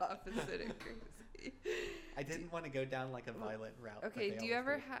 the opposite of crazy. I didn't want to go down like a violent route. but Okay, they do you always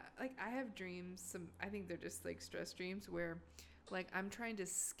ever have, like, I have dreams, I think they're just like stress dreams where, like, I'm trying to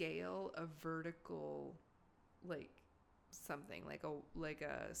scale a vertical, like, something, like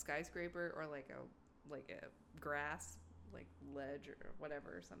a skyscraper or like a grass, like, ledge or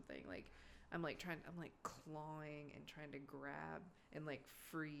whatever or something. Like, I'm like clawing and trying to grab and like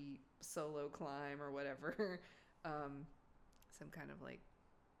free solo climb or whatever, some kind of like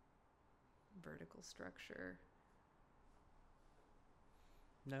vertical structure.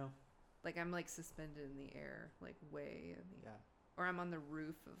 No. Like I'm like suspended in the air, like way in the, Yeah. or I'm on the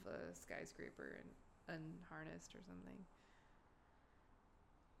roof of a skyscraper and unharnessed or something.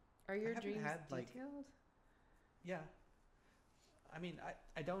 Are your haven't dreams had, like- detailed? Yeah. I mean,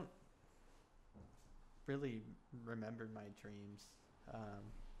 I don't really remember my dreams.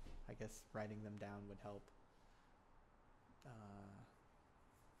 I guess writing them down would help.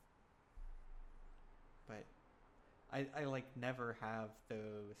 But I like never have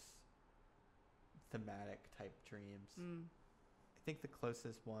those thematic type dreams. Mm. I think the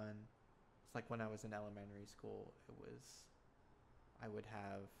closest one was like when I was in elementary school. I would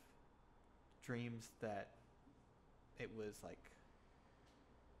have dreams that it was like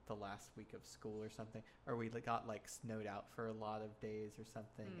the last week of school or something, or we got like snowed out for a lot of days or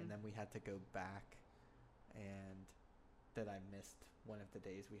something, and then we had to go back, and that I missed one of the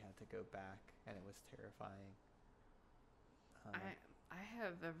days we had to go back, and it was terrifying. I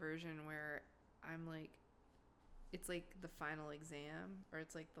have a version where I'm like, it's like the final exam or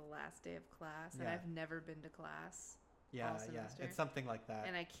it's like the last day of class, and Yeah. I've never been to class. Yeah, all yeah, semester. it's something like that.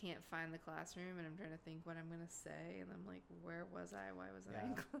 And I can't find the classroom, and I'm trying to think what I'm gonna say, and I'm like, where was I? Why wasn't I in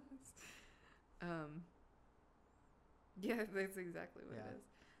Yeah. class? Yeah, that's exactly what Yeah.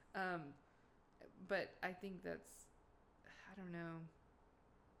 it is. But I think that's, I don't know.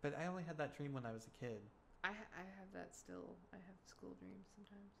 But I only had that dream when I was a kid. I have that still. I have school dreams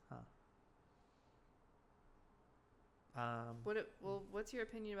sometimes. What's your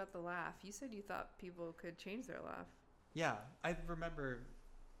opinion about the laugh? You said you thought people could change their laugh. Yeah, I remember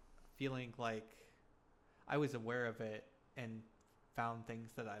feeling like I was aware of it and found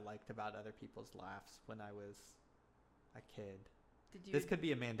things that I liked about other people's laughs when I was a kid. Did you? This could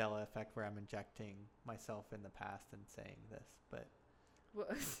be a Mandela effect where I'm injecting myself in the past and saying this, but Well,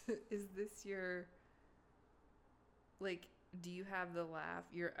 is this your, like, do you have the laugh?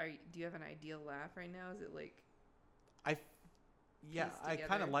 Do you have an ideal laugh right now? Is it like, yeah, pieced I kind of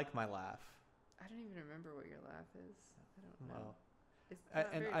together? like my laugh. I don't even remember what your laugh is. I don't know. Well, It's and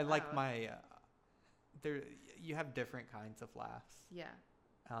not very I like loud. my there. You have different kinds of laughs. Yeah.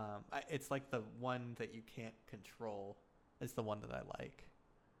 It's like the one that you can't control is the one that I like.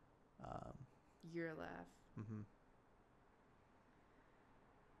 Your laugh. Mm-hmm.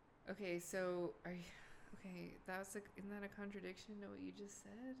 Okay, so are you, okay, isn't that a contradiction to what you just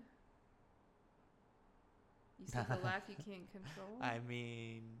said? You said the laugh you can't control? I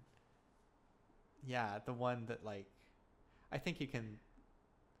mean, yeah, the one that like, I think you can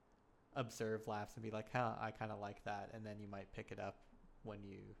observe laughs and be like, huh, I kind of like that, and then you might pick it up when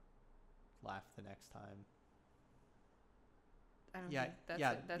you laugh the next time. I don't yeah, think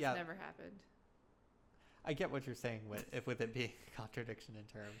yeah, that's yeah. never happened. I get what you're saying with it being a contradiction in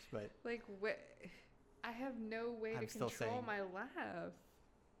terms, but Like, I have no way I'm to still control saying- my laugh.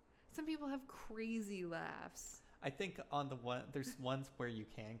 Some people have crazy laughs. I think on the one there's ones where you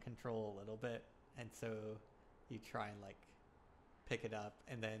can control a little bit, and so you try and like pick it up,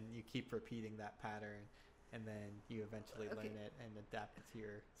 and then you keep repeating that pattern, and then you eventually Okay. learn it and adapt it to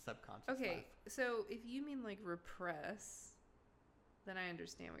your subconscious Okay, laugh. so if you mean like repress, then I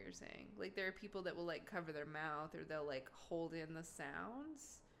understand what you're saying. Like there are people that will like cover their mouth or they'll like hold in the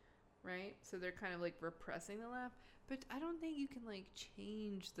sounds, right? So they're kind of like repressing the laugh. But I don't think you can like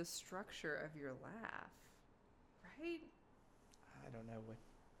change the structure of your laugh, right? I don't know what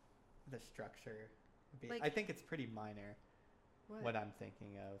the structure would be. Like- I think it's pretty minor what I'm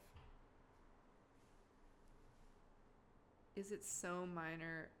thinking of. Is it so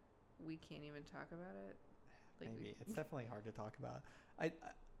minor we can't even talk about it? Like Maybe it's definitely hard to talk about.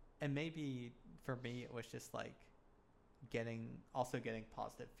 And maybe for me it was just like getting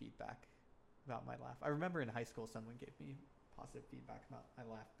positive feedback about my laugh. I remember in high school someone gave me positive feedback about my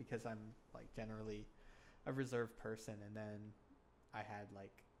laugh because I'm like generally a reserved person, and then I had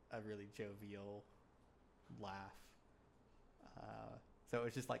like a really jovial laugh. So it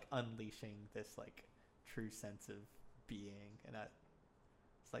was just like unleashing this like true sense of being, and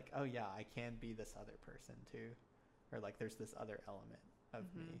it's like, oh yeah, I can be this other person too, or like there's this other element of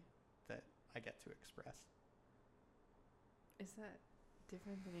me that I get to express. Is that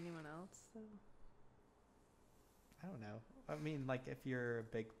different than anyone else though? I don't know. I mean, like if you're a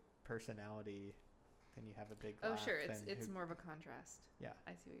big personality, then you have a big laugh. Oh sure, it's more of a contrast. Yeah.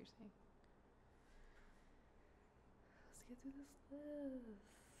 I see what you're saying. Let's get through this list.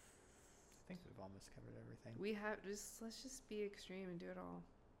 I think we've almost covered everything. Let's just be extreme and do it all.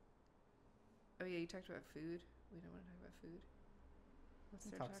 Oh yeah, you talked about food. We don't want to talk about food. Let's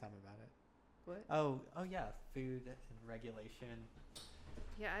We'll start talk some about it. What? Oh yeah, food and regulation.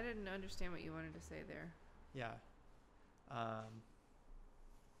 Yeah, I didn't understand what you wanted to say there. Yeah.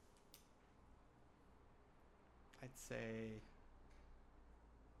 I'd say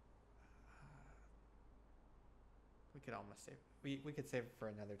we could almost save we could save it for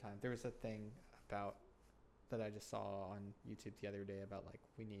another time. There was a thing about that I just saw on YouTube the other day about like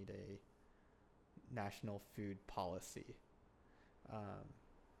we need a national food policy.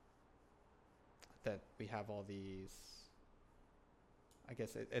 That we have all these. I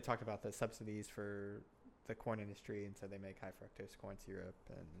guess it talked about the subsidies for the corn industry, and so they make high fructose corn syrup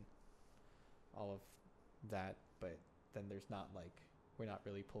and all of that, but then there's not like we're not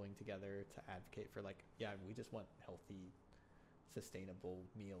really pulling together to advocate for like, yeah, we just want healthy, sustainable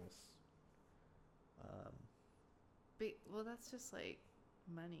meals. Well, that's just like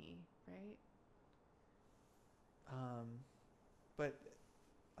money, right? But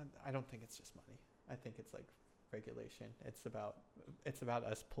I don't think it's just money. I think it's like regulation. It's about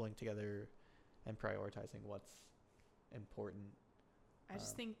us pulling together and prioritizing what's important. I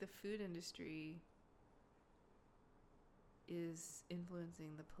just think the food industry is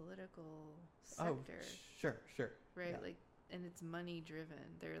influencing the political sector. Oh, sure. Right? Yeah. Like, and it's money driven.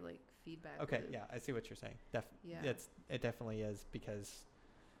 They're like feedback. Okay, loop. yeah, I see what you're saying. Yeah. It definitely is, because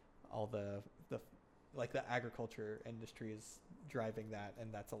all the like the agriculture industry is driving that,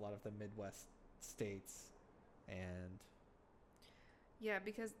 and that's a lot of the Midwest states, and yeah,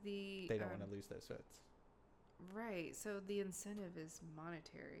 because they don't want to lose those votes. Right. So the incentive is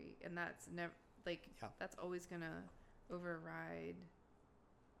monetary, and that's never that's always gonna override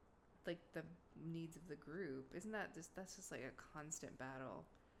like the needs of the group. Isn't that that's just like a constant battle?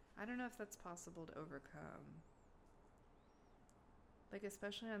 I don't know if that's possible to overcome. Like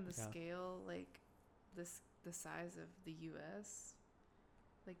especially on the scale, like the size of the U.S.,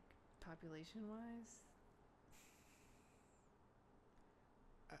 like population wise.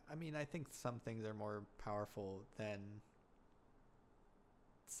 I mean, I think some things are more powerful than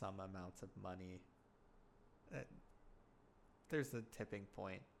some amounts of money. There's a tipping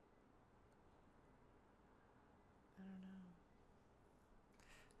point.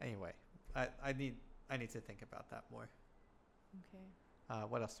 I don't know. Anyway, I need to think about that more. Okay.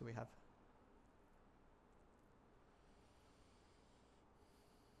 What else do we have?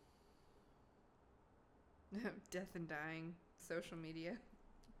 Death and dying, social media,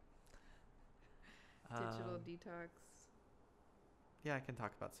 digital detox. Yeah, I can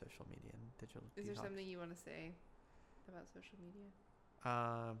talk about social media and digital detox. Is there something you want to say about social media?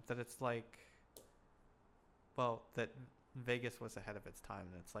 That it's like, well, that Vegas was ahead of its time,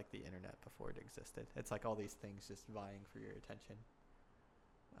 and it's like the internet before it existed. It's like all these things just vying for your attention.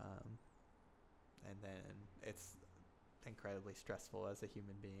 And then it's incredibly stressful as a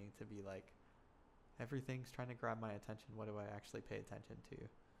human being to be like, everything's trying to grab my attention. What do I actually pay attention to?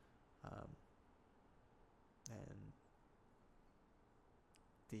 And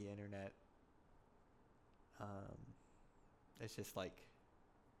the internet, it's just like,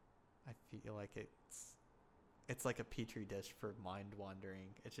 I feel like it's like a petri dish for mind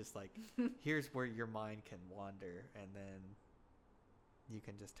wandering. It's just like, here's where your mind can wander, and then you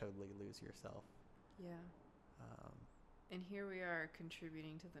can just totally lose yourself. Yeah. And here we are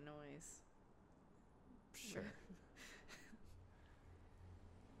contributing to the noise. Sure.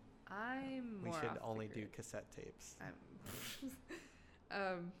 I'm more We should off the only do grid. cassette tapes.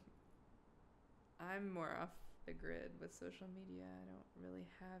 I'm more off the grid with social media. I don't really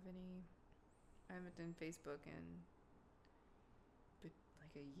have any. I haven't done Facebook in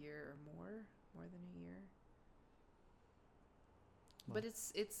like a year or more than a year. Well, but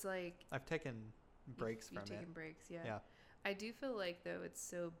it's like I've taken breaks you've from it. taken breaks, yeah. Yeah. I do feel like though it's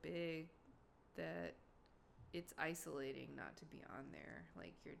so big that it's isolating not to be on there.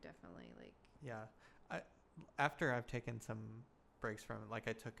 Like you're definitely like Yeah. After I've taken some breaks from it, like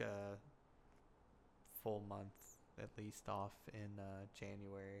I took a full month at least off in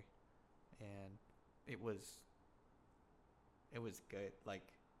January, and it was good. Like,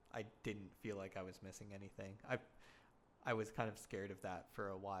 I didn't feel like I was missing anything. I was kind of scared of that for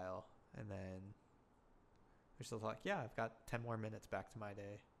a while, and then I was just like, yeah, I've got 10 more minutes back to my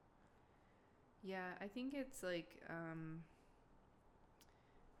day. Yeah, I think it's like,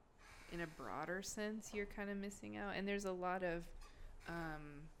 in a broader sense, you're kind of missing out. And there's a lot of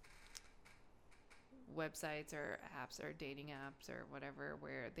websites or apps or dating apps or whatever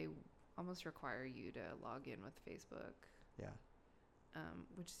where they almost require you to log in with Facebook, Yeah.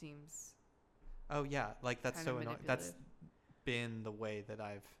 which seems Oh yeah, like that's kind of so annoying. That's manipulative. been the way that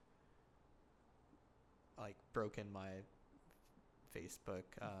I've like broken my Facebook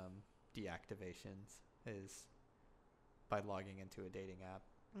deactivations, is by logging into a dating app.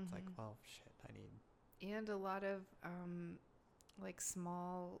 It's like, Mhm. well, shit, I need. And a lot of like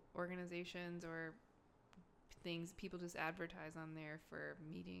small organizations or things, people just advertise on there for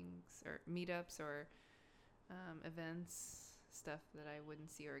meetings or meetups or events, stuff that I wouldn't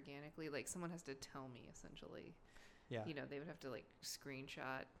see organically. Like someone has to tell me, essentially. Yeah. You know, they would have to like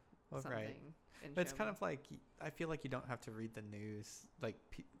screenshot Well, something right. and But it's show kind me. of like, I feel like you don't have to read the news. Like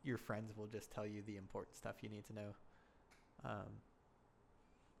your friends will just tell you the important stuff you need to know.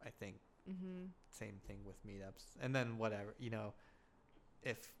 I think Mm-hmm. same thing with meetups. And then whatever,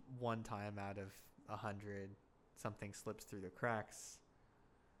 if one time out of 100 something slips through the cracks,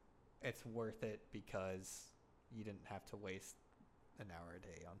 it's worth it because you didn't have to waste an hour a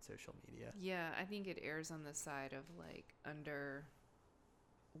day on social media. Yeah, I think it errs on the side of like underwhelming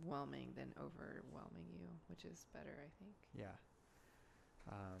than overwhelming you, which is better, I think. Yeah.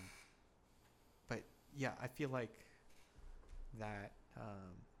 But yeah, I feel like that,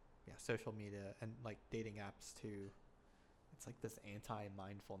 social media and like dating apps too, it's like this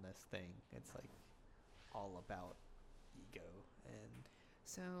anti-mindfulness thing. It's like all about ego and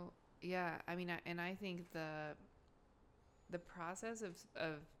So yeah, I mean, I think the process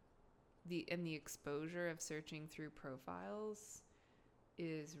of the exposure of searching through profiles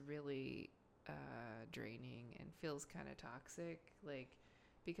is really draining and feels kind of toxic. Like,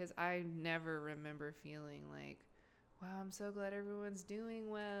 because I never remember feeling like, wow, I'm so glad everyone's doing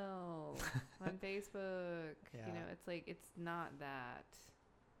well on Facebook. Yeah. You know, it's like it's not that.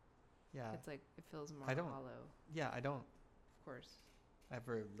 yeah. It's like it feels more I don't- hollow. Yeah, I don't Of course.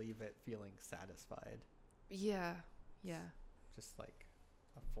 ever leave it feeling satisfied. Yeah. Yeah. Just like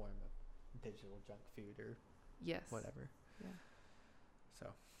a form of digital junk food or Yes. whatever. Yeah. So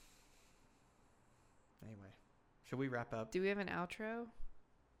anyway, should we wrap up? Do we have an outro?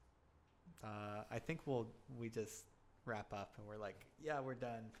 I think we just wrap up and we're like, yeah, we're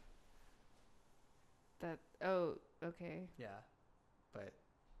done. Oh, okay. Yeah, but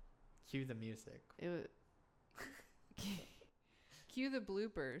cue the music. It was cue the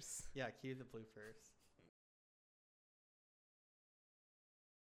bloopers. Yeah, cue the bloopers.